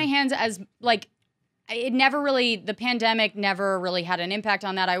wash my hands as like it never really the pandemic never really had an impact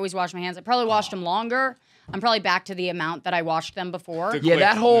on that. I always wash my hands. I probably washed them longer. I'm probably back to the amount that I washed them before. Yeah,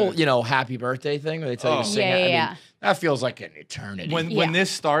 that quick. whole happy birthday thing where they tell you to sing. Yeah, it, I yeah. mean, that feels like an eternity. When this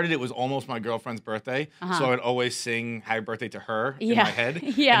started, it was almost my girlfriend's birthday, Uh-huh. so I'd always sing "Happy Birthday" to her in Yeah. my head.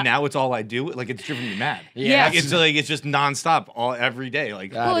 Yeah. And now it's all I do. Like it's driven me mad. Yeah. Like, it's just nonstop every day.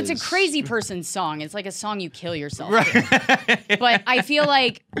 Like Well, it's a is- crazy person's song. It's like a song you kill yourself with. But I feel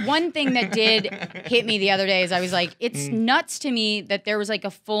like one thing that did hit me the other day is I was like, it's nuts to me that there was like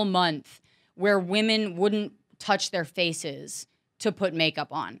a full month where women wouldn't touch their faces to put makeup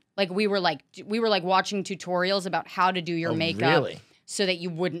on. Like we were like watching tutorials about how to do your makeup really? so that you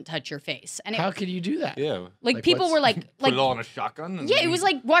wouldn't touch your face. And How could you do that? yeah, like people what's- were like put it all in a shotgun. And yeah, it was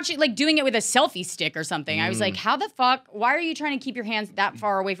like watching, like doing it with a selfie stick or something. I was like, how the fuck? Why are you trying to keep your hands that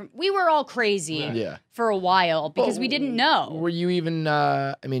far away from? We were all crazy Yeah. for a while because we didn't know. Were you even?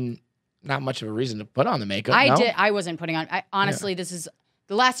 I mean, not much of a reason to put on the makeup. I no? did. I wasn't putting on. Honestly, this is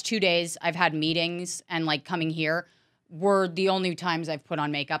the last 2 days I've had meetings and like coming here were the only times I've put on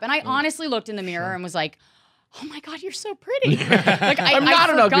makeup. And I honestly looked in the mirror and was like, oh my God, you're so pretty. Like I'm not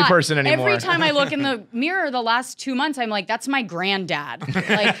an ugly forgot. person anymore. Every time I look in the mirror the last 2 months, I'm like, that's my granddad.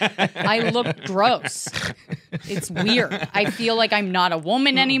 Like, I look gross. It's weird. I feel like I'm not a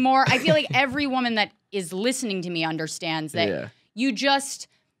woman anymore. I feel like every woman that is listening to me understands that you just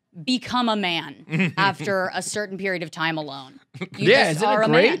become a man after a certain period of time alone. You just isn't are it a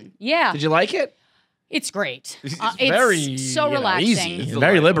great? man. Yeah. Did you like it? It's great. It's It's very so relaxing. easy. It's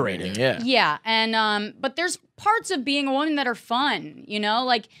very liberating. Yeah. Yeah, and but there's parts of being a woman that are fun,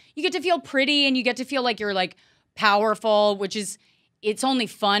 like you get to feel pretty and you get to feel like you're like powerful, which is it's only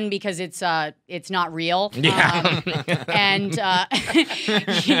fun because it's not real. Yeah. And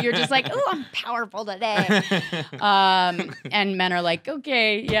you're just like, oh, I'm powerful today. And men are like,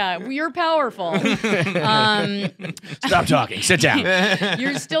 okay, yeah, you're powerful. Stop talking. Sit down.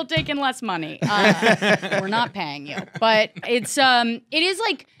 You're still taking less money. We're not paying you, but it is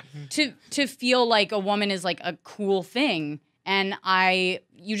like to feel like a woman is like a cool thing, and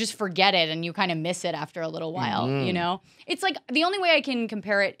you just forget it and you kind of miss it after a little while. It's like the only way I can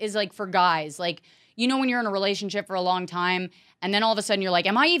compare it is like for guys, like when you're in a relationship for a long time, and then all of a sudden you're like,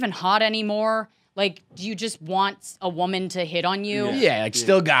 am I even hot anymore? Like, do you just want a woman to hit on you? Yeah, like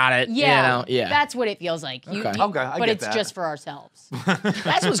still got it. Yeah, Yeah. that's what it feels like. Okay. Okay, I but get it's that. just for ourselves.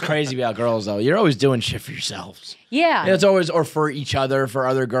 That's what's crazy about girls, though. You're always doing shit for yourselves. Yeah. And it's always or for each other, for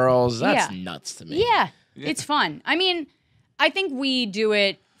other girls. That's Yeah. nuts to me. Yeah, it's fun. I mean, I think we do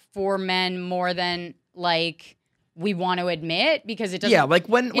it for men more than like we want to admit because it doesn't. Yeah, like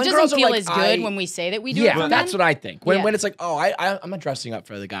when it doesn't girls are feel like, as good when we say that we do it. Yeah, For that's men. what I think. When Yeah. when it's like, oh, I'm not dressing up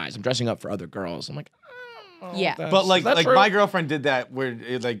for the guys. I'm dressing up for other girls. I'm like, Yeah, But like that's true. my girlfriend did that where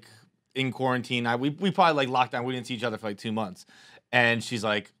like in quarantine, we probably like locked down. We didn't see each other for like 2 months, and she's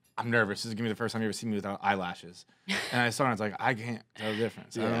like, I'm nervous. This is gonna be the first time you ever see me without eyelashes. And I saw her and I was like, I can't tell the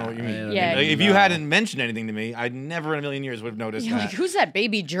difference. I don't know what you mean. Yeah. Like, if you hadn't mentioned anything to me, I'd never in a million years would have noticed You're that. like, who's that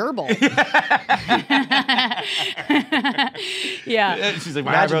baby gerbil? Yeah. And she's like,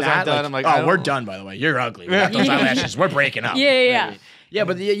 my Imagine eyebrows that, aren't done. I'm like, oh, I we're don't- done, by the way. You're ugly. We got those eyelashes. We're breaking up. Yeah. Yeah,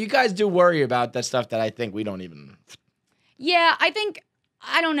 but you guys do worry about that stuff that I think we don't even. Yeah, I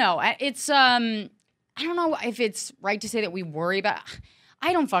don't know. It's I don't know if it's right to say that we worry about.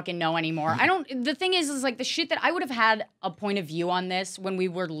 I don't fucking know anymore. The thing is like the shit that I would have had a point of view on this when we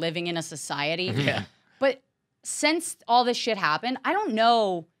were living in a society. Yeah. But since all this shit happened, I don't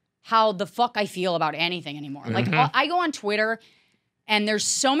know how the fuck I feel about anything anymore. Like I go on Twitter and there's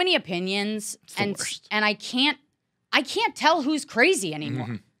so many opinions and worst. I can't tell who's crazy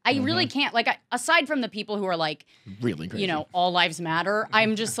anymore. I really can't. Like aside from the people who are like Really crazy. all lives matter,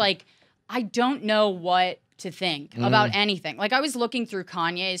 I'm just like I don't know what to think about anything. Like I was looking through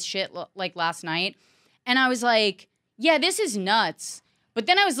Kanye's shit like last night and I was like, yeah, this is nuts. But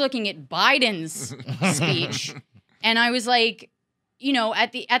then I was looking at Biden's speech and I was like,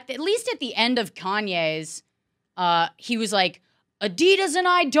 at least at the end of Kanye's, he was like, Adidas and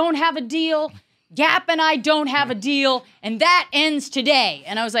I don't have a deal. Gap and I don't have a deal, and that ends today.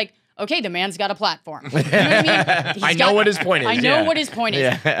 And I was like, okay, the man's got a platform. You know what I mean? I know what his point is. I know yeah. what his point is.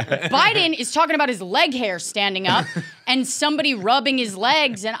 Yeah. Biden is talking about his leg hair standing up and somebody rubbing his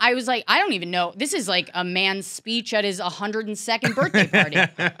legs. And I was like, I don't even know. This is like a man's speech at his 102nd birthday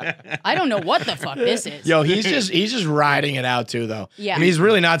party. I don't know what the fuck this is. Yo, he's just riding it out too, though. Yeah. I mean, he's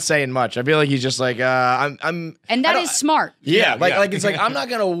really not saying much. I feel like he's just like, I'm. And that is smart. Yeah, like it's like I'm not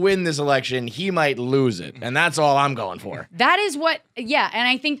gonna win this election. He might lose it, and that's all I'm going for. That is what, yeah, and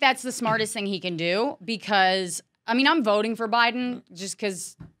I think that's the smartest thing he can do because, I mean, I'm voting for Biden just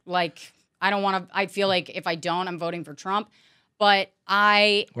because, like, I feel like if I don't, I'm voting for Trump, but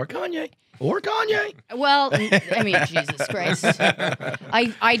Or Kanye. Well, I mean, Jesus Christ.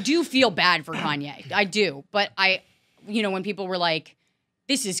 I do feel bad for Kanye. I do, but when people were like,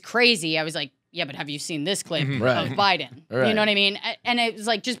 this is crazy, I was like, yeah, but have you seen this clip of Biden? Right. You know what I mean? And it was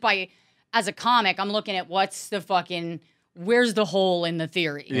like, as a comic, I'm looking at where's the hole in the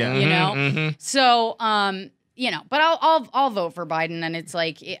theory, you know? Mm-hmm. So, but I'll vote for Biden, and it's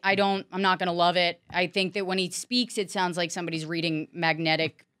like, I'm not going to love it. I think that when he speaks, it sounds like somebody's reading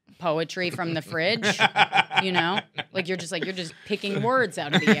magnetic poetry from the fridge, you know? Like you're just picking words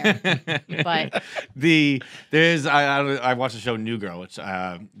out of the air. But I watched the show New Girl, which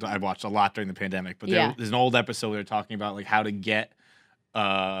I watched a lot during the pandemic, but there's an old episode where they're talking about like how to get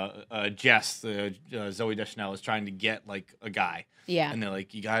Jess, Zoe Deschanel is trying to get like a guy. Yeah. And they're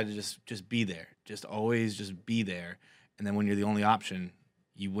like, you gotta just be there. Just always just be there. And then when you're the only option,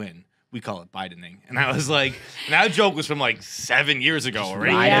 you win. We call it Bidening. And I was like, and that joke was from like 7 years ago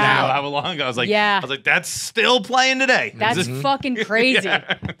already. ride it out. How long ago? I was like, Yeah. that's still playing today. that's fucking crazy.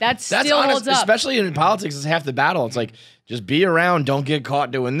 That still honest, holds up. especially in politics. It's half the battle. It's like just be around. Don't get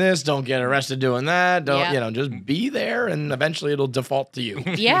caught doing this. Don't get arrested doing that. Don't just be there, and eventually it'll default to you.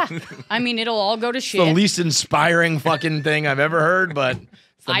 Yeah. I mean, it'll all go to shit. The least inspiring fucking thing I've ever heard, but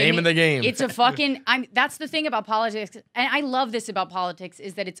it's the name of the game. It's a fucking. That's the thing about politics, and I love this about politics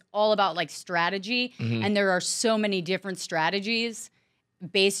is that it's all about like strategy, and there are so many different strategies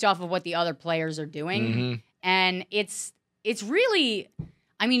based off of what the other players are doing, and it's really.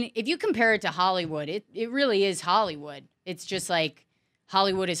 I mean, if you compare it to Hollywood, it really is Hollywood. It's just like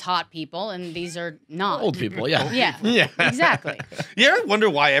Hollywood is hot people, and these are not Old people, yeah. Yeah, exactly. You ever wonder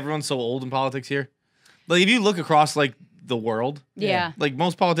why everyone's so old in politics here? Like if you look across like the world, Yeah. like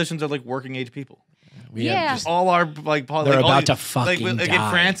most politicians are like working age people. We have Yeah. just- All our like They're all about these- to fucking like in die.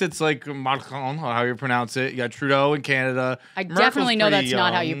 France, it's like Macron, or how you pronounce it. You got Trudeau in Canada. I Merkel's definitely know pretty that's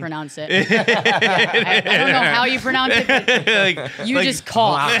not how you young. pronounce it. I don't know how you pronounce it, but Like, you just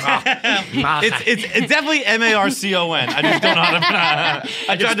cough. it's definitely Marcon. I just don't know how to pronounce.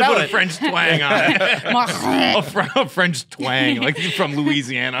 I tried to spell put a it. French twang on it. A French twang, like from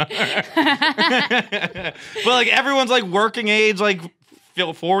Louisiana. But like everyone's like working age, like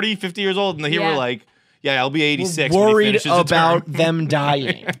 40, 50 years old, and here Yeah. we're like, yeah, I'll be 86. when he worried finishes the about term. them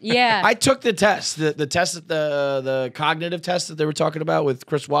dying. Yeah. I took the test, the test that the cognitive test that they were talking about with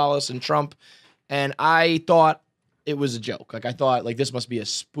Chris Wallace and Trump, and I thought it was a joke. Like I thought like this must be a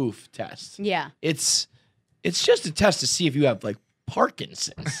spoof test. Yeah. It's just a test to see if you have like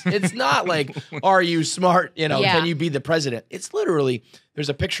Parkinson's. It's not like are you smart, Yeah. can you be the president? It's literally there's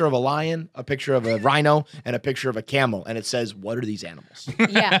a picture of a lion, a picture of a rhino, and a picture of a camel, and it says, what are these animals?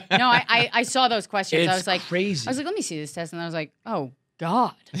 Yeah. No, I saw those questions. I It's was like, crazy. I was like, let me see this test, and I was like, oh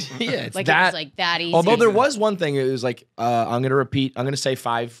God. Yeah, it's Like that. it was like that easy. Although there was one thing, it was like, I'm gonna say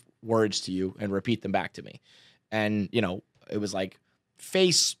 5 words to you and repeat them back to me. And, it was like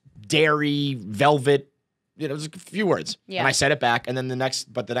face, dairy, velvet, it was a few words. Yeah. And I said it back, and then the next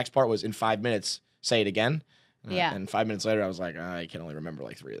part was in 5 minutes, say it again. Yeah. And 5 minutes later, I was like, I can only remember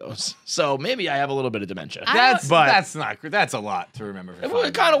like 3 of those. So maybe I have a little bit of dementia. That's a lot to remember. For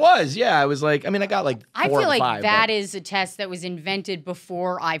It kind of was, yeah. I was like, I got like 4 I or feel like 5, that but- is a test that was invented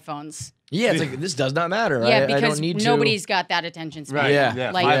before iPhones. Yeah, it's like, this does not matter. Yeah, I because don't need nobody's got that attention span. Right. Yeah.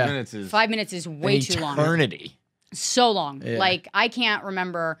 Yeah. Like- 5 Yeah. minutes is 5 minutes is way too long. Eternity. So long. Yeah. Like I can't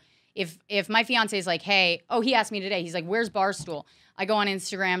remember if my fiance is like, hey, he asked me today. He's like, where's Barstool? I go on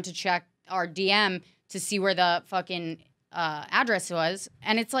Instagram to check our DM to see where the fucking address was,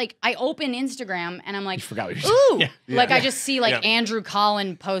 and it's like I open Instagram and I'm like, forgot what you ooh, said. like I just see like Yeah. Andrew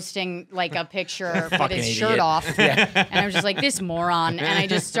Collin posting like a picture with Fucking his idiot. shirt off, and I'm just like this moron, and I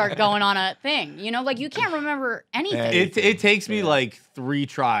just start going on a thing, like you can't remember anything. It takes me like 3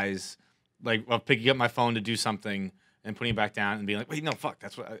 tries, like of picking up my phone to do something and putting it back down and being like, wait, no, fuck,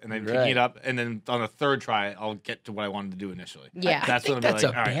 that's what, and then Right. picking it up, and then on the third try, I'll get to what I wanted to do initially. Yeah. I think when I'll be that's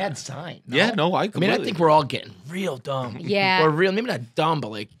like, a all right. bad sign. No? Yeah, no, I I mean, I completely think we're all getting real dumb. Yeah. Or real, maybe not dumb, but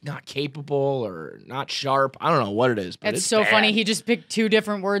like not capable or not sharp. I don't know what it is. But That's it's so bad. funny. He just picked 2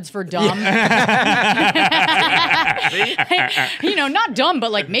 different words for dumb. You know, not dumb,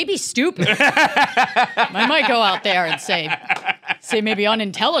 but like maybe stupid. I might go out there and say maybe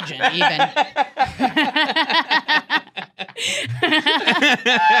unintelligent even.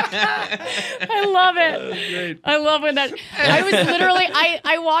 I love it. I love when that. I was literally.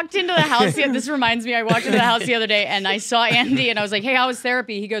 I walked into the house. This reminds me. I walked into the house the other day and I saw Andy and I was like, "Hey, how was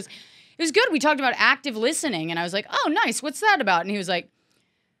therapy?" He goes, "It was good. We talked about active listening." And I was like, "Oh, nice. What's that about?" And he was like,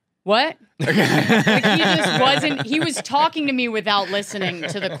 "What?" Like he just wasn't. He was talking to me without listening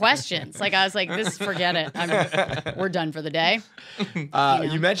to the questions. Like I was like, "This, forget it. We're done for the day."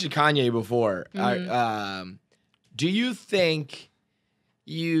 You mentioned Kanye before. Mm-hmm. Do you think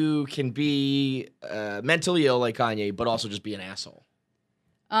you can be mentally ill like Kanye, but also just be an asshole?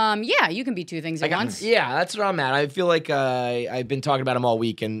 Yeah, you can be 2 things at once. Yeah, that's where I'm at. I feel like I've been talking about him all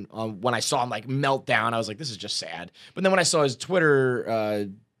week, and when I saw him like melt down, I was like, this is just sad. But then when I saw his Twitter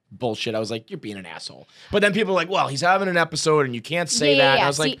bullshit, I was like, you're being an asshole. But then people are like, well, he's having an episode, and you can't say that. And I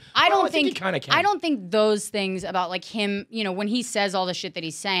was See, like, I don't well, I think you think kind of can. I don't think those things about like him, you know, when he says all the shit that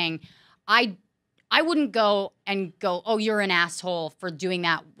he's saying, I wouldn't go, oh, you're an asshole for doing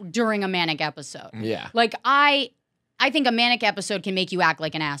that during a manic episode. Yeah. Like I think a manic episode can make you act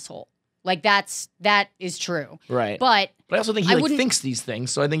like an asshole. Like that is true. Right. But I also think he like thinks these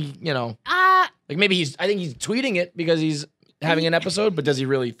things, so I think you know, like maybe I think he's tweeting it because he's having an episode, but does he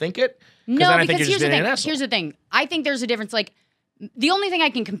really think it? No, then I think because you're just here's the being thing. an asshole. Here's the thing. I think there's a difference. Like the only thing I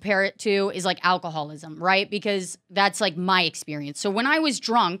can compare it to is like alcoholism, right? Because that's like my experience. So when I was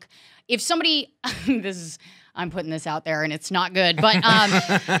drunk, if somebody, I'm putting this out there and it's not good, but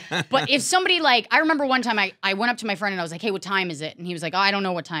if somebody like, I remember one time I went up to my friend and I was like, hey, what time is it? And he was like, oh, I don't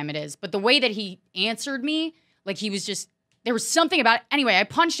know what time it is. But the way that he answered me, like he was just, there was something about it. Anyway, I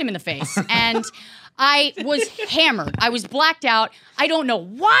punched him in the face and I was hammered. I was blacked out. I don't know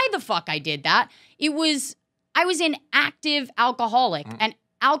why the fuck I did that. I was an active alcoholic, and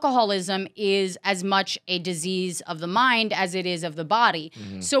alcoholism is as much a disease of the mind as it is of the body.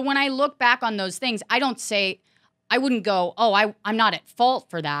 So when I look back on those things, I wouldn't go, oh, I'm not at fault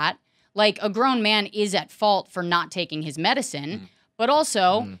for that. Like a grown man is at fault for not taking his medicine, but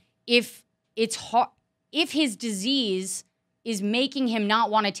also if his disease is making him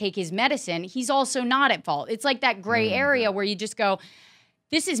not want to take his medicine, he's also not at fault. It's like that gray area where you just go,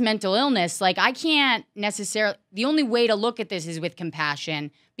 this is mental illness. Like I can't necessarily, the only way to look at this is with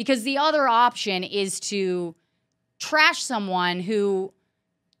compassion, because the other option is to trash someone who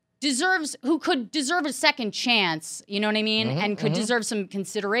could deserve a second chance, you know what I mean? And could deserve some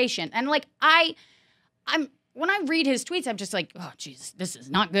consideration. And like when I read his tweets, I'm just like, oh Jesus, this is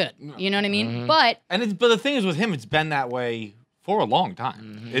not good. You know what I mean? But the thing is with him, it's been that way for a long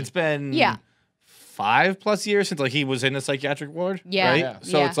time. It's been 5+ years since like he was in the psychiatric ward. Yeah. Right? Yeah.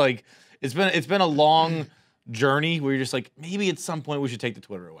 So Yeah. it's like it's been a long journey where you're just like, maybe at some point we should take the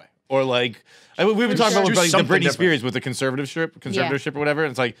Twitter away. Or like we've been talking about Do like the something Britney different. Spears with the conservatorship or whatever.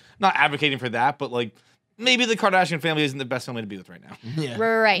 And it's like not advocating for that, but like maybe the Kardashian family isn't the best family to be with right now. Yeah.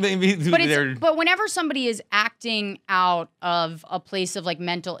 Right. Maybe But whenever somebody is acting out of a place of like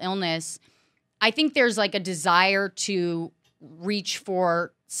mental illness, I think there's like a desire to reach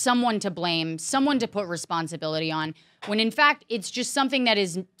for someone to blame, someone to put responsibility on, when in fact it's just something that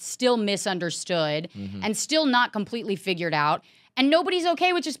is still misunderstood and still not completely figured out. And nobody's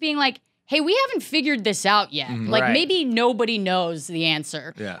okay with just being like, hey, we haven't figured this out yet. Like Right. maybe nobody knows the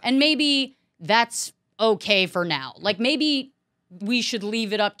answer. Yeah. And maybe that's okay for now. Like maybe we should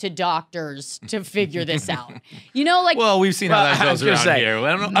leave it up to doctors to figure this out. You know, like well, we've seen how that I goes was gonna around say, here.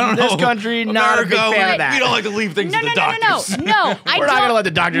 I don't know. this country, not a big America, fan of that. We don't like to leave things to the doctors. No. We're not gonna let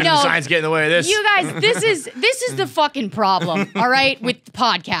the doctors and no. the science get in the way of this. You guys, this is the fucking problem, all right, with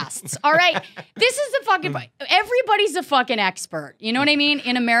podcasts, all right? This is the fucking, everybody's a fucking expert, you know what I mean?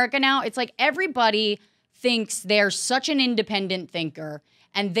 In America now, it's like everybody thinks they're such an independent thinker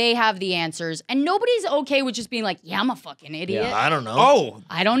and they have the answers, and nobody's okay with just being like, yeah, I'm a fucking idiot. I don't know. Oh,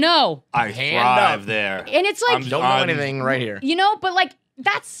 I don't know. I Hand thrive up. there. And it's like, Don't know anything right here. you know, but like,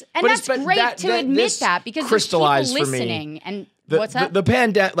 that's But it's been- great that- to that- admit this that, because there's crystallized people for me. listening. And The, what's that? The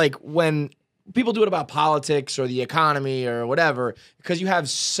pandemic, like when people do it about politics or the economy or whatever, because you have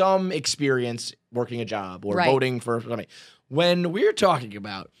some experience working a job or Right. voting for something. When we're talking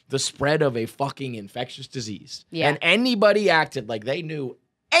about the spread of a fucking infectious disease, Yeah. and anybody acted like they knew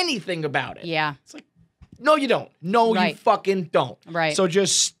anything about it, Yeah. it's like, No, you don't. No, you Right. fucking don't. Right. So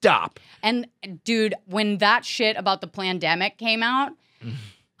just stop. And dude, when that shit about the pandemic came out,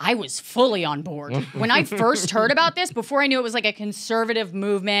 I was fully on board. When I first heard about this, before I knew it was like a conservative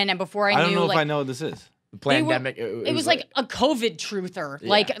movement, and before I I knew don't know like if I know what this is. The they were- pandemic. it was like a COVID truther,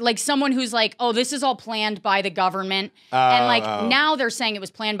 like someone who's like, oh, this is all planned by the government, and like now they're saying it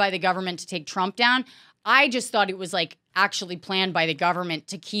was planned by the government to take Trump down. I just thought it was like actually planned by the government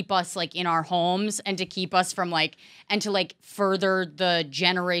to keep us like in our homes and to keep us from like and to like further the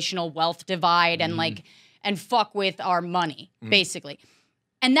generational wealth divide and like and fuck with our money basically.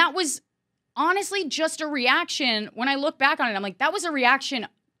 And that was honestly just a reaction. When I look back on it, I'm like, that was a reaction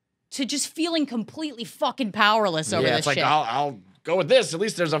to just feeling completely fucking powerless over this it's like shit. I'll go with this. At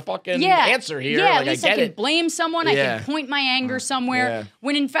least there's a fucking Yeah. answer here. Yeah, like, at least I I get can it. blame someone. I Yeah. can point my anger somewhere. Yeah.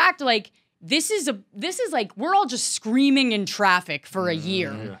 When in fact, like, this is like we're all just screaming in traffic for a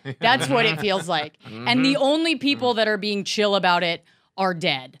year. That's what it feels like. And the only people that are being chill about it are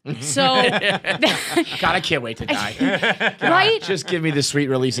dead. So God, I can't wait to die. right? Just give me the sweet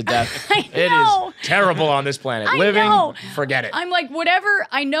release of death. I It know. is terrible on this planet. I Living, know. forget it. I'm like, whatever.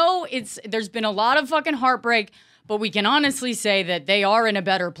 I know there's been a lot of fucking heartbreak, but we can honestly say that they are in a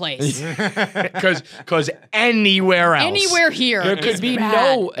better place. Because anywhere else. Anywhere here There could is be bad.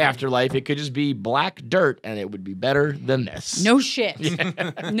 no afterlife. It could just be black dirt, and it would be better than this. No shit.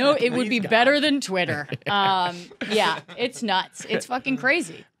 No, it would be better than Twitter. Yeah, it's nuts. It's fucking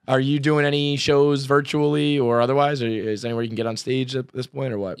crazy. Are you doing any shows virtually or otherwise? Or is there anywhere you can get on stage at this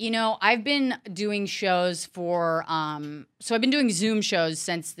point or what? You know, I've been doing shows for, so I've been doing Zoom shows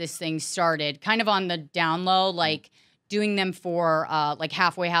since this thing started, kind of on the down low, like doing them for like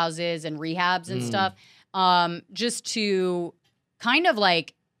halfway houses and rehabs and stuff, just to kind of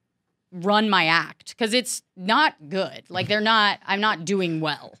like run my act because it's not good. Like I'm not doing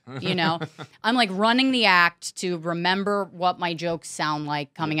well, you know? I'm like running the act to remember what my jokes sound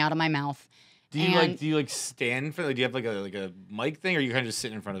like coming out of my mouth. Do you like stand for? Like, do you have like a mic thing, or you kind of just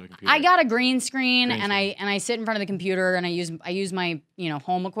sit in front of the computer? I got a green screen, and I sit in front of the computer and I use my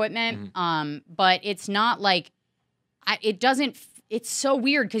home equipment. But it's not like it's so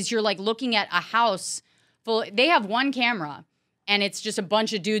weird because you're like looking at a house full. They have one camera, and it's just a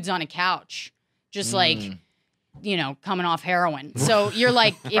bunch of dudes on a couch, just like coming off heroin. So you're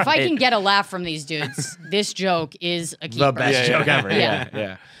like, if I can get a laugh from these dudes, this joke is a keeper. The best joke ever.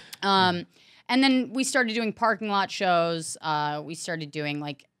 Yeah. And then we started doing parking lot shows. We started doing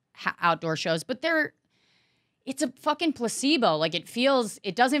like outdoor shows, but it's a fucking placebo. Like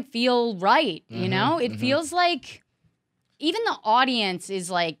it doesn't feel right. You know, it feels like even the audience is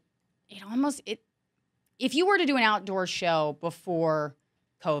like, if you were to do an outdoor show before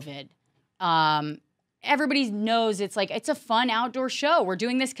COVID, everybody knows it's like, it's a fun outdoor show. We're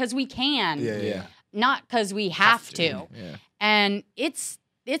doing this because we can. Yeah. Not because we have to. Yeah. And it's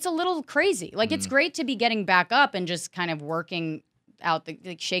a little crazy. Like it's great to be getting back up and just kind of working out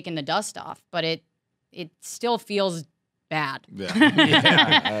shaking the dust off, but it still feels bad.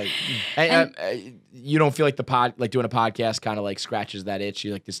 Yeah. You don't feel like doing a podcast kind of like scratches that itch.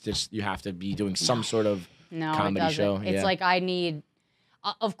 You like this you have to be doing some sort of No, comedy it doesn't. show. It's Yeah. like I need,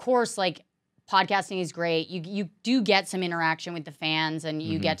 of course, like podcasting is great. You do get some interaction with the fans and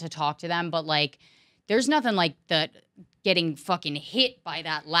you get to talk to them, but like there's nothing like getting fucking hit by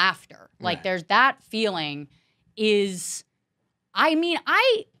that laughter. Like there's that feeling is,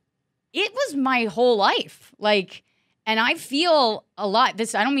 it was my whole life. Like, and I feel a lot,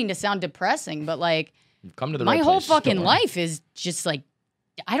 I don't mean to sound depressing, but like You've come to the my right whole place. fucking Don't worry. life is just like,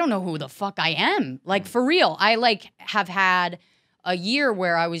 I don't know who the fuck I am. Like for real. I like have had a year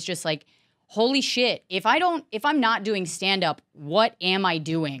where I was just like, holy shit, if I'm not doing stand up, what am I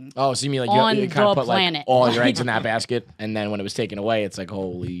doing? Oh, so you mean like on you kind of the put like planet? all your eggs in that basket, and then when it was taken away, it's like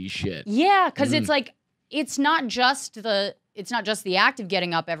holy shit. Yeah, because it's like it's not just the act of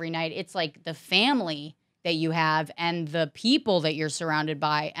getting up every night. It's like the family that you have and the people that you're surrounded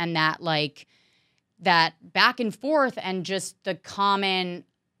by, and that like that back and forth and just the common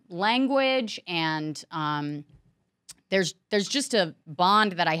language and there's just a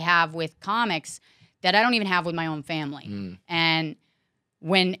bond that I have with comics that I don't even have with my own family. And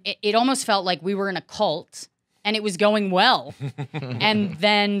when it almost felt like we were in a cult and it was going well. And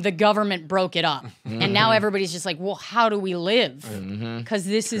then the government broke it up. And now everybody's just like, well, how do we live? Because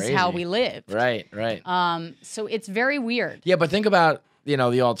this is how we live. Right. So it's very weird. Yeah, but think about, the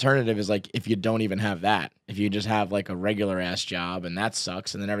alternative is like if you don't even have that. If you just have like a regular ass job and that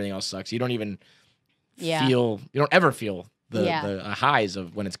sucks and then everything else sucks, you don't even you don't ever feel the highs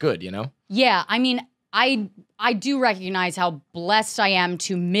of when it's good, Yeah, I mean, I do recognize how blessed I am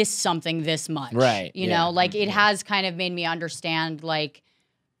to miss something this much. Right, You yeah. know, like it has kind of made me understand like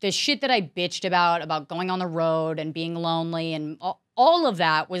the shit that I bitched about going on the road and being lonely and all of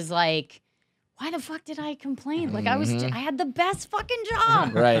that was like, why the fuck did I complain? Like I had the best fucking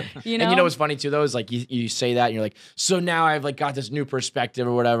job. Right. You know? And you know what's funny too though is like you say that and you're like, so now I've like got this new perspective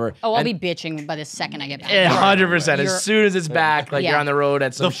or whatever. Oh, I'll and be bitching by the second I get back. 100%. You're- As soon as it's back, like Yeah. you're on the road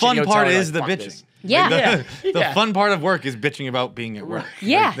at some The fun shitty hotel, part you're is like, the "Fuck bitching. this." Yeah. The Yeah. fun part of work is bitching about being at work.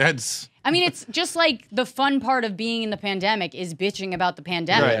 Yeah. Like, that's I mean, it's just like the fun part of being in the pandemic is bitching about the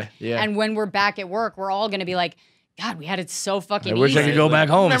pandemic. Right, yeah. And when we're back at work, we're all going to be like, God, we had it so fucking I wish I easy. could go back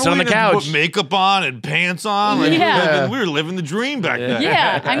home and Remember sit on the we didn't couch. put makeup on and pants on. Like, Yeah. we were living the dream back then.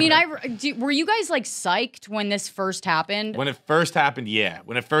 Yeah. I mean, were you guys like psyched when this first happened? When it first happened, yeah.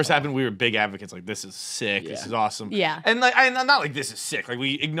 When it first happened, we were big advocates. Like, this is sick. This Yeah. is awesome. Yeah. And like, I'm not like this is sick. Like,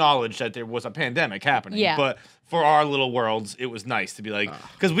 we acknowledged that there was a pandemic happening. Yeah. But for our little worlds, it was nice to be like,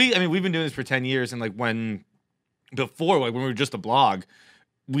 because we've been doing this for 10 years, and like when we were just a blog,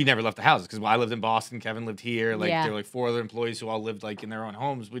 we never left the houses because I lived in Boston, Kevin lived here. Like Yeah. there were like 4 other employees who all lived like in their own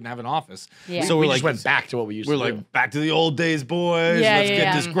homes. We didn't have an office. Yeah. So we we're just like went back to what we used we're to do. like back to the old days, boys. Yeah, Let's yeah, get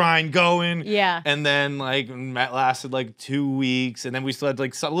yeah. this grind going. Yeah. And then like that lasted like 2 weeks, and then we still had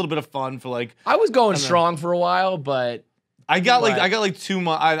like a little bit of fun for like I was going strong for a while, but I got But- like 2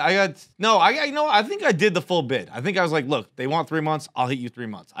 months. I think I did the full bid. I think I was like, look, they want 3 months. I'll hit you 3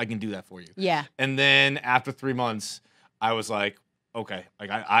 months. I can do that for you. Yeah. And then after 3 months, I was like, okay, like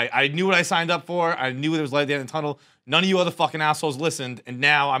I knew what I signed up for. I knew there was light at the end of the tunnel. None of you other fucking assholes listened, and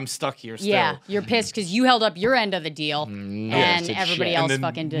now I'm stuck here still. Yeah. You're pissed because you held up your end of the deal and it's everybody shit. else And then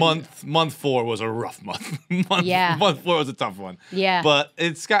fucking didn't. month 4 was a rough month. Yeah. Month 4 was a tough one. Yeah. But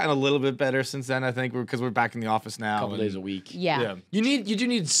it's gotten a little bit better since then, I think, because we're back in the office now. a couple and- days a week. Yeah. You do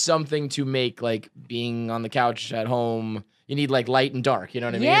need something to make like being on the couch at home. You need like light and dark. You know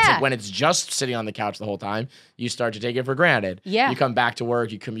what I mean? It's Yeah. like when it's just sitting on the couch the whole time, you start to take it for granted. Yeah. You come back to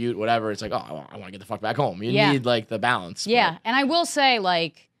work, you commute, whatever. It's like, oh, I want to get the fuck back home. You Yeah. need like the balance. Yeah, and I will say,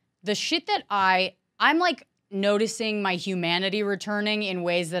 like, the shit that I'm like noticing my humanity returning in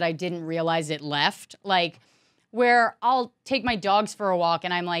ways that I didn't realize it left. Like, where I'll take my dogs for a walk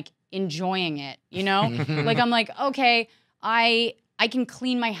and I'm like enjoying it, you know? Like I'm like, okay, I can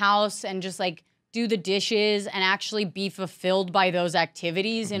clean my house and just like do the dishes and actually be fulfilled by those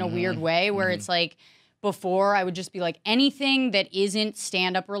activities in a weird way where it's like before I would just be like anything that isn't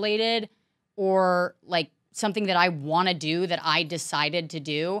stand-up related or like something that I want to do that I decided to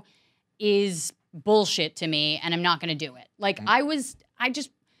do is bullshit to me and I'm not going to do it. Like I was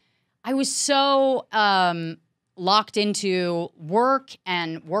so locked into work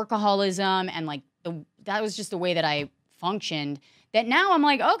and workaholism and like that was just the way that I functioned that now I'm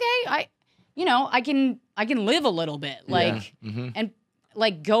like, okay, I can live a little bit like and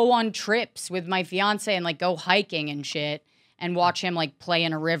like go on trips with my fiance and like go hiking and shit and watch him like play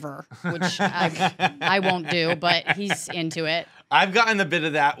in a river, which I won't do, but he's into it. I've gotten a bit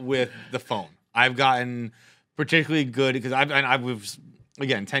of that with the phone. I've gotten particularly good because I've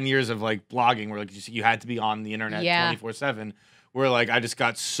again 10 years of like blogging where like you had to be on the internet Yeah. 24/7. Where like I just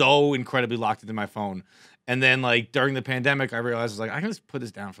got so incredibly locked into my phone, and then like during the pandemic, I realized I was like I can just put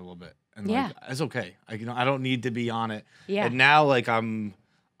this down for a little bit, and like Yeah. it's okay. I don't need to be on it. Yeah. And now like I'm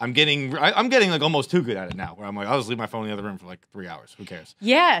getting like almost too good at it now. Where I'm like I'll just leave my phone in the other room for like 3 hours. Who cares?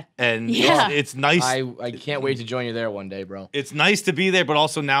 Yeah. And Yeah. it's nice. I can't wait to join you there one day, bro. It's nice to be there, but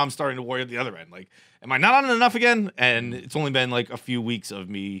also now I'm starting to worry at the other end. Like, am I not on it enough again? And it's only been like a few weeks of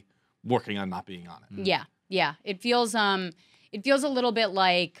me working on not being on it. Yeah. Yeah. It feels a little bit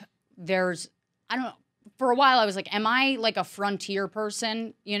like I don't know. For a while I was like, am I like a frontier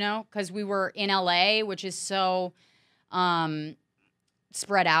person, you know? Because we were in LA, which is so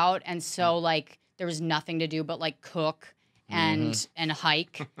spread out and so like there was nothing to do but like cook and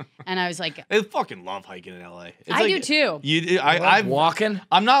hike. And I was like, I fucking love hiking in LA. It's I like, do too. I'm walking.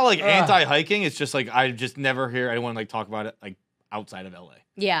 I'm not like anti-hiking. It's just like I just never hear anyone like talk about it like outside of LA.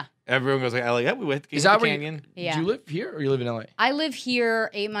 Yeah. Everyone goes like LA. Yeah, we went to Is the that where canyon. Yeah. Do you live here or you live in LA? I live here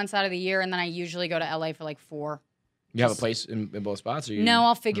 8 months out of the year and then I usually go to LA for like 4. You have a place in both spots? Or you... No,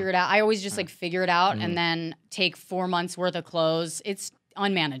 I'll figure it out. I always just like figure it out and then take 4 months worth of clothes. It's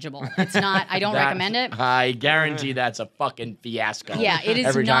unmanageable. It's not, I don't recommend it. I guarantee that's a fucking fiasco. Yeah, it is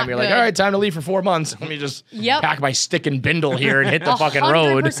Every time not you're like, good. all right, time to leave for 4 months. Let me just Yep. pack my stick and bindle here and hit the fucking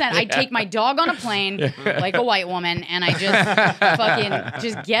road. 100%. I take my dog on a plane like a white woman and I just fucking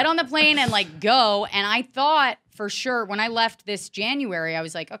just get on the plane and like go. And I thought for sure when I left this January, I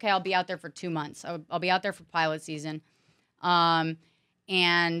was like, okay, I'll be out there for 2 months. I'll be out there for pilot season. And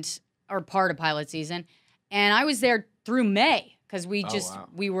or part of pilot season, and I was there through May because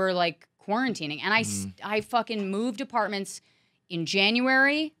we were like quarantining, and I fucking moved apartments in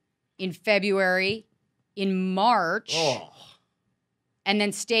January, in February, in March, and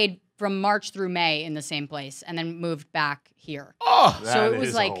then stayed from March through May in the same place, and then moved back here. So it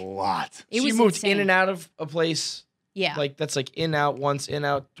was like a lot. It So was you moved insane. in and out of a place. Yeah. Like that's like in out once, in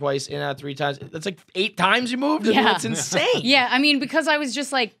out twice, in out 3 times. That's like 8 times you moved. Yeah. That's insane. Yeah, I mean, because I was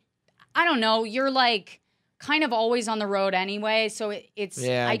just like, I don't know, you're like kind of always on the road anyway, so it's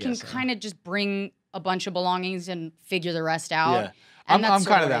I can guess so. kind of just bring a bunch of belongings and figure the rest out. Yeah. And I'm that's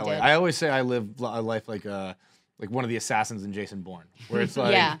kind of sort that way. did. I always say I live a life like one of the assassins in Jason Bourne, where it's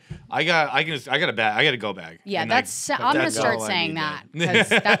like Yeah. I got a go bag. Yeah, And that's like, I'm gonna that's start all I saying need that then. because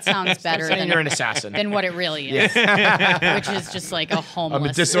that sounds better Saying you're an assassin. than what it really is, which is just like a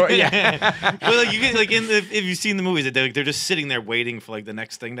homeless. Yeah. But like you get like if you've seen the movies, they're just sitting there waiting for like the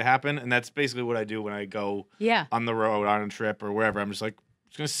next thing to happen, and that's basically what I do when I go Yeah. on the road on a trip or wherever. I'm just like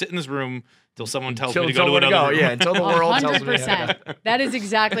gonna sit in this room till someone tells me to Until go to another room. Yeah, until the world tells me. 100%. That is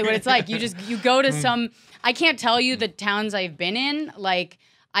exactly what it's like. You go to some. I can't tell you the towns I've been in. Like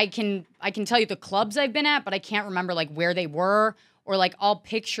I can tell you the clubs I've been at, but I can't remember like where they were. Or like I'll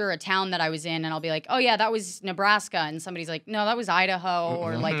picture a town that I was in, and I'll be like, oh yeah, that was Nebraska, and somebody's like, no, that was Idaho,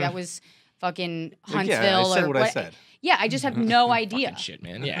 or like that was fucking Huntsville. Yeah, I said or what I said. Yeah, I just have no idea. Shit,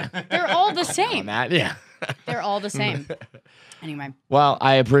 man. Yeah. They're all the same. That, yeah. They're all the same. Anyway. Well,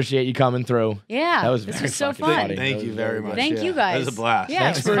 I appreciate you coming through. Yeah. That was this very was so fucking fun. funny. Thank you very much. Thank you Yeah. guys. That was a blast. Yeah,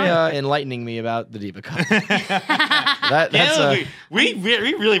 Thanks it was for fun. enlightening me about the Diva Cup. That's we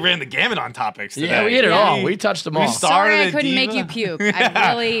really ran the gamut on topics today. yeah, we hit it Yeah. all. We touched them all. Sorry I at couldn't make Diva. you puke.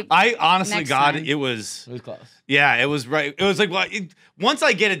 I really. I honestly, next God, time. it was. It was close. Yeah, it was right. It was like, well, once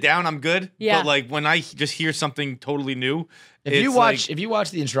I get it down, I'm good. Yeah. But like when I just hear something totally new, If it's you watch, like, if you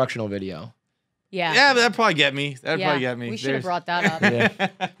watch the instructional video, Yeah. yeah, but that'd probably get me. That'd Yeah. probably get me. We should have There's- brought that up.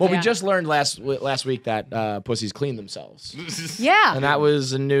 yeah. Well, we Yeah. just learned last week that pussies clean themselves, Yeah. and that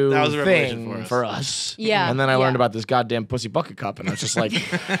was a new That was a revelation thing for us. for us. Yeah, And then I learned yeah. about this goddamn pussy bucket cup, and I was just like,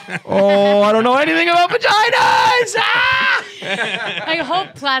 oh, I don't know anything about vaginas. Ah! I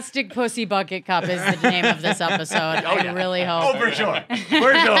hope Plastic Pussy Bucket Cup is the name of this episode. I really hope. For sure. For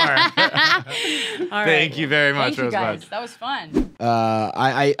sure. All right. Thank you very much, Thank you guys. Rosebud. That was fun.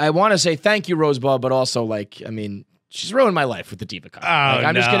 I want to say thank you, Rosebud, but also like, I mean, she's ruined my life with the Diva Cup. Oh, Like,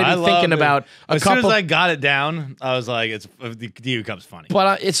 I'm just no, gonna I be love thinking it. about a As soon couple. as I got it down, I was like, "It's the Diva Cup's funny."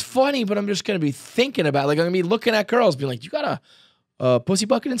 But it's funny, but I'm just gonna be thinking about like I'm gonna be looking at girls, being like, "You got a pussy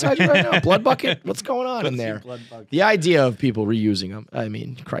bucket inside you right now? Blood bucket? What's going on in there?" The idea of people reusing them. I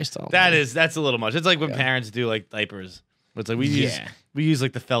mean, Christ almighty. That's a little much. It's like when parents do like diapers. It's like we use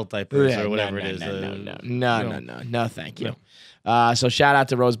like the felt diapers or whatever it is. No, thank you. So shout out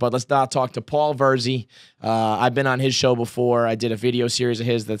to Rosebud. Let's now talk to Paul Virzi. I've been on his show before. I did a video series of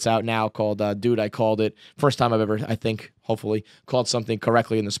his that's out now called Dude, I Called It. First time I've ever, I think, hopefully, called something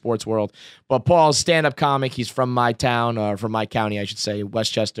correctly in the sports world. But Paul's stand-up comic. He's from my town, or from my county, I should say,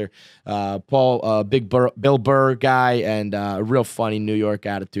 Westchester. Paul, Bill Burr guy, and a real funny New York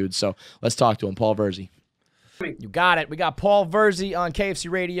attitude. So let's talk to him. Paul Virzi. You got it. We got Paul Virzi on KFC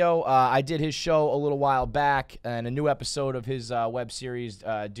Radio. I did his show a little while back, and a new episode of his web series,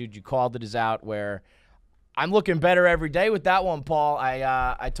 Dude, You Called It, is out, where I'm looking better every day with that one, Paul.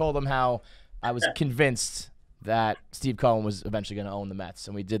 I told him how I was convinced that Steve Cohen was eventually going to own the Mets,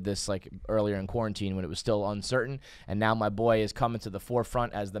 and we did this like earlier in quarantine when it was still uncertain, and now my boy is coming to the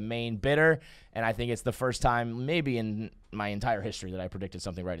forefront as the main bidder, and I think it's the first time maybe in my entire history that I predicted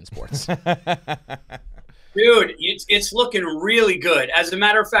something right in sports. Dude, it's looking really good. As a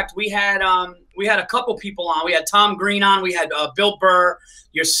matter of fact, we had a couple people on. We had Tom Green on. We had Bill Burr,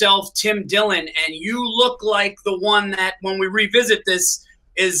 yourself, Tim Dillon, and you look like the one that when we revisit this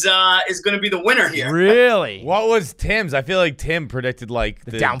is going to be the winner here. Really? What was Tim's? I feel like Tim predicted like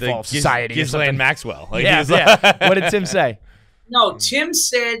the downfall of society or Ghislaine something. Maxwell. Like, Yeah, he was like- yeah. What did Tim say? No, Tim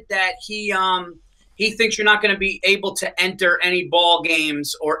said that he thinks you're not going to be able to enter any ball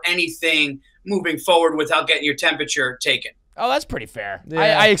games or anything moving forward without getting your temperature taken. Oh, that's pretty fair. Yeah.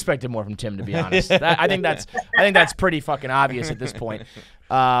 I expected more from Tim, to be honest. I think that's pretty fucking obvious at this point.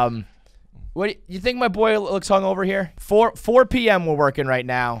 What you think my boy looks hungover here? 4 p.m. we're working right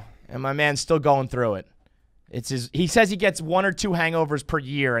now, and my man's still going through it. He says he gets 1 or 2 hangovers per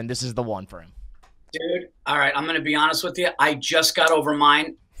year, and this is the one for him. Dude, all right, I'm going to be honest with you. I just got over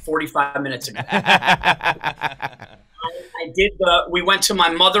mine 45 minutes ago. We went to my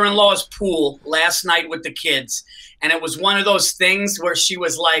mother-in-law's pool last night with the kids, and it was one of those things where she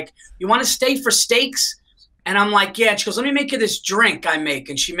was like, "You want to stay for steaks?" And I'm like, yeah. And she goes, let me make you this drink I make.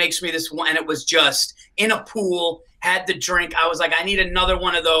 And she makes me this one. And it was just in a pool, had the drink. I was like, I need another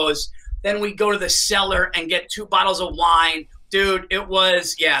one of those. Then we go to the cellar and get 2 bottles of wine. Dude, it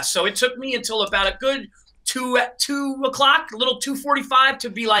was, yeah. So it took me until about a good 2 o'clock, a little 2:45 to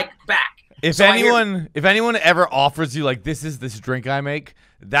be like back. If anyone ever offers you like this drink I make,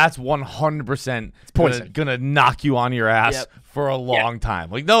 that's 100% gonna knock you on your ass for a long time.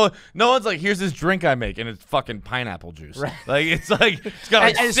 Like no one's like, here's this drink I make and it's fucking pineapple juice. Right. Like it's got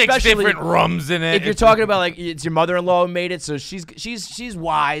like and 6 different rums in it. If you're talking about like it's your mother-in-law who made it, so she's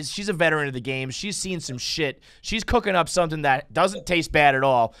wise. She's a veteran of the game. She's seen some shit. She's cooking up something that doesn't taste bad at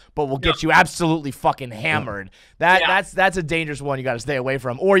all, but will get you absolutely fucking hammered. That's a dangerous one you got to stay away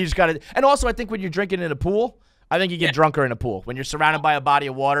from. Or you just got to. And also, I think when you're drinking in a pool, I think you get drunker in a pool. When you're surrounded by a body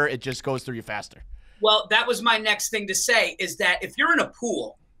of water, it just goes through you faster. Well, that was my next thing to say, is that if you're in a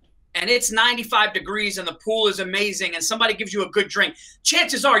pool and it's 95 degrees and the pool is amazing and somebody gives you a good drink,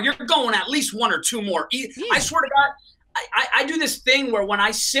 chances are you're going at least 1 or 2 more. I swear to God, I do this thing where when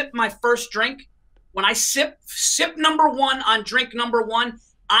I sip my first drink, when I sip number 1 on drink number 1,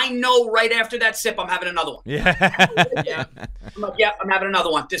 I know right after that sip I'm having another one. Yeah. I'm like, I'm having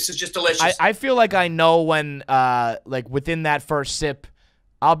another one. This is just delicious. I feel like I know when, like within that first sip,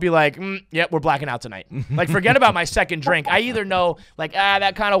 I'll be like, we're blacking out tonight. Like, forget about my second drink. I either know, like,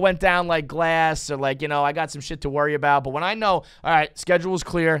 that kind of went down like glass, or like, I got some shit to worry about. But when I know, all right, schedule was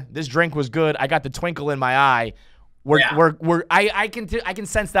clear, this drink was good, I got the twinkle in my eye, I can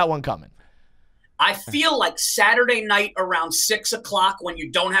sense that one coming. I feel like Saturday night around 6 o'clock when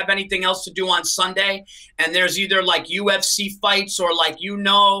you don't have anything else to do on Sunday and there's either like UFC fights or like,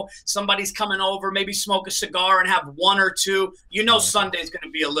 somebody's coming over, maybe smoke a cigar and have 1 or 2, Sunday's going to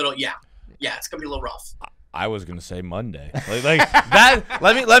be a little, it's going to be a little rough. I was going to say Monday. Like that.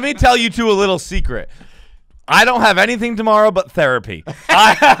 Let me tell you 2 a little secret. I don't have anything tomorrow but therapy.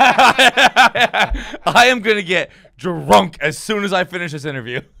 I am going to get drunk as soon as I finish this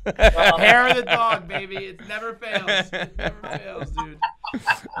interview. Hair of the dog, baby. It never fails. It never fails, dude.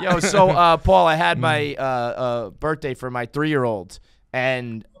 Yo, so, Paul, I had my birthday for my 3-year-old,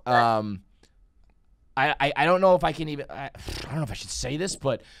 and I don't know if I can even – I don't know if I should say this,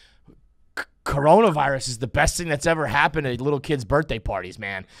 but – coronavirus is the best thing that's ever happened at little kids' birthday parties,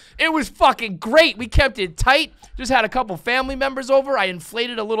 man. It was fucking great. We kept it tight. Just had a couple family members over. I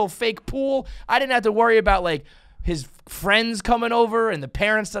inflated a little fake pool. I didn't have to worry about, like, his friends coming over and the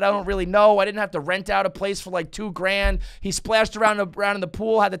parents that I don't really know. I didn't have to rent out a place for, like, $2,000. He splashed around in the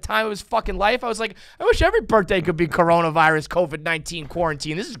pool, had the time of his fucking life. I was like, I wish every birthday could be coronavirus, COVID-19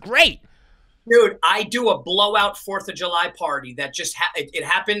 quarantine. This is great. Dude, I do a blowout 4th of July party that just it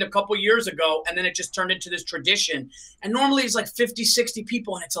happened a couple years ago, and then it just turned into this tradition. And normally it's like 50, 60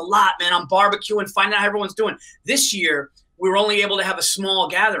 people, and it's a lot, man. I'm barbecuing, finding out how everyone's doing. This year, we were only able to have a small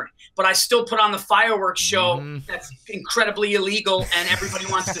gathering, but I still put on the fireworks show that's incredibly illegal and everybody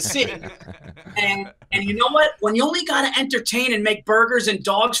wants to see. And you know what? When you only got to entertain and make burgers and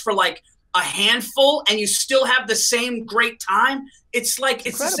dogs for like a handful and you still have the same great time, it's like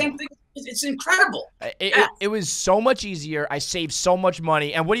it's the same thing. It's incredible. It was so much easier. I saved so much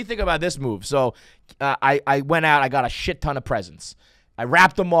money. And what do you think about this move? So I went out. I got a shit ton of presents. I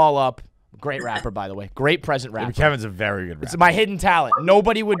wrapped them all up. Great rapper, by the way. Great present rapper. Kevin's a very good rapper. It's my hidden talent.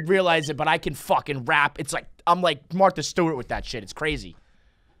 Nobody would realize it, but I can fucking rap. It's like I'm like Martha Stewart with that shit. It's crazy.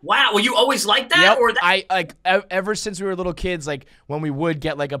 Wow, well, you always like that? Yep. Or that? I like ever since we were little kids, like when we would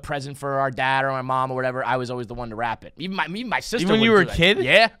get like a present for our dad or my mom or whatever, I was always the one to wrap it. Even my sister. Even when you were a kid?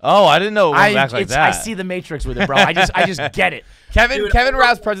 Yeah. Oh, I didn't know it went back like that. I see the Matrix with it, bro. I just get it. Kevin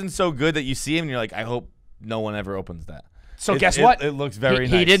wraps presents so good that you see him and you're like, I hope no one ever opens that. So guess what? It looks very nice.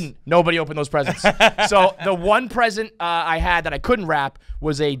 He didn't. Nobody opened those presents. So the one present I had that I couldn't wrap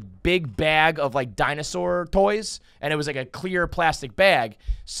was a big bag of like dinosaur toys, and it was like a clear plastic bag.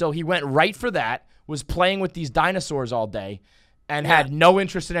 So he went right for that, was playing with these dinosaurs all day, and had no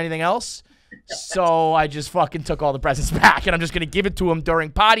interest in anything else. So I just fucking took all the presents back, and I'm just going to give it to him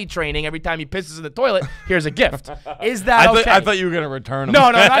during potty training. Every time he pisses in the toilet, here's a gift. Is that okay? I thought you were going to return them. No,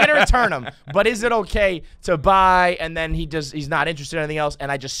 I'm not going to return them. But is it okay to buy, and then he's not interested in anything else, and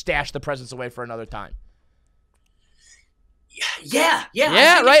I just stash the presents away for another time? Yeah,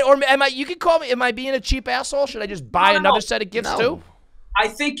 right? Or you could call me, am I being a cheap asshole? Should I just buy another set of gifts too? I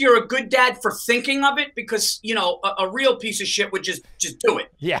think you're a good dad for thinking of it because, a real piece of shit would just do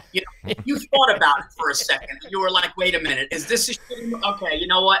it. Yeah. You thought about it for a second. You were like, wait a minute, is this a shit? Okay, you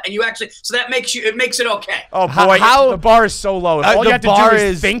know what? And you actually, so that makes it okay. Oh, boy, the bar is so low. All you have to do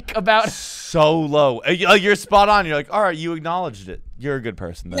is think about so low. You're spot on. You're like, all right, you acknowledged it. You're a good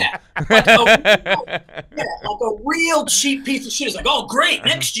person, then. Yeah, like a real cheap piece of shit is like, oh, great,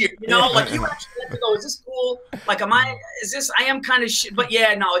 next year, you know, like you actually have to go, is this cool? Like, I am kind of shit, but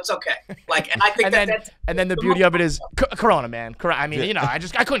yeah, no, it's okay. Like, and I think and then the beauty of it is Corona, man. I mean, you know, I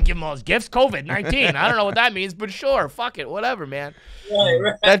couldn't give him all his gifts. COVID-19. I don't know what that means, but sure, fuck it, whatever, man.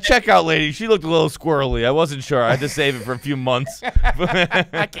 Right. That checkout lady, she looked a little squirrely. I wasn't sure. I had to save it for a few months.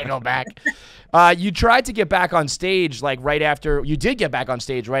 I can't go back. You tried to get back on stage like right after you did get back on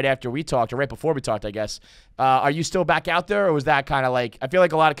stage right after we talked, or right before we talked, I guess. Are you still back out there, or was that kind of like, I feel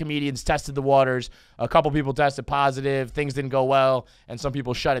like a lot of comedians tested the waters, a couple people tested positive, things didn't go well, and some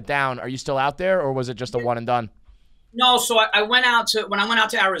people shut it down. Are you still out there, or was it just a one and done? No, so I went out to, when I went out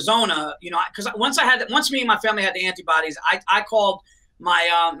to Arizona, you know, because once me and my family had the antibodies, I called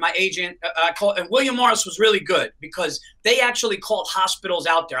my agent. And William Morris was really good because they actually called hospitals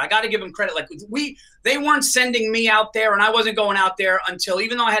out there. I got to give them credit. Like they weren't sending me out there, and I wasn't going out there until,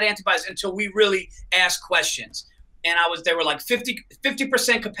 even though I had antibodies, until we really asked questions. And they were like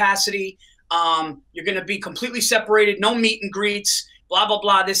 50% capacity. You're going to be completely separated, no meet and greets. Blah, blah,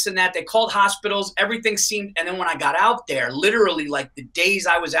 blah, this and that. They called hospitals. Everything seemed, and then when I got out there, literally like the days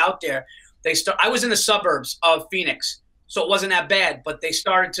I was out there, I was in the suburbs of Phoenix, so it wasn't that bad, but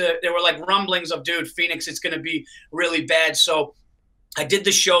there were like rumblings of, dude, Phoenix, it's going to be really bad. So I did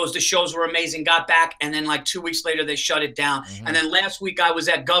the shows. The shows were amazing, got back, and then like 2 weeks later, they shut it down. Mm-hmm. And then last week I was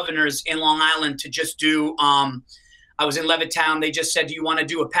at Governor's in Long Island to just do, I was in Levittown. They just said, do you want to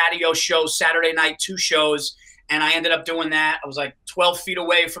do a patio show Saturday night, 2 shows? And I ended up doing that. I was like 12 feet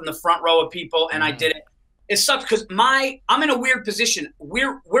away from the front row of people, and I did it. It sucks because I'm in a weird position.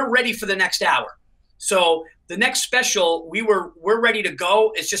 We're ready for the next hour. So the next special, we're ready to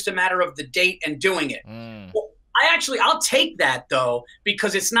go. It's just a matter of the date and doing it. Well, I'll take that though,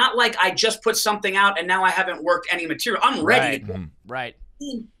 because it's not like I just put something out and now I haven't worked any material. I'm ready to go. Right.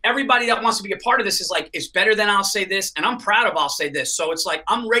 Everybody that wants to be a part of this is like, it's better than I'll say this, and I'm proud of I'll say this. So it's like,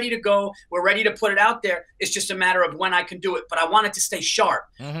 I'm ready to go. We're ready to put it out there. It's just a matter of when I can do it. But I want it to stay sharp.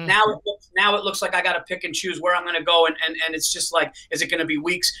 Mm-hmm. Now it looks like I got to pick and choose where I'm going to go, and it's just like, is it going to be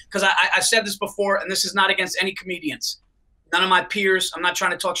weeks? Because I've said this before, and this is not against any comedians. None of my peers. I'm not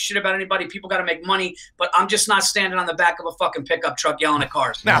trying to talk shit about anybody. People got to make money, but I'm just not standing on the back of a fucking pickup truck yelling at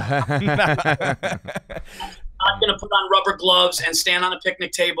cars. No. I'm going to put on rubber gloves and stand on a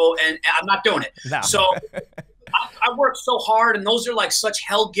picnic table, and I'm not doing it. No. So I worked so hard, and those are like such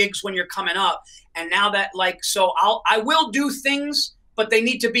hell gigs when you're coming up. And now that I will do things, but they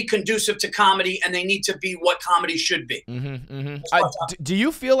need to be conducive to comedy, and they need to be what comedy should be. Mm-hmm, mm-hmm. Do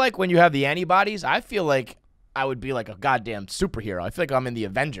you feel like when you have the antibodies, I feel like I would be like a goddamn superhero. I feel like I'm in the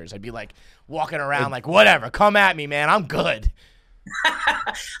Avengers. I'd be like walking around like, whatever, come at me, man. I'm good.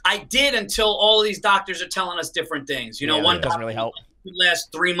 I did, until all of these doctors are telling us different things. You know, one doesn't really help. Could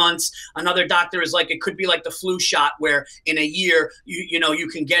last 3 months. Another doctor is like, it could be like the flu shot, where in a year you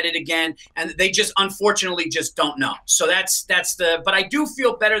can get it again, and they just unfortunately just don't know. So but I do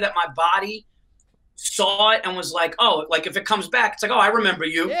feel better that my body saw it and was like, oh, like if it comes back, it's like, oh, I remember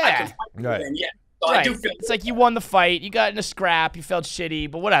you. Yeah. I can fight you again. Yeah. So right. I do feel it's like you won the fight, you got in a scrap, you felt shitty,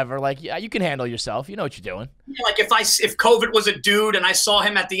 but whatever. Like, yeah, you can handle yourself. You know what you're doing. Yeah, like if COVID was a dude and I saw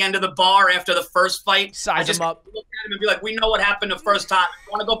him at the end of the bar after the first fight, size him up, look at him and be like, we know what happened the first time.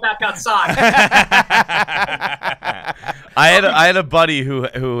 You want to go back outside? I had a buddy who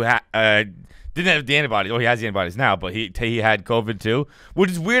didn't have the antibodies. Oh, he has the antibodies now, but he had COVID too, which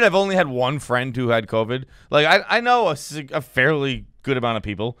is weird. I've only had one friend who had COVID. Like I know a fairly good amount of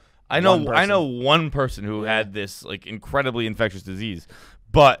people. I know one person who had this like incredibly infectious disease,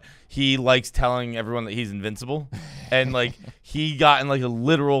 but he likes telling everyone that he's invincible, and like he got in like a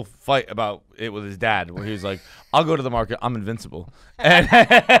literal fight about it with his dad, where he was like, "I'll go to the market, I'm invincible," and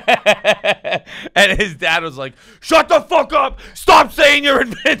and his dad was like, "Shut the fuck up! Stop saying you're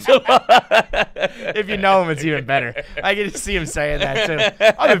invincible." If you know him, it's even better. I get to see him saying that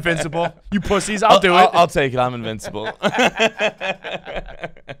too. I'm invincible. You pussies, I'll do it. I'll take it. I'm invincible.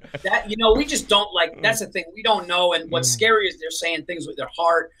 That we just don't like. That's the thing. We don't know, and what's scary is they're saying things with their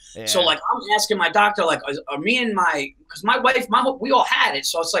heart. Yeah. So like, I'm asking my doctor, like, are me and because my wife, we all had it.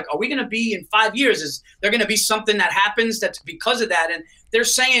 So it's like, are we going to be in 5 years? Is there going to be something that happens that's because of that? And they're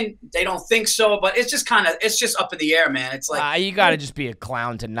saying they don't think so, but it's just up in the air, man. It's like you got to just be a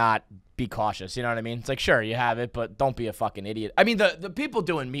clown to not be cautious. You know what I mean? It's like, sure, you have it, but don't be a fucking idiot. I mean, the people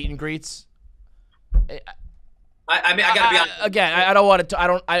doing meet and greets. I gotta be honest. Again, I don't want to. I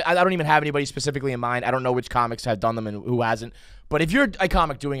don't even have anybody specifically in mind. I don't know which comics have done them and who hasn't. But if you're a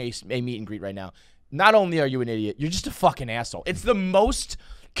comic doing a meet and greet right now, not only are you an idiot, you're just a fucking asshole. It's the most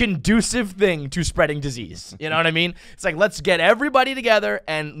conducive thing to spreading disease. You know what I mean? It's like, let's get everybody together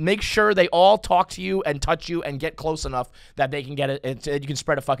and make sure they all talk to you and touch you and get close enough that they can get it. You can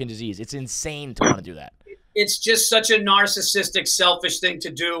spread a fucking disease. It's insane to want to do that. It's just such a narcissistic, selfish thing to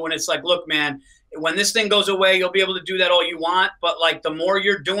do when it's like, look, man, when this thing goes away, you'll be able to do that all you want. But like, the more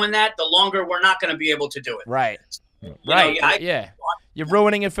you're doing that, the longer we're not going to be able to do it. Right. Right. Yeah. You're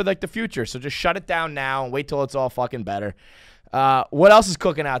ruining it for like the future. So just shut it down now and wait till it's all fucking better. What else is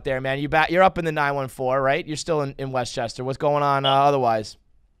cooking out there, man? You're up in the 914, right? You're still in Westchester. What's going on otherwise?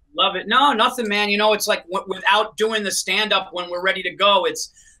 Love it. No, nothing, man. You know, it's like without doing the stand-up when we're ready to go,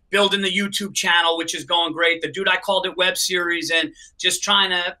 it's building the YouTube channel, which is going great. The Dude I Called It web series, and just trying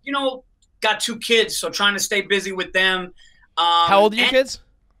to, you know, got 2 kids, so trying to stay busy with them. How old are your kids?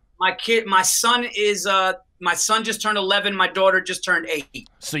 My son just turned 11. My daughter just turned 8.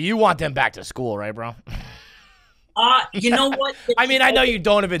 So you want them back to school, right, bro? You know what? I mean, I know you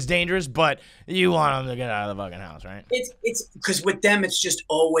don't if it's dangerous, but you want them to get out of the fucking house, right? It's because with them, it's just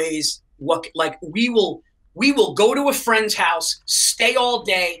always what, like, we will go to a friend's house, stay all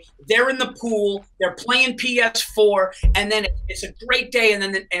day. They're in the pool, they're playing PS4, and then it's a great day. And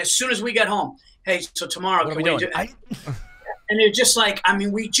then as soon as we get home, hey, so tomorrow, what are we doing? And they're just like, I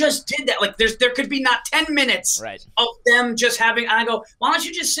mean, we just did that. Like, there could be not 10 minutes of them just having. And I go, why don't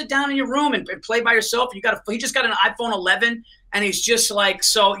you just sit down in your room and play by yourself? He just got an iPhone 11, and he's just like,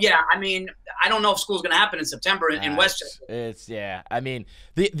 so yeah. I mean, I don't know if school's gonna happen in September in Westchester. It's I mean,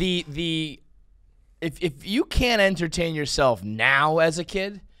 if you can't entertain yourself now as a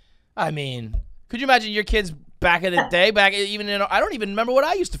kid, I mean, could you imagine your kids back in the day? I don't even remember what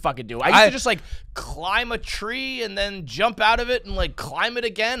I used to fucking do. I used to just like climb a tree and then jump out of it and like climb it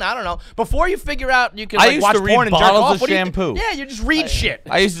again. I don't know. Before you figure out you can like, watch porn and jerk off. Of shampoo. Yeah, you just read shit.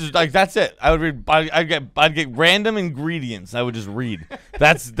 I used to like that's it. I would read. I'd get random ingredients. I would just read.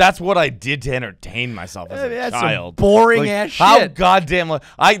 That's what I did to entertain myself as a child. Some boring ass shit. How goddamn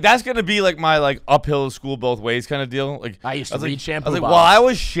that's gonna be like my like uphill school both ways kind of deal. Like I used to read shampoo. I was like, while I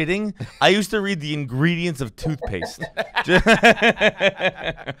was shitting, I used to read the ingredients of toothpaste.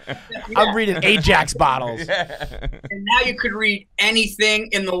 I'm reading Ajax bottles. And now you could read anything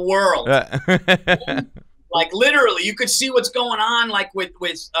in the world. Like literally, you could see what's going on. Like with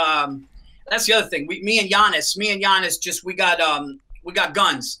that's the other thing. Me and Giannis just we got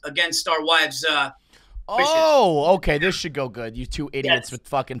guns against our wives. Oh, okay. This should go good. You 2 idiots with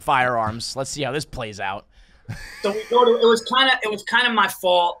fucking firearms. Let's see how this plays out. So we go to. It was kind of my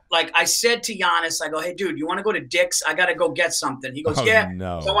fault. Like I said to Giannis, I go, "Hey, dude, you want to go to Dick's? I gotta go get something." He goes, "Yeah."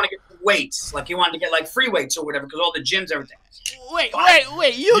 No. So I want to get weights. Like he wanted to get like free weights or whatever because all the gyms, everything. Wait!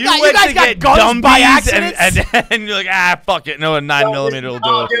 You guys got guns by accident? And you're like, fuck it. No, a 9mm will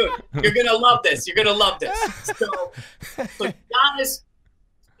do it. Dude, you're gonna love this. You're gonna love this. So Giannis,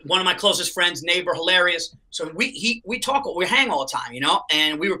 one of my closest friends, neighbor, hilarious. So we talk, we hang all the time, you know,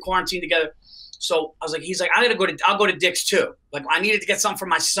 and we were quarantined together. So I was like, he's like, I'll go to Dick's too. Like I needed to get something for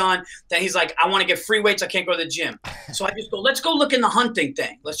my son. Then he's like, I want to get free weights. I can't go to the gym. So I just go, let's go look in the hunting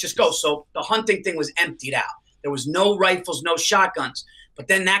thing. Let's just go. So the hunting thing was emptied out. There was no rifles, no shotguns. But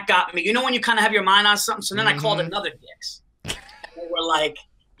then that got me. You know when you kind of have your mind on something? So then I called another Dick's. And they were like,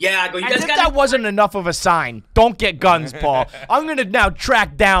 yeah, I go, you guys got that wasn't enough of a sign. Don't get guns, Paul. I'm going to now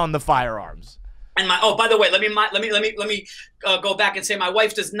track down the firearms. And by the way, let me go back and say my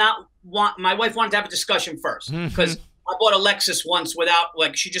wife wanted to have a discussion first because I bought a Lexus once without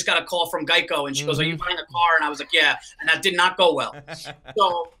she just got a call from Geico and she goes, "Are you buying a car?" And I was like, "Yeah," and that did not go well.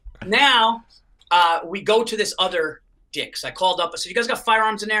 So now we go to this other Dick's. I called up. I said, "You guys got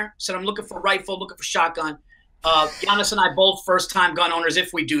firearms in there?" I said, "I'm looking for rifle, looking for shotgun." Giannis and I both first-time gun owners.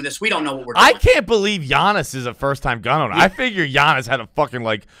 If we do this, we don't know what we're doing. I can't believe Giannis is a first-time gun owner. Yeah. I figure Giannis had a fucking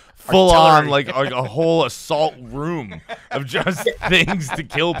full-on like a whole assault room of just things to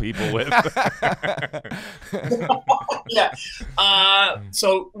kill people with. Yeah.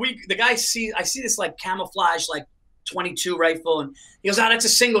 So I see this camouflage 22 rifle, and he goes, that's a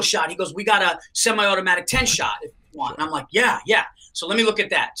single shot. He goes, we got a semi-automatic 10 shot if you want. And I'm like, yeah. So let me look at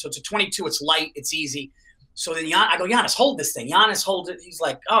that. So it's a 22. It's light. It's easy. So then I go, Giannis, hold this thing. Giannis holds it. He's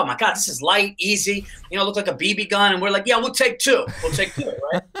like, oh my God, this is light, easy. Look like a BB gun. And we're like, yeah, we'll take two. Right?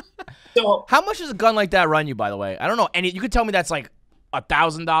 So how much does a gun like that run you, by the way? I don't know. You could tell me that's like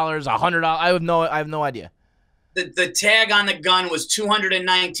 $1,000, $100. I have no idea. The tag on the gun was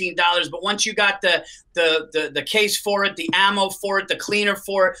 $219, but once you got the case for it, the ammo for it, the cleaner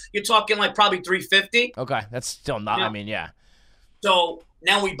for it, you're talking probably $350. Okay, that's still not. I mean, yeah. So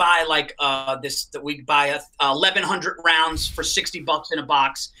now we buy we buy 1,100 rounds for $60 in a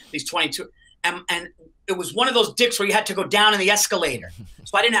box. These 22, and it was one of those dicks where you had to go down in the escalator.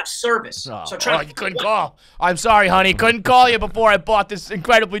 So I didn't have service. Oh, so I tried you couldn't call. I'm sorry, honey. Couldn't call you before I bought this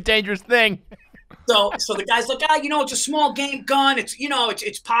incredibly dangerous thing. So the guy's like, you know, it's a small game gun. It's, you know,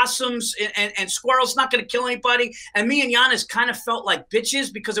 it's possums and squirrels. Not going to kill anybody. And me and Giannis kind of felt like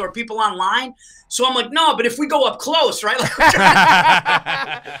bitches because there were people online. So I'm like, no, but if we go up close, right? Like,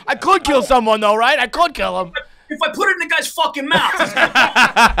 I could kill someone though, right? I could kill him. if I put it in the guy's fucking mouth.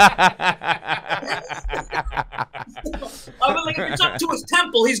 I was like, if it's up to his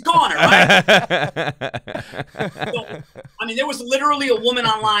temple, he's gone, right? So, I mean, there was literally a woman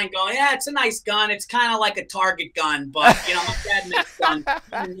online going, yeah, it's a nice gun. It's kind of like a target gun, but, you know, my dad makes gun.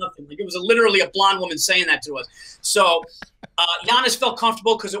 Nothing. Like, it was literally a blonde woman saying that to us. So Giannis felt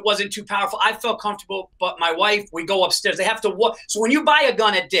comfortable because it wasn't too powerful. I felt comfortable, but my wife, we go upstairs. They have to walk. So when you buy a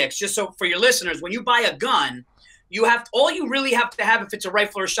gun at Dick's, just so for your listeners, when you buy a gun, all you really have to have, if it's a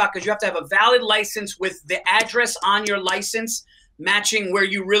rifle or a shotgun, you have to have a valid license with the address on your license matching where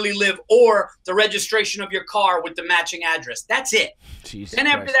you really live, or the registration of your car with the matching address. That's it. Jesus then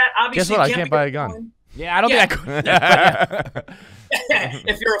after Christ. that, obviously, Guess what? I can't buy a gun. Yeah, I don't think I could.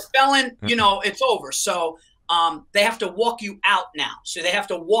 If you're a felon, you know, it's over. So they have to walk you out now. So they have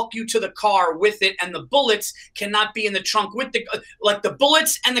to walk you to the car with it, and the bullets cannot be in the trunk with the like the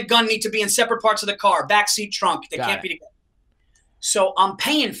bullets and the gun need to be in separate parts of the car, backseat, trunk. They can't be together. So I'm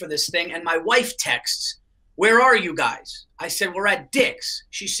paying for this thing, and my wife texts, "Where are you guys?" I said, "We're at Dick's."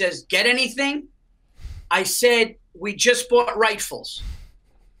 She says, "Get anything?" I said, "We just bought rifles."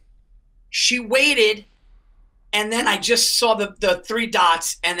 She waited, and then I just saw the three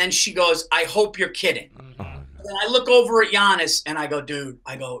dots, and then she goes, "I hope you're kidding." And then I look over at Giannis, and I go, "Dude,"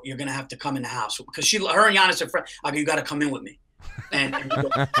 I go, "you're going to have to come in the house." Because her and Giannis are friends. I go, "You got to come in with me." And he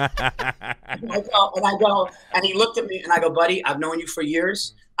goes, and he looked at me, and I go, "Buddy, I've known you for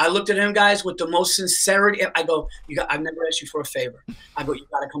years." I looked at him, guys, with the most sincerity. I go, "I've never asked you for a favor." I go, "You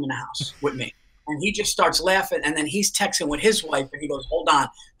got to come in the house with me." And he just starts laughing, and then he's texting with his wife, and he goes, "Hold on,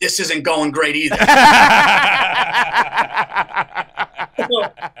 this isn't going great either."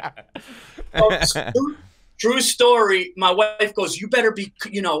 True story. My wife goes, "You better be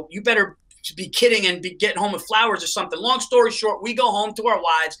kidding and be getting home with flowers or something." Long story short, we go home to our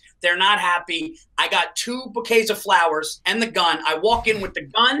wives. They're not happy. I got 2 bouquets of flowers and the gun. I walk in with the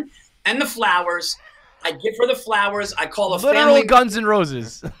gun and the flowers. I give her the flowers. I call a family. Guns and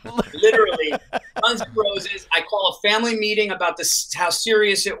Roses. Literally, Guns and Roses. I call a family meeting about this, how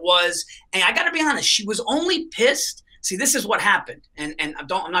serious it was. And I got to be honest, she was only pissed. See, this is what happened. And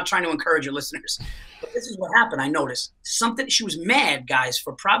I'm not trying to encourage your listeners, but this is what happened. I noticed something. She was mad, guys,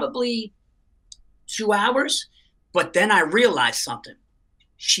 for probably 2 hours. But then I realized something.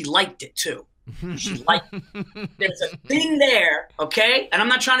 She liked it too. She liked it. There's a thing there, okay? And I'm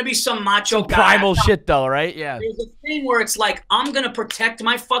not trying to be some macho guy. Primal shit, though, right? Yeah. There's a thing where it's like, I'm gonna protect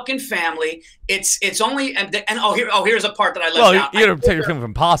my fucking family. It's only here's a part that I left out. You gotta protect your family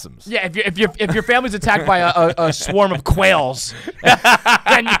from possums. Yeah, if your family's attacked by a swarm of quails, then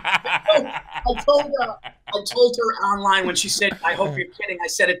I told her online when she said, "I hope you're kidding." I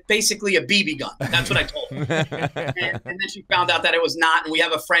said, "It's basically a BB gun." That's what I told her. and then she found out that it was not. And we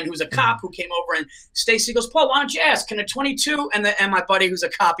have a friend who's a cop who came over, and Stacy goes, "Paul, why don't you ask? Can a 22?" And my buddy who's a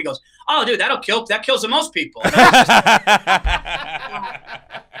cop, he goes, "Oh, dude, that kills the most people."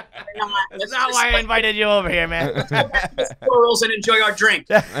 That's not why I invited you over here, man. Let's go back to the squirrels and enjoy our drink.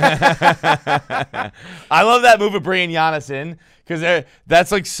 I love that move of bringing Giannis in, because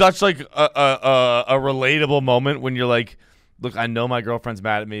that's like such like a relatable moment when you're like, "Look, I know my girlfriend's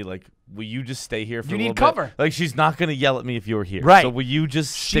mad at me. Like, will you just stay here for a little bit? You need cover. Like, she's not gonna yell at me if you're here. Right. So will you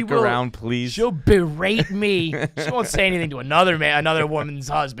just stick around, please?" She'll berate me. She won't say anything to another woman's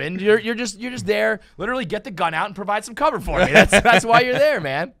husband. You're just there. Literally, get the gun out and provide some cover for me. That's why you're there,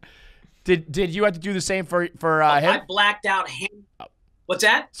 man. Did you have to do the same for him? I blacked out him. What's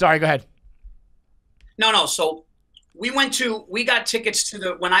that? Sorry, go ahead. No. So we got tickets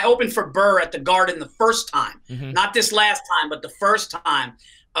to when I opened for Burr at the Garden the first time, not this last time, but the first time.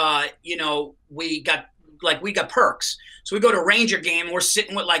 We got perks. So we go to Ranger game, and we're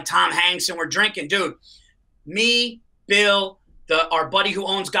sitting with like Tom Hanks, and we're drinking, dude. Me, Bill, our buddy who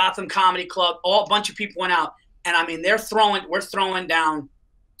owns Gotham Comedy Club, a bunch of people went out, and I mean we're throwing down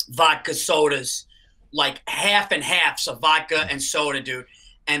vodka sodas, like half and halves of vodka and soda, dude.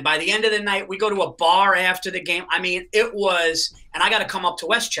 And by the end of the night, we go to a bar after the game. I mean, it was, and I got to come up to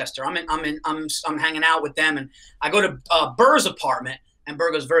Westchester. I'm hanging out with them, and I go to Burr's apartment, and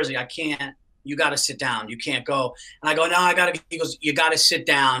Burr goes, "Virzi, I can't. You got to sit down. You can't go." And I go, "No, I got to." He goes, "You got to sit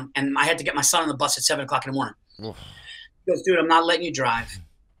down." And I had to get my son on the bus at 7 o'clock in the morning. He goes, "Dude, I'm not letting you drive.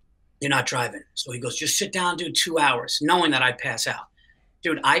 you're not driving. So he goes, just sit down, dude, 2 hours, knowing that I'd pass out.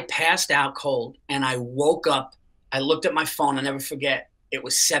 Dude, I passed out cold, and I woke up. I looked at my phone. I'll never forget. It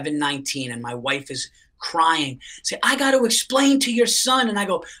was 7:19, and my wife is crying. Say, I got to explain to your son. And I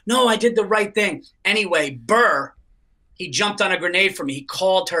go, no, I did the right thing. Anyway, Burr, he jumped on a grenade for me. He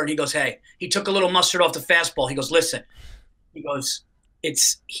called her, and he goes, hey, he took a little mustard off the fastball. He goes, listen. He goes,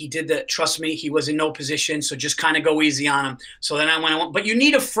 he did that. Trust me, he was in no position, so just kind of go easy on him. So then I went, but you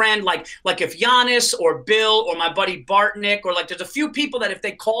need a friend like if Giannis or Bill or my buddy Bartnick, or like there's a few people that if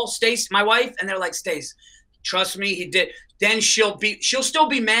they call Stace, my wife, and they're like, Stace, trust me, he did. Then she'll still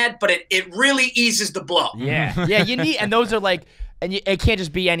be mad, but it really eases the blow. Yeah, yeah. You need, and those are like. And it can't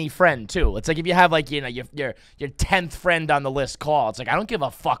just be any friend, too. It's like if you have, like, your 10th friend on the list call, it's like, I don't give a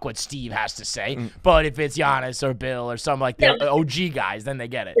fuck what Steve has to say. But if it's Giannis or Bill or some like the OG guys, then they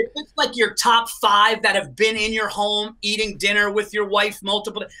get it. If it's like your top 5 that have been in your home eating dinner with your wife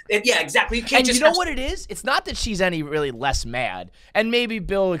multiple yeah, exactly. You can't and just you know what it is? It's not that she's any really less mad. And maybe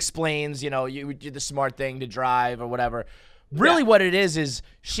Bill explains, you did the smart thing to drive or whatever. Really what it is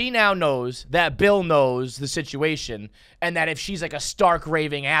she now knows that Bill knows the situation, and that if she's like a stark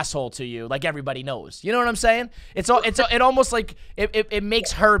raving asshole to you, like everybody knows. You know what I'm saying? It almost like it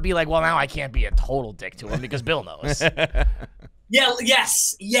makes her be like, well, now I can't be a total dick to him because Bill knows. Yeah,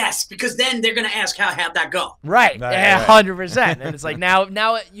 yes, because then they're going to ask how'd that go? Right, 100%. And it's like,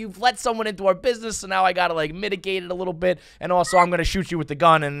 now you've let someone into our business, so now I got to like mitigate it a little bit, and also I'm going to shoot you with the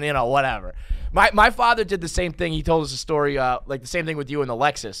gun and, whatever. My father did the same thing. He told us a story, like the same thing with you and the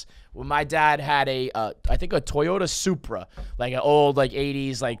Lexus. When my dad had I think a Toyota Supra, like an old, like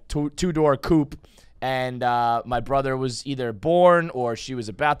 80s, like two-door coupe. And my brother was either born or she was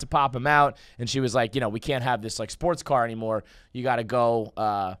about to pop him out. And she was like, we can't have this like sports car anymore. You got to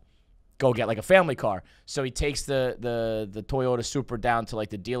go get like a family car. So he takes the Toyota Supra down to like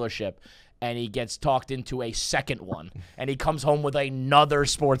the dealership. And he gets talked into a second one. And he comes home with another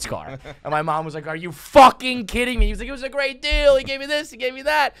sports car. And my mom was like, are you fucking kidding me? He was like, it was a great deal. He gave me this. He gave me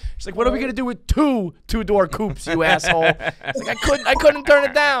that. She's like, what are we going to do with two-door coupes, you asshole? Like, I couldn't turn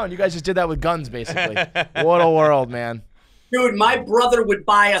it down. You guys just did that with guns, basically. What a world, man. Dude, my brother would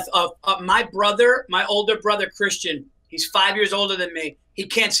buy my older brother, Christian, he's 5 years older than me. He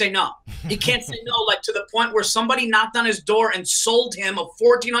can't say no. He can't say no, like to the point where somebody knocked on his door and sold him a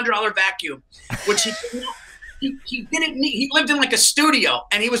 $1,400 vacuum, which he didn't need. He lived in like a studio,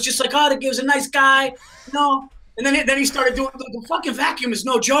 and he was just like, oh, he was a nice guy. No. And then he started doing the fucking vacuum is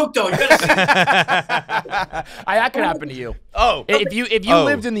no joke though. You gotta see that could happen to you. Oh, if you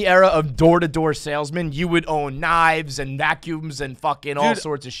lived in the era of door-to-door salesmen, you would own knives and vacuums and fucking all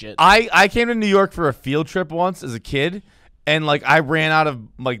sorts of shit. I came to New York for a field trip once as a kid, and like I ran out of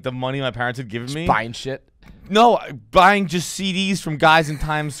like the money my parents had given me. Buying shit. No, buying just CDs from guys in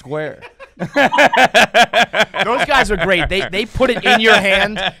Times Square. Those guys are great. They put it in your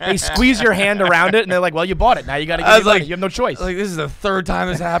hand. They squeeze your hand around it, and they're like, "Well, you bought it. Now you got to give me money. You have no choice." Like, this is the third time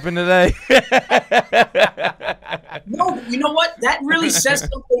this happened today. No, you know what? That really says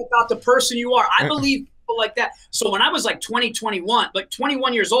something about the person you are. I believe people like that. So when I was like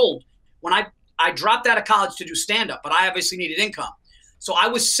 21 years old, when I dropped out of college to do stand-up, but I obviously needed income. So I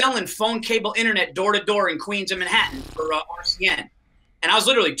was selling phone, cable, internet door-to-door in Queens and Manhattan for RCN. And I was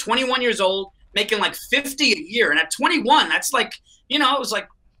literally 21 years old, making like 50 a year. And at 21, that's like, it was like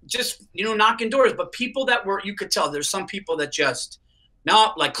just, knocking doors. But people that you could tell there's some people that just,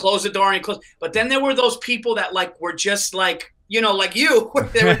 no, like close the door and close. But then there were those people that like were just like, like you.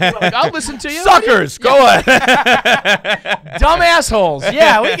 They were like, I'll listen to you. Suckers, go ahead. Dumb assholes.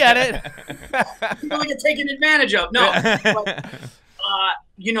 Yeah, we get it. People that get taken advantage of. No. But,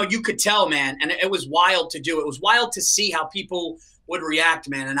 you could tell, man. And it was wild to do. It was wild to see how people would react,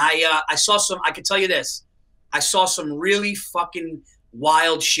 man. And I saw I could tell you this. I saw some really fucking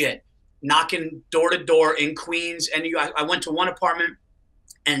wild shit knocking door to door in Queens. And I went to one apartment,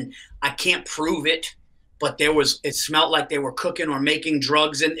 and I can't prove it, but it smelled like they were cooking or making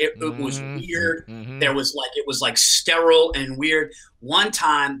drugs, and it was weird. There was it was like sterile and weird. One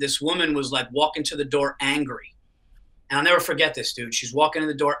time this woman was like walking to the door angry. And I'll never forget this, dude. She's walking in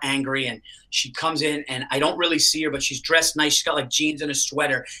the door angry, and she comes in, and I don't really see her, but she's dressed nice. She's got like jeans and a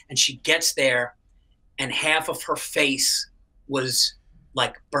sweater, and she gets there, and half of her face was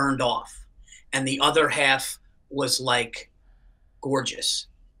like burned off, and the other half was like gorgeous.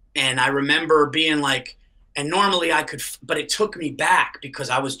 And I remember being like, and normally I could, but it took me back because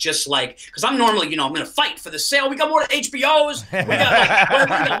I was just like, because I'm normally, I'm going to fight for the sale. We got more HBOs. We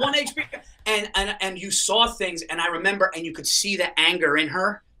got one HBO. And you saw things, and I remember, and you could see the anger in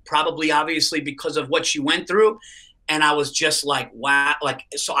her, probably obviously because of what she went through. And I was just like, wow. Like,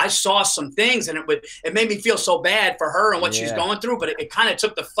 so I saw some things, and it made me feel so bad for her and what she's going through, but it kind of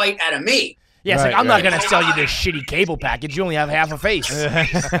took the fight out of me. Yeah, it's like, I'm not going to sell you this shitty cable package. You only have half a face. I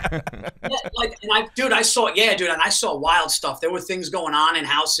saw wild stuff. There were things going on in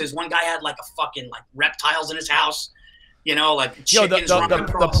houses. One guy had like a fucking like reptiles in his house. You know, like chickens running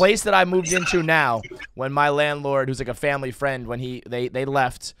across. The place that I moved into now, when my landlord, who's like a family friend, when they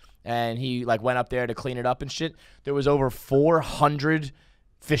left and he like went up there to clean it up and shit, there was over 400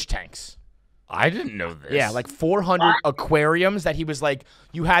 fish tanks. I didn't know this. Yeah, like 400 aquariums that he was like,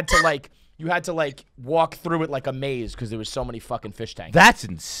 you had to walk through it like a maze because there was so many fucking fish tanks. That's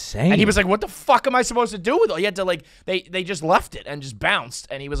insane. And he was like, what the fuck am I supposed to do with it? He had to like, they just left it and just bounced.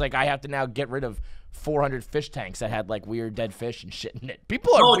 And he was like, I have to now get rid of 400 fish tanks that had like weird dead fish and shit in it.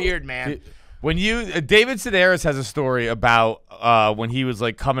 People are weird, man. When David Sedaris has a story about when he was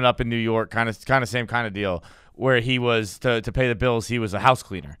like coming up in New York, kind of same kind of deal, where he was to pay the bills, he was a house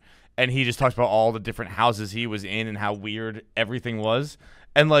cleaner. And he just talks about all the different houses he was in and how weird everything was.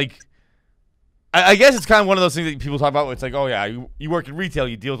 And like, I guess it's kind of one of those things that people talk about where it's like, oh yeah, you work in retail,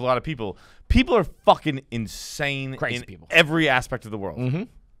 you deal with a lot of people. People are fucking insane, crazy people, every aspect of the world. Mm-hmm.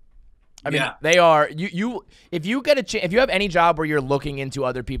 I mean, they are. If you get if you have any job where you're looking into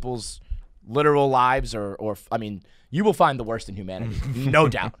other people's literal lives, or I mean, you will find the worst in humanity, no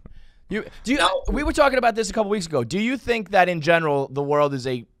doubt. We were talking about this a couple weeks ago. Do you think that in general the world is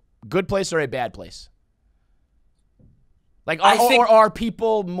a good place or a bad place? Like, or are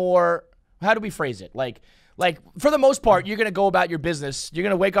people more? How do we phrase it? Like for the most part, you're gonna go about your business. You're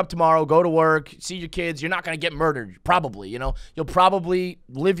gonna wake up tomorrow, go to work, see your kids. You're not gonna get murdered, probably. You know, you'll probably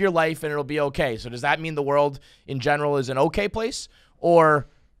live your life and it'll be okay. So does that mean the world in general is an okay place, or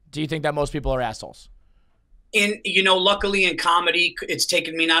do you think that most people are assholes? Luckily in comedy, it's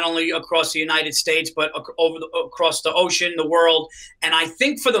taken me not only across the United States, but across the ocean, the world. And I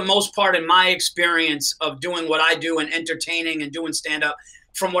think for the most part, in my experience of doing what I do and entertaining and doing stand-up,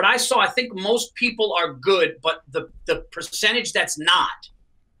 from what I saw, I think most people are good, but the percentage that's not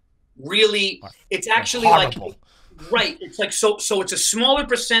really, it's actually horrible. Right. It's like, so it's a smaller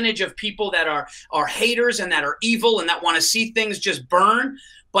percentage of people that are haters and that are evil and that want to see things just burn.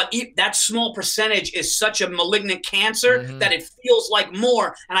 But that small percentage is such a malignant cancer that it feels like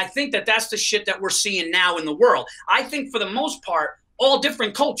more. And I think that that's the shit that we're seeing now in the world. I think for the most part, all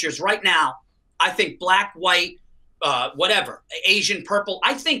different cultures right now, I think black, white, whatever, Asian, purple,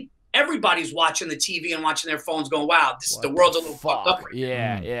 I think everybody's watching the TV and watching their phones going, wow, the world's a little fucked up.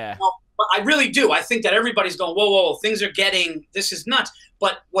 Yeah. But I really do. I think that everybody's going, whoa, things are getting, this is nuts.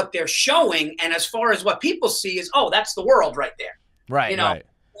 But what they're showing, and as far as what people see is, oh, that's the world right there. Right, right.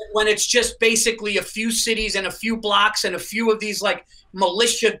 When it's just basically a few cities and a few blocks and a few of these like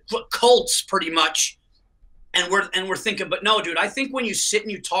militia cults pretty much. And we're thinking, but no, dude, I think when you sit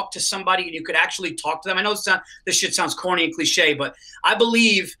and you talk to somebody and you could actually talk to them, I know this shit sounds corny and cliche, but I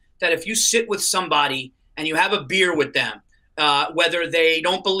believe that if you sit with somebody and you have a beer with them, whether they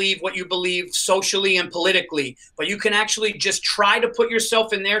don't believe what you believe socially and politically, but you can actually just try to put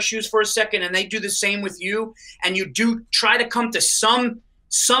yourself in their shoes for a second and they do the same with you. And you do try to come to some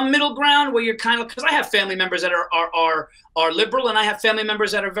middle ground where you're kind of, because I have family members that are liberal and I have family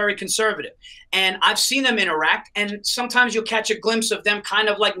members that are very conservative. And I've seen them interact, and sometimes you'll catch a glimpse of them kind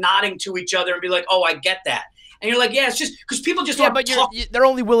of like nodding to each other and be like, oh, I get that. And you're like, yeah, it's just because people just but they're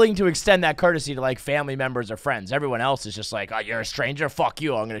only willing to extend that courtesy to like family members or friends. Everyone else is just like, oh, you're a stranger, fuck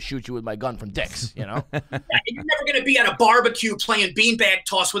you, I'm gonna shoot you with my gun from Dick's, you know? You're never gonna be at a barbecue playing beanbag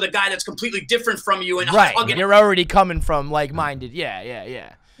toss with a guy that's completely different from you, and right, you're already coming from like-minded.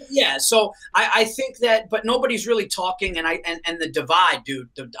 Yeah, so I think that, but nobody's really talking, and the divide, dude.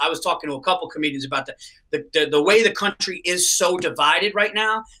 I was talking to a couple comedians about the way the country is so divided right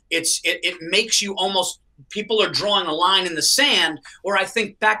now. It makes you almost. People are drawing a line in the sand, where I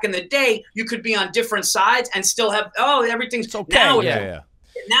think back in the day, you could be on different sides and still have, everything's okay.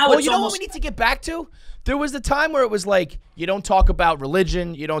 Now well, you know what we need to get back to? There was the time where it was like, you don't talk about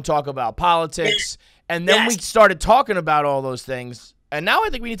religion, you don't talk about politics, and then we started talking about all those things. And now I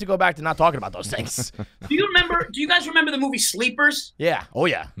think we need to go back to not talking about those things. Do you guys remember the movie Sleepers? Yeah. Oh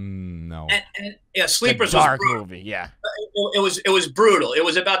yeah. No. And Sleepers was a dark was movie. Yeah. It was brutal. It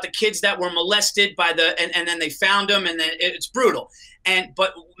was about the kids that were molested by and then they found them, and then it's brutal.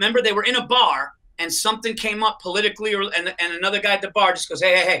 But remember, they were in a bar and something came up politically, and another guy at the bar just goes,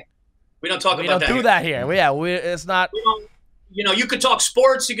 hey, we don't talk about that. We don't do that here. It's not. You could talk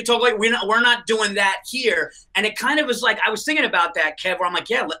sports, you could talk like we're not doing that here. And it kind of was like, I was thinking about that, Kev, where I'm like,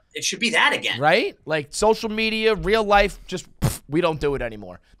 yeah, it should be that again. Right? Like social media, real life, just we don't do it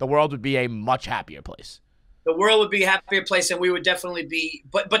anymore. The world would be a much happier place. the world would be a happier place, and we would definitely be.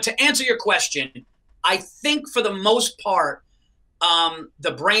 But to answer your question, I think for the most part,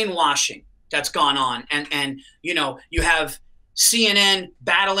 the brainwashing that's gone on, and you know, you have CNN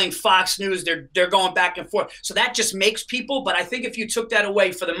battling Fox News. They're going back and forth. So that just makes people. But I think if you took that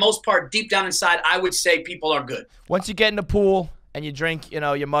away, for the most part, deep down inside, I would say people are good. Once you get in the pool and you drink, you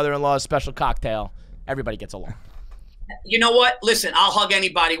know, your mother-in-law's special cocktail, everybody gets along. You know what? Listen, I'll hug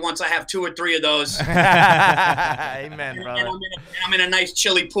anybody once I have 2 or 3 of those. Amen, brother. And I'm in a nice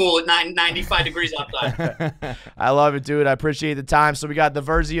chilly pool at 95 degrees outside. I love it, dude. I appreciate the time. So we got the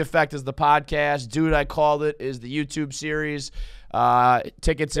Virzi Effect as the podcast. Dude, I Called It is the YouTube series.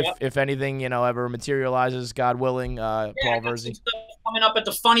 Tickets, if anything, you know, ever materializes, God willing, Paul Virzi. Coming up at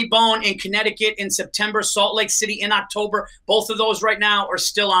the Funny Bone in Connecticut in September, Salt Lake City in October. Both of those right now are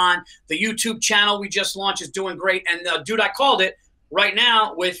still on. The YouTube channel we just launched is doing great. And Dude, I Called It right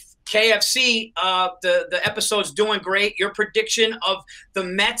now with KFC. The episode's doing great. Your prediction of the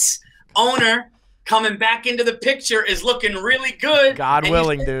Mets owner coming back into the picture is looking really good. God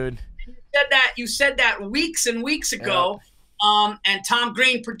willing, dude. You said that weeks and weeks ago. Yeah. And Tom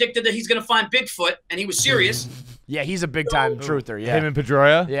Green predicted that he's going to find Bigfoot, and he was serious. Yeah, he's a big-time truther, yeah. Him and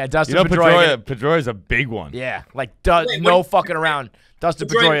Pedroia? Yeah, Dustin Pedroia. Pedroia's a big one. Yeah, like, no fucking around. Dustin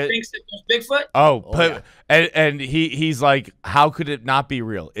Pedroia thinks that there's Bigfoot? Oh yeah. and he's like, how could it not be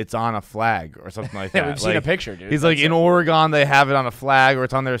real? It's on a flag or something like that. We've seen a picture, dude. He's like, in Oregon, they have it on a flag, or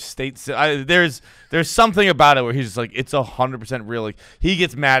it's on their state. There's something about it where he's just like, it's 100% real. Like, he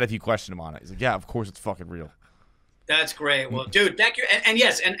gets mad if you question him on it. He's like, yeah, of course it's fucking real. That's great. Well, dude, thank you. And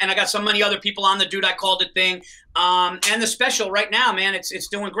yes, and I got so many other people on the Dude, I Called It thing. And the special right now, man, it's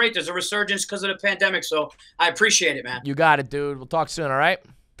doing great. There's a resurgence because of the pandemic, so I appreciate it, man. You got it, dude. We'll talk soon, all right?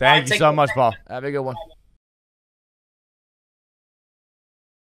 Thank you so much, Paul. Have a good one.